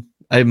stream,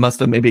 I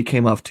must have maybe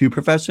came off too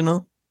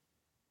professional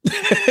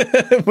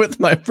with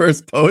my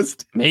first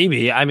post.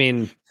 Maybe. I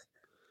mean,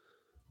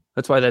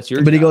 that's why that's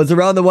your But job. he goes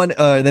around the one,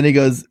 then he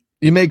goes,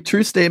 you make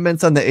true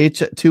statements on the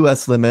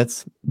H2S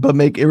limits, but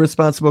make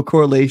irresponsible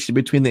correlation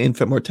between the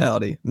infant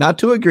mortality. Not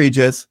too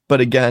egregious,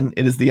 but again,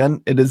 it is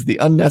the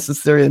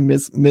unnecessary and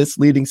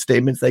misleading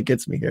statements that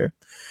gets me here.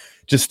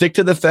 Just stick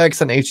to the facts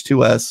on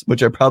H2S,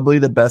 which are probably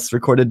the best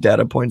recorded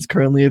data points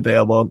currently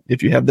available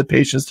if you have the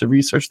patience to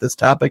research this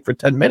topic for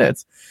 10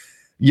 minutes.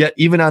 Yet,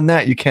 even on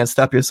that, you can't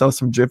stop yourself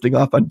from drifting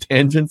off on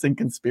tangents and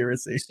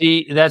conspiracy.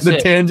 See, that's the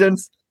it.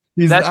 Tangents.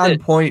 He's on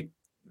point.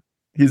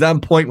 He's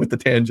on point with the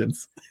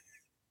tangents.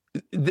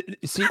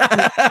 See,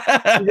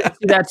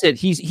 that's it.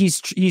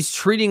 He's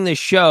treating the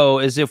show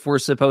as if we're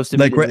supposed to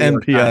be like we're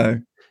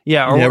NPR.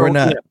 Yeah, we're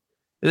not.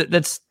 Yeah.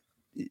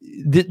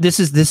 This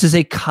is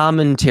a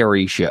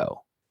commentary show.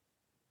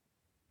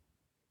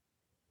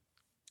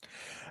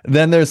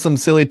 Then there's some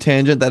silly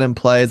tangent that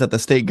implies that the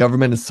state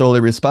government is solely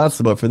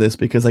responsible for this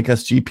because I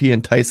guess GP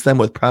enticed them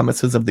with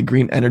promises of the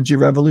green energy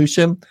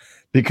revolution.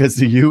 Because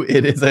to you,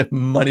 it is a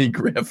money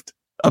grift,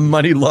 a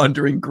money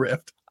laundering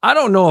grift. I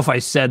don't know if I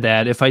said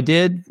that. If I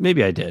did,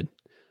 maybe I did.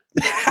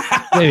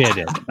 Maybe I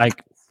did.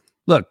 Like,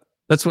 look,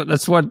 that's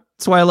why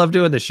I love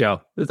doing this show.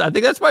 I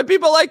think that's why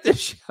people like this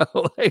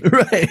show. Like,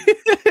 right.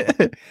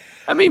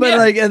 I mean, but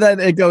like, and then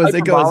it goes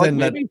in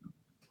that,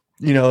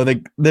 you know,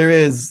 there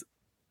is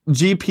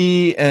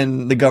GP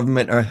and the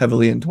government are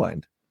heavily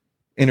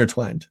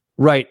intertwined.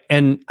 Right.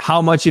 And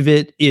how much of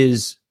it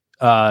is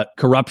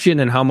corruption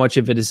and how much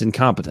of it is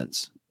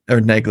incompetence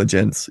or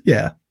negligence?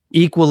 Yeah.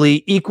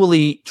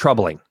 Equally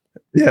troubling.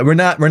 Yeah. We're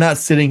not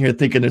sitting here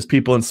thinking there's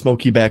people in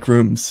smoky back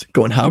rooms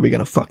going, how are we going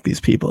to fuck these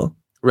people?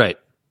 Right.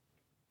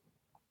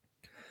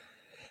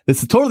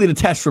 This is totally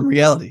detached from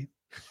reality.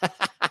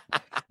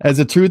 As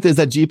the truth is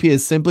that GP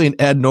is simply an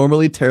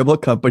abnormally terrible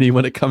company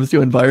when it comes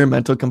to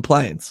environmental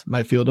compliance,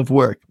 my field of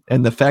work.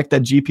 And the fact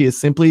that GP is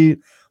simply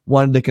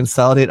wanted to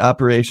consolidate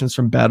operations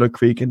from Battle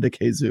Creek into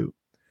Kalamazoo.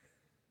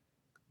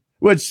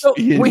 Which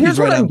here's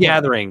what I'm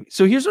gathering.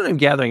 So here's what I'm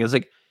gathering is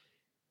like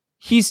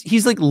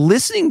he's like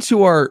listening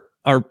to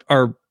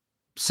our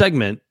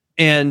segment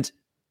and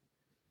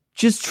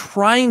just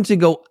trying to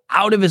go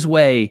out of his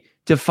way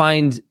to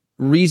find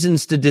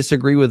reasons to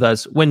disagree with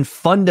us when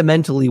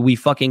fundamentally we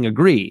fucking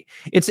agree.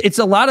 It's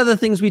a lot of the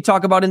things we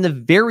talk about in the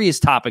various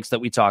topics that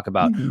we talk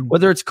about,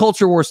 whether it's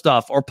culture war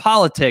stuff or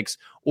politics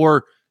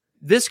or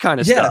this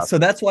kind of stuff. Yeah, so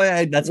that's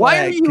why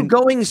are you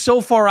going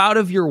so far out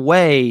of your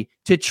way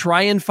to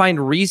try and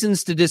find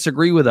reasons to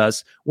disagree with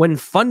us when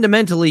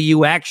fundamentally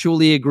you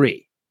actually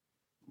agree?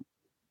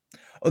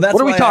 Well, that's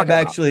what are we talking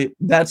about?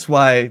 That's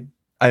why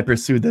I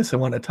pursued this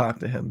and want to talk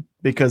to him,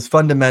 because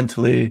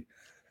fundamentally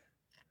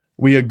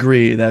we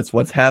agree that's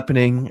what's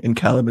happening in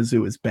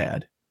Kalamazoo is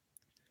bad.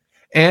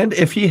 And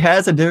if he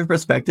has a different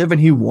perspective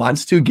and he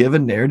wants to give a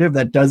narrative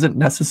that doesn't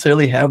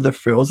necessarily have the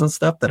frills and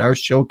stuff that our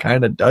show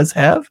kind of does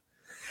have,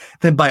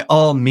 then by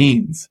all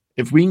means,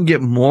 if we can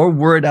get more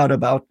word out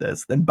about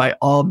this, then by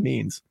all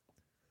means,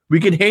 we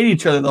could hate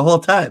each other the whole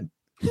time.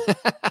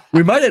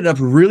 We might end up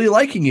really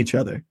liking each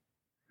other.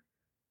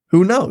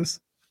 Who knows?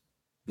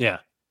 Yeah,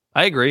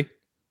 I agree.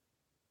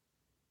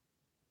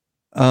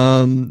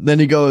 Then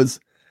he goes,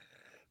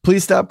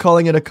 please stop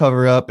calling it a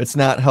cover-up. It's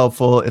not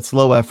helpful. It's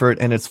low effort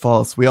and it's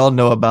false. We all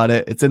know about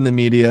it. It's in the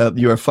media.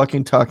 You are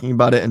fucking talking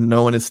about it and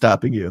no one is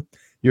stopping you.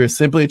 You are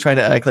simply trying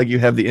to act like you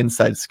have the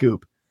inside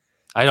scoop.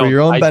 For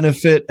your own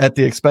benefit at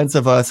the expense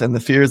of us and the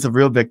fears of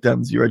real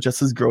victims, you are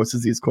just as gross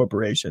as these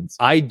corporations.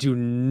 I do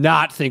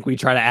not think we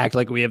try to act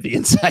like we have the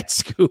inside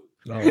scoop.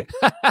 No.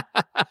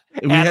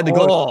 we had to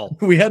go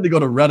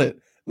to Reddit.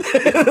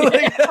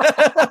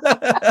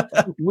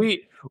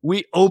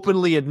 we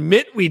openly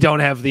admit we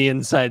don't have the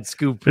inside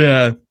scoop.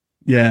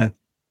 Yeah.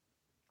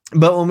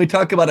 But when we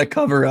talk about a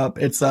cover up,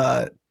 it's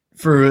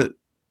for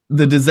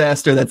the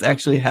disaster that's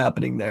actually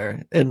happening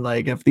there. And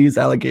like, if these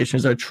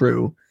allegations are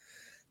true,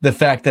 the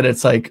fact that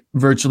it's like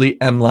virtually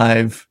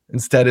MLive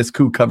and Status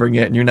Coup covering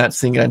it, and you're not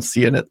seeing it on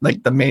CNN,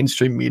 like the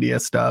mainstream media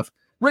stuff.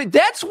 Right.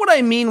 That's what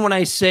I mean when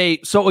I say,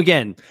 so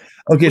again.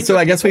 Okay. So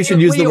I guess we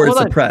should use the word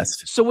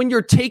suppressed. So when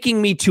you're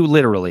taking me too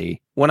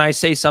literally, when I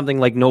say something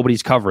like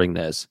nobody's covering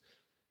this,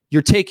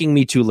 you're taking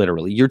me too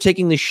literally. You're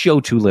taking the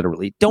show too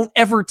literally. Don't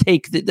ever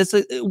take that's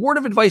a word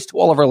of advice to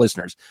all of our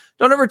listeners.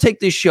 Don't ever take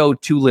this show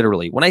too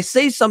literally. When I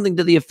say something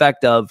to the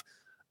effect of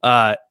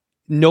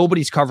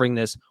nobody's covering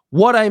this,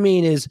 what I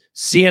mean is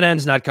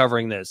CNN's not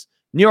covering this.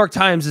 New York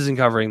Times isn't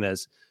covering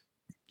this.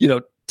 You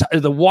know,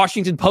 the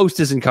Washington Post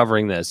isn't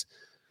covering this.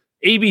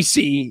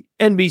 ABC,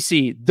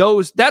 NBC,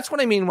 that's what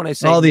I mean when I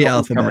say all the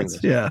alphabets.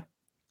 Yeah.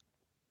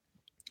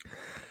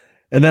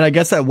 And then I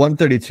guess at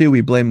 132,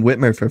 we blame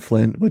Whitmer for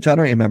Flint, which I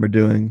don't remember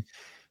doing.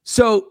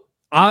 So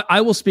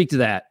I will speak to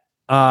that.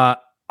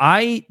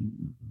 I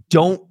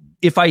don't,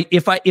 if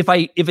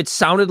it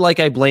sounded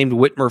like I blamed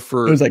Whitmer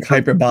for, it was like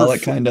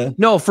hyperbolic kind of.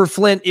 No, for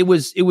Flint, it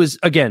was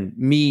again,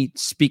 me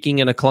speaking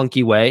in a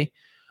clunky way.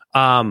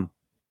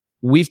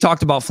 We've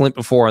talked about Flint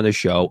before on the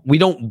show. We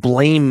don't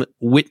blame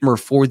Whitmer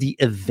for the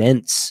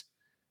events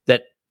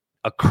that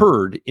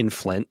occurred in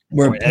Flint.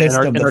 We're pissed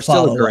and are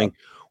still occurring.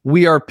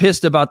 We are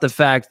pissed about the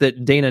fact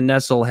that Dana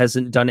Nessel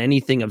hasn't done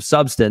anything of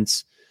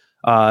substance.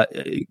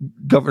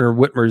 Governor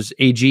Whitmer's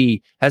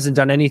AG hasn't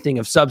done anything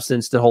of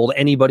substance to hold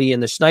anybody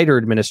in the Snyder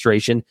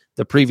administration,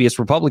 the previous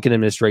Republican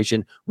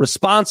administration,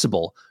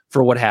 responsible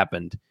for what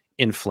happened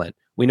in Flint.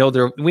 We know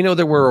there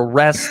were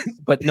arrests,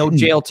 but no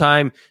jail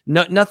time.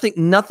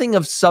 Nothing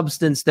of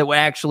substance that would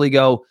actually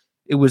go,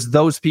 it was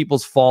those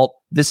people's fault.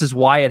 This is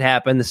why it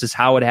happened. This is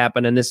how it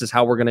happened. And this is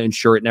how we're going to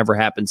ensure it never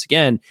happens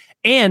again.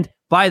 And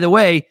by the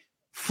way,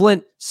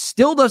 Flint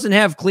still doesn't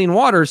have clean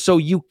water. So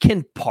you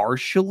can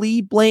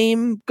partially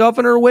blame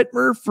Governor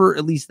Whitmer for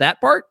at least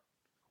that part.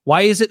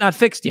 Why is it not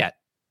fixed yet?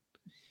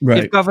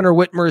 Right. If Governor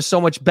Whitmer is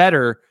so much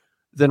better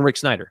than Rick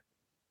Snyder.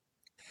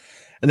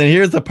 And then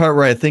here's the part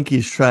where I think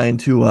he's trying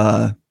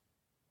to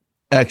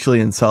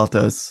actually insult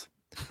us,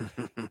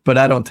 but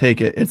I don't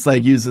take it. It's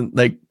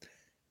like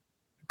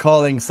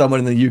calling someone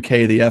in the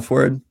UK the F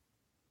word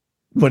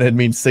when it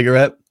means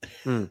cigarette.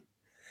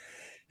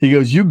 He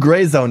goes, you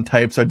Grayzone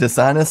types are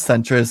dishonest,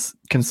 centrist,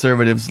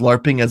 conservatives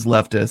LARPing as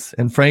leftists.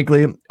 And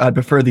frankly, I'd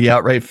prefer the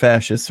outright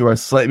fascists who are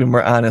slightly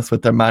more honest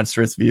with their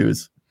monstrous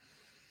views.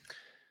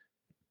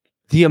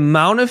 The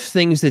amount of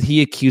things that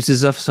he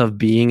accuses us of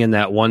being in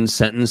that one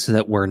sentence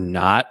that we're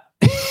not,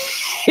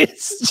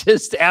 it's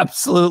just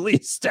absolutely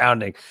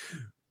astounding.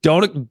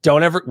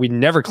 We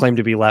never claim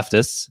to be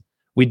leftists.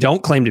 We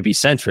don't claim to be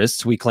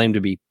centrists. We claim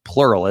to be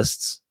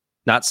pluralists,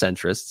 not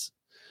centrists.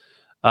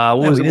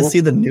 We didn't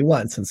see the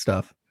nuance and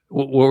stuff.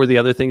 What were the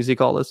other things he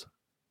called us?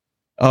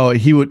 Oh,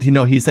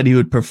 he said he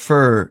would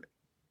prefer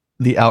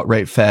the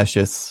outright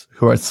fascists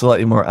who are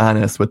slightly more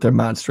honest with their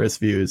monstrous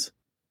views.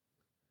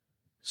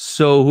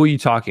 So who are you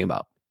talking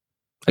about?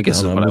 I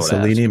guess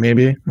Mussolini,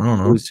 maybe. I don't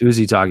know. Who's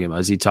he talking about?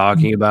 Is he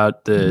talking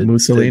about the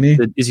Mussolini?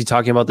 Is he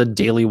talking about the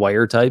Daily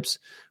Wire types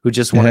who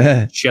just want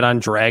to shit on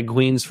drag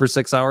queens for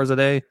 6 hours a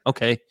day?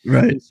 Okay,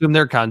 right. Consume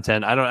their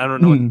content. I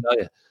don't know what to tell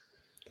you.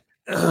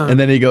 And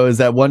then he goes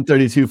at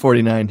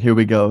 132.49. Here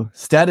we go.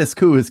 Status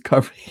Coup is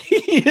covering.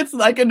 It's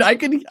like when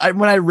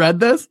I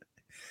read this,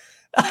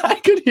 I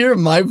could hear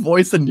my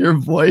voice and your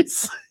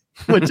voice,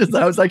 which is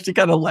I was actually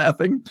kind of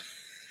laughing.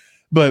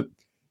 But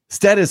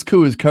Status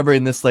Coup is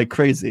covering this like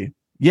crazy.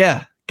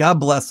 Yeah, God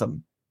bless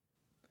them.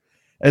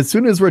 As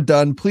soon as we're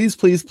done, please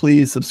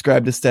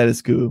subscribe to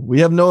Status Coup. We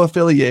have no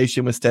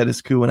affiliation with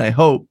Status Coup, and I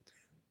hope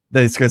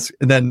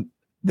then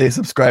they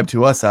subscribe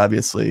to us,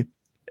 obviously.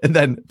 And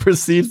then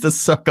proceeds to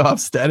suck off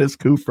Status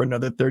Coup for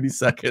another 30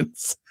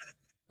 seconds.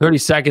 30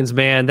 seconds,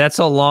 man. That's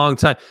a long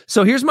time.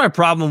 So here's my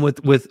problem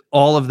with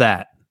all of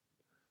that.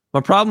 My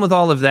problem with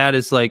all of that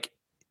is like,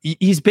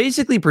 he's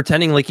basically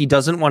pretending like he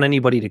doesn't want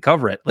anybody to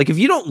cover it. Like, if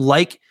you don't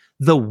like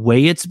the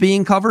way it's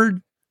being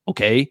covered,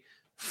 okay,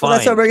 fine. Well,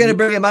 that's why we're going to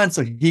bring him on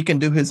so he can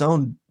do his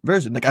own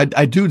version. Like,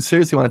 I do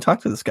seriously want to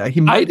talk to this guy.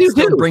 He might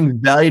still bring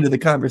value to the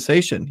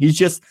conversation. He's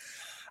just,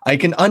 I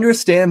can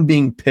understand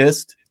being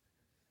pissed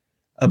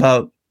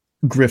about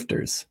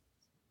grifters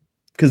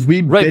because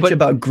we bitch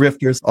about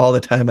grifters all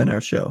the time on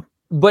our show.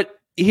 But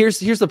here's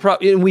the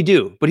problem, and we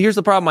do. But here's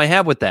the problem I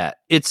have with that.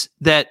 It's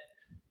that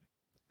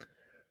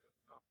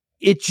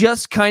it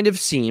just kind of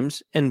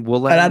seems, and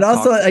we'll let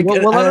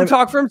him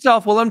talk for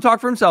himself. We'll let him talk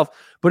for himself.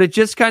 But it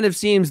just kind of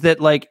seems that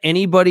like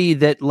anybody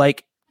that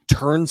like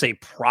turns a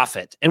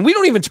profit, and we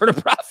don't even turn a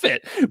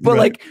profit, but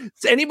like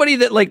anybody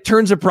that like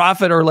turns a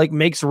profit or like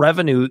makes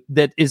revenue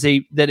that is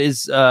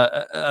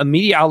a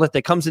media outlet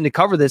that comes in to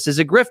cover this is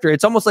a grifter.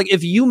 It's almost like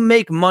if you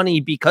make money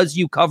because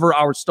you cover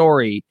our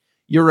story,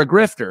 you're a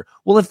grifter.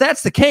 Well, if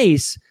that's the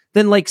case,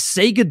 then like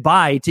say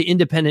goodbye to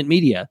independent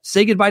media,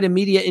 say goodbye to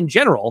media in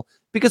general,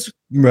 because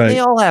they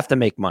all have to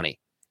make money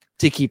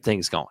to keep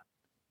things going.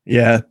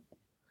 Yeah.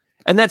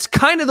 And that's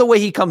kind of the way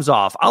he comes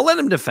off. I'll let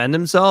him defend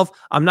himself.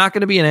 I'm not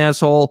going to be an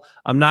asshole.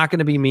 I'm not going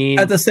to be mean.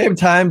 At the same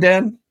time,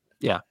 Dan,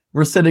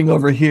 we're sitting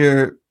over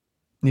here,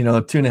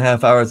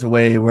 2.5 hours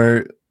away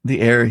where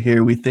the air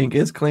here we think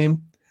is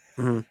clean.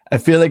 Mm-hmm. I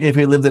feel like if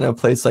we lived in a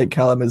place like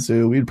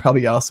Kalamazoo, we'd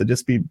probably also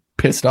just be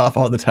pissed off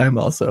all the time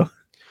also.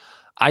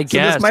 I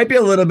guess. This might be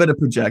a little bit of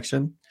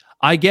projection.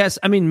 I guess.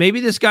 I mean, maybe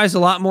this guy's a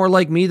lot more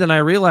like me than I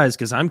realize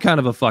because I'm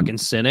kind of a fucking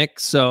cynic.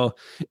 So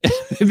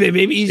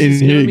maybe he's just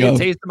giving me a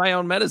taste of my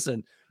own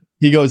medicine.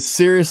 He goes,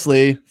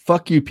 seriously,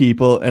 fuck you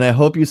people. And I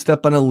hope you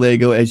step on a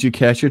Lego as you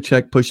cash your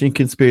check pushing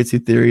conspiracy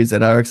theories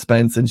at our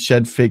expense and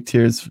shed fake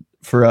tears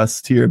for us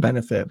to your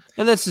benefit.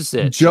 And that's just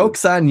it.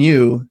 Joke's on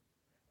you.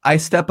 I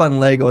step on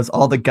Legos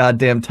all the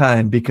goddamn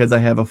time because I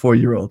have a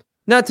 4-year-old.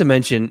 Not to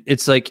mention,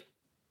 it's like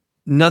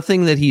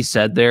nothing that he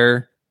said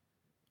there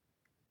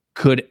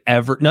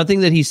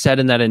nothing that he said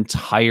in that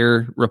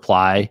entire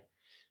reply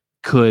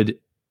could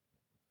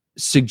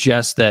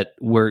suggest that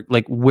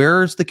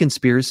where's the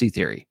conspiracy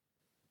theory?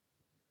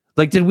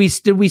 Like, did we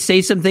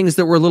say some things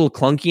that were a little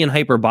clunky and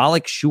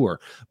hyperbolic?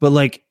 Sure. But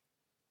like,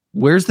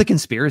 where's the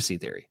conspiracy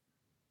theory?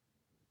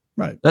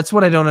 Right. That's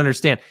what I don't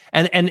understand.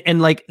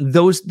 And like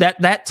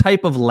that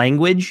type of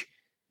language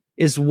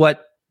is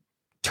what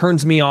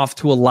turns me off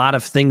to a lot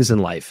of things in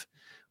life.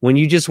 When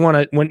you just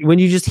want to, when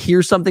you just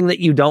hear something that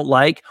you don't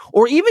like,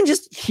 or even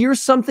just hear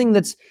something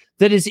that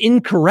is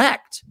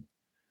incorrect,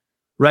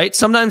 right?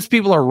 Sometimes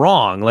people are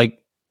wrong.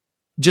 Like,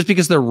 just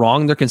because they're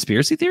wrong, they're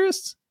conspiracy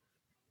theorists.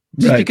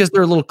 Just because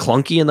they're a little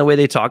clunky in the way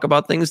they talk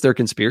about things, they're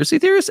conspiracy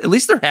theorists. At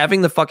least they're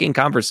having the fucking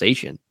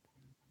conversation.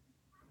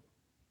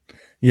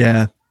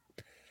 Yeah.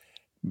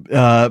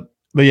 But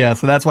yeah,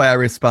 so that's why I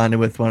responded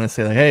with want to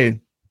say like,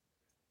 hey,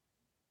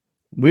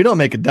 we don't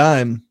make a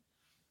dime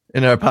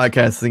in our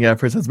podcasting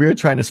efforts as we are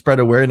trying to spread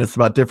awareness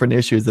about different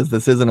issues, as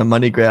this isn't a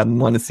money grab and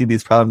want to see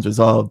these problems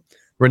resolved.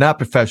 We're not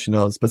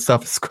professionals, but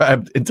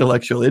self-described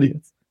intellectual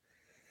idiots.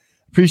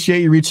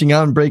 Appreciate you reaching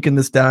out and breaking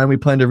this down. We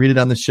plan to read it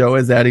on the show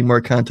as adding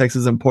more context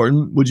is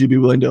important. Would you be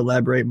willing to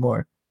elaborate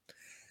more?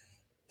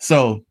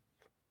 So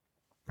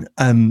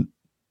I'm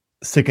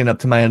sticking up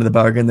to my end of the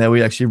bargain that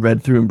we actually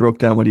read through and broke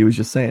down what he was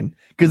just saying.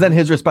 Because then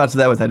his response to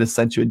that was, I just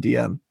sent you a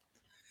DM.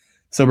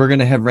 So we're going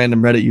to have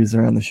random Reddit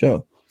user on the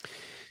show.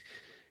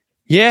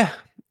 Yeah.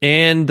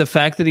 And the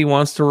fact that he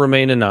wants to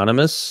remain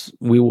anonymous,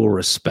 we will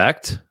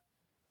respect.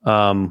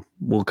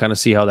 We'll kind of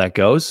see how that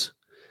goes.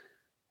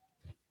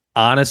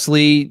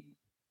 Honestly,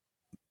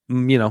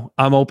 I'm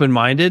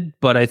open-minded,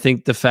 but I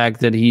think the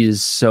fact that he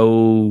is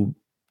so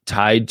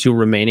tied to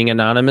remaining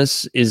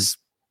anonymous is,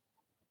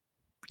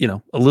 a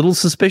little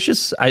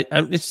suspicious.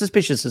 It's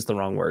suspicious is the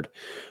wrong word.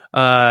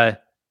 But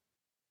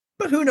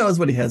who knows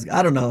what he has?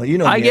 I don't know.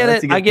 I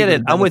get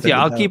it. I'm with you.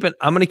 I'm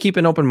going to keep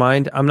an open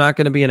mind. I'm not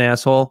going to be an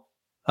asshole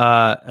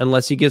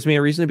unless he gives me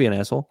a reason to be an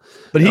asshole.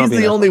 But he's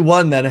the only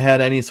one that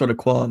had any sort of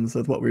qualms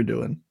with what we're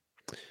doing.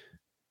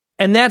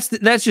 And that's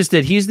just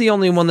it. He's the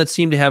only one that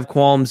seemed to have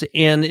qualms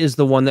and is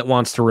the one that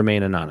wants to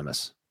remain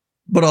anonymous,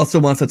 but also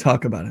wants to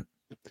talk about it.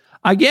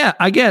 I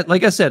get.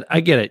 Like I said, I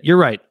get it. You're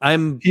right.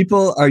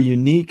 People are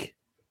unique,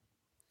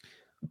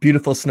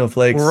 beautiful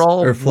snowflakes,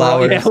 or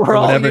flowers. We're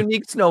all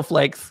unique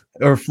snowflakes,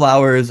 or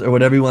flowers, or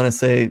whatever you want to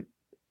say.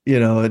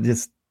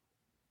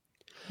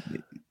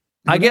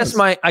 I guess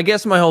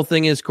my whole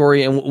thing is,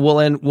 Corey, and we'll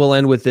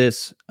end with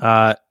this.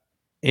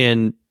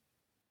 And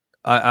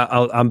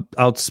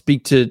I'll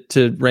speak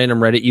to random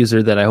Reddit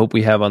user that I hope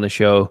we have on the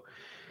show,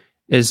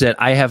 is that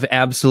I have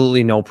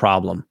absolutely no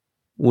problem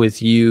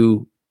with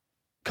you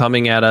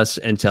coming at us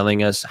and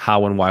telling us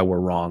how and why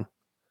we're wrong.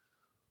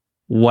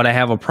 What I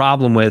have a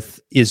problem with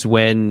is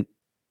when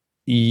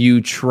you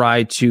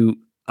try to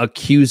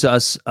accuse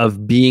us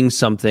of being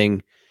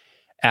something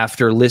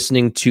after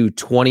listening to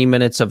 20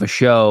 minutes of a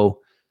show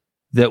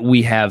that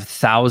we have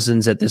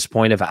thousands at this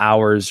point of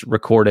hours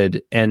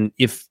recorded. And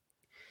if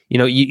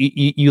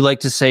you like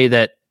to say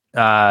that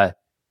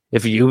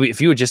if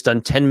you had just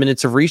done 10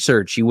 minutes of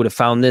research, you would have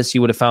found this,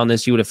 you would have found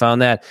this, you would have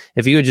found that.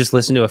 If you had just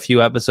listened to a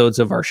few episodes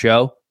of our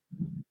show,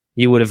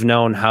 you would have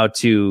known how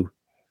to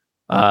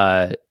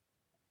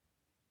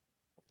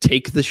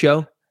take the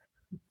show.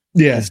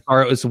 Yeah. As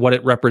far as what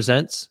it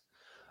represents.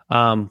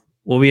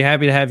 We'll be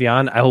happy to have you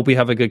on. I hope we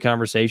have a good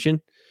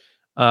conversation.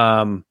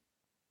 I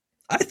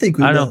think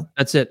we I will. don't know.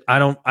 That's it.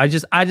 I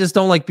just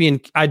don't like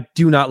being, I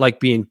do not like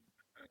being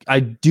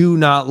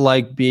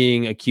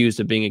accused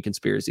of being a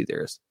conspiracy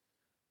theorist.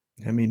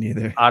 Yeah, me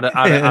neither.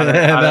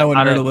 That one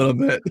hurt a little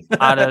bit.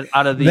 out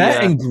of the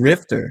that and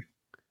grifter.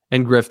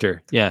 And grifter.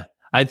 Yeah.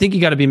 I think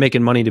you got to be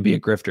making money to be a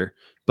grifter,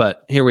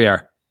 but here we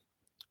are.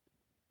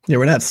 Yeah,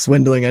 we're not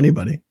swindling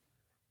anybody.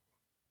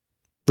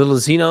 Little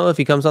does he know, if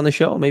he comes on the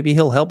show, maybe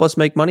he'll help us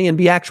make money and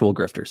be actual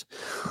grifters.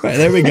 Right,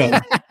 there we go.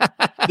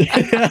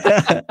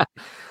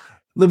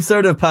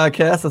 Libservative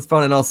Podcast is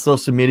found on all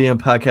social media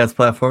and podcast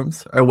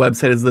platforms. Our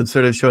website is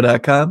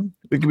libservativeshow.com.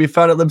 We can be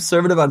found at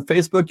Libservative on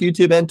Facebook,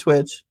 YouTube, and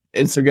Twitch,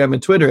 Instagram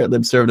and Twitter at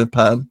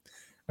LibservativePod.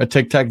 Our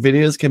TikTok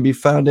videos can be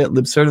found at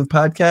Libservative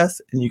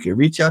Podcast, and you can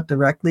reach out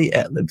directly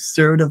at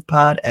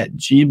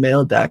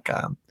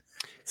libservativepod@gmail.com.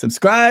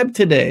 Subscribe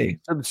today.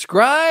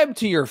 Subscribe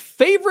to your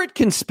favorite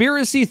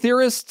conspiracy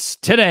theorists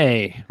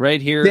today,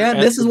 right here. Dan,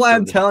 this is why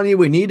I'm telling you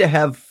we need to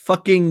have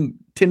fucking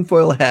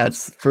tinfoil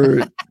hats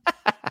for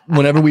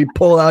whenever we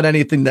pull out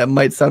anything that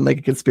might sound like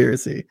a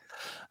conspiracy.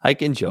 I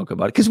can joke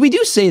about it because we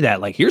do say that,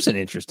 like, here's an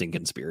interesting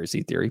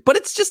conspiracy theory, but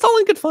it's just all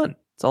in good fun.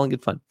 It's all in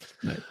good fun.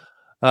 Right.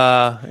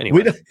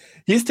 Anyway,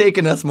 he's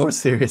taking us more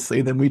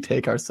seriously than we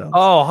take ourselves.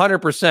 Oh,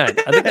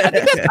 100%.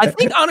 I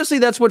think honestly,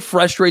 that's what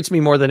frustrates me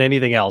more than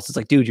anything else. It's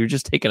like, dude, you're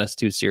just taking us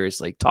too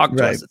seriously. Talk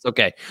to us. It's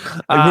okay.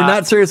 Like, we're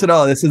not serious at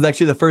all. This is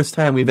actually the first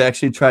time we've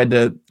actually tried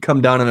to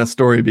come down on a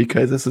story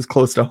because this is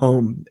close to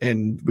home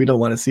and we don't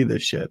want to see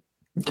this shit.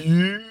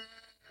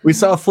 We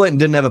saw Flint and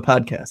didn't have a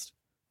podcast.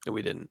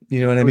 We didn't.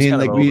 You know what I mean?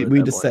 Like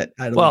we just said,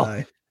 I don't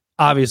know.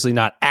 Obviously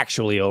not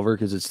actually over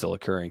because it's still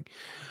occurring.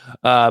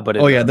 But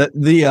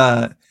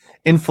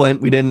in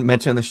Flint, we didn't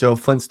mention on the show,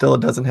 Flint still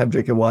doesn't have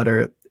drinking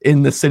water.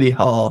 In the city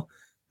hall,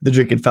 the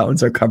drinking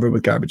fountains are covered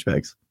with garbage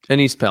bags.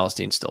 And East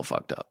Palestine's still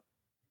fucked up.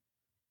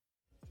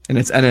 And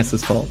it's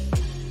NS's fault.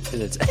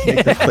 And it's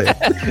make that clear.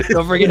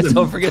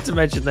 don't forget to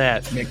mention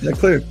that. Make that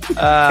clear.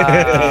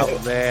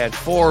 Oh man.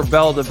 For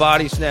Bell the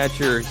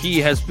Bodysnatcher, he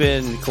has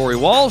been Corey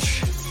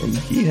Walsh. And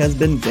he has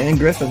been Dan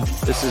Griffin.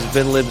 This has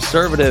been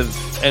Libservative,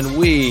 and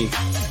we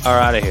are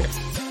out of here.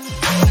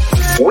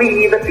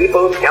 We, the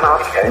people,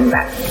 cannot turn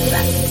back.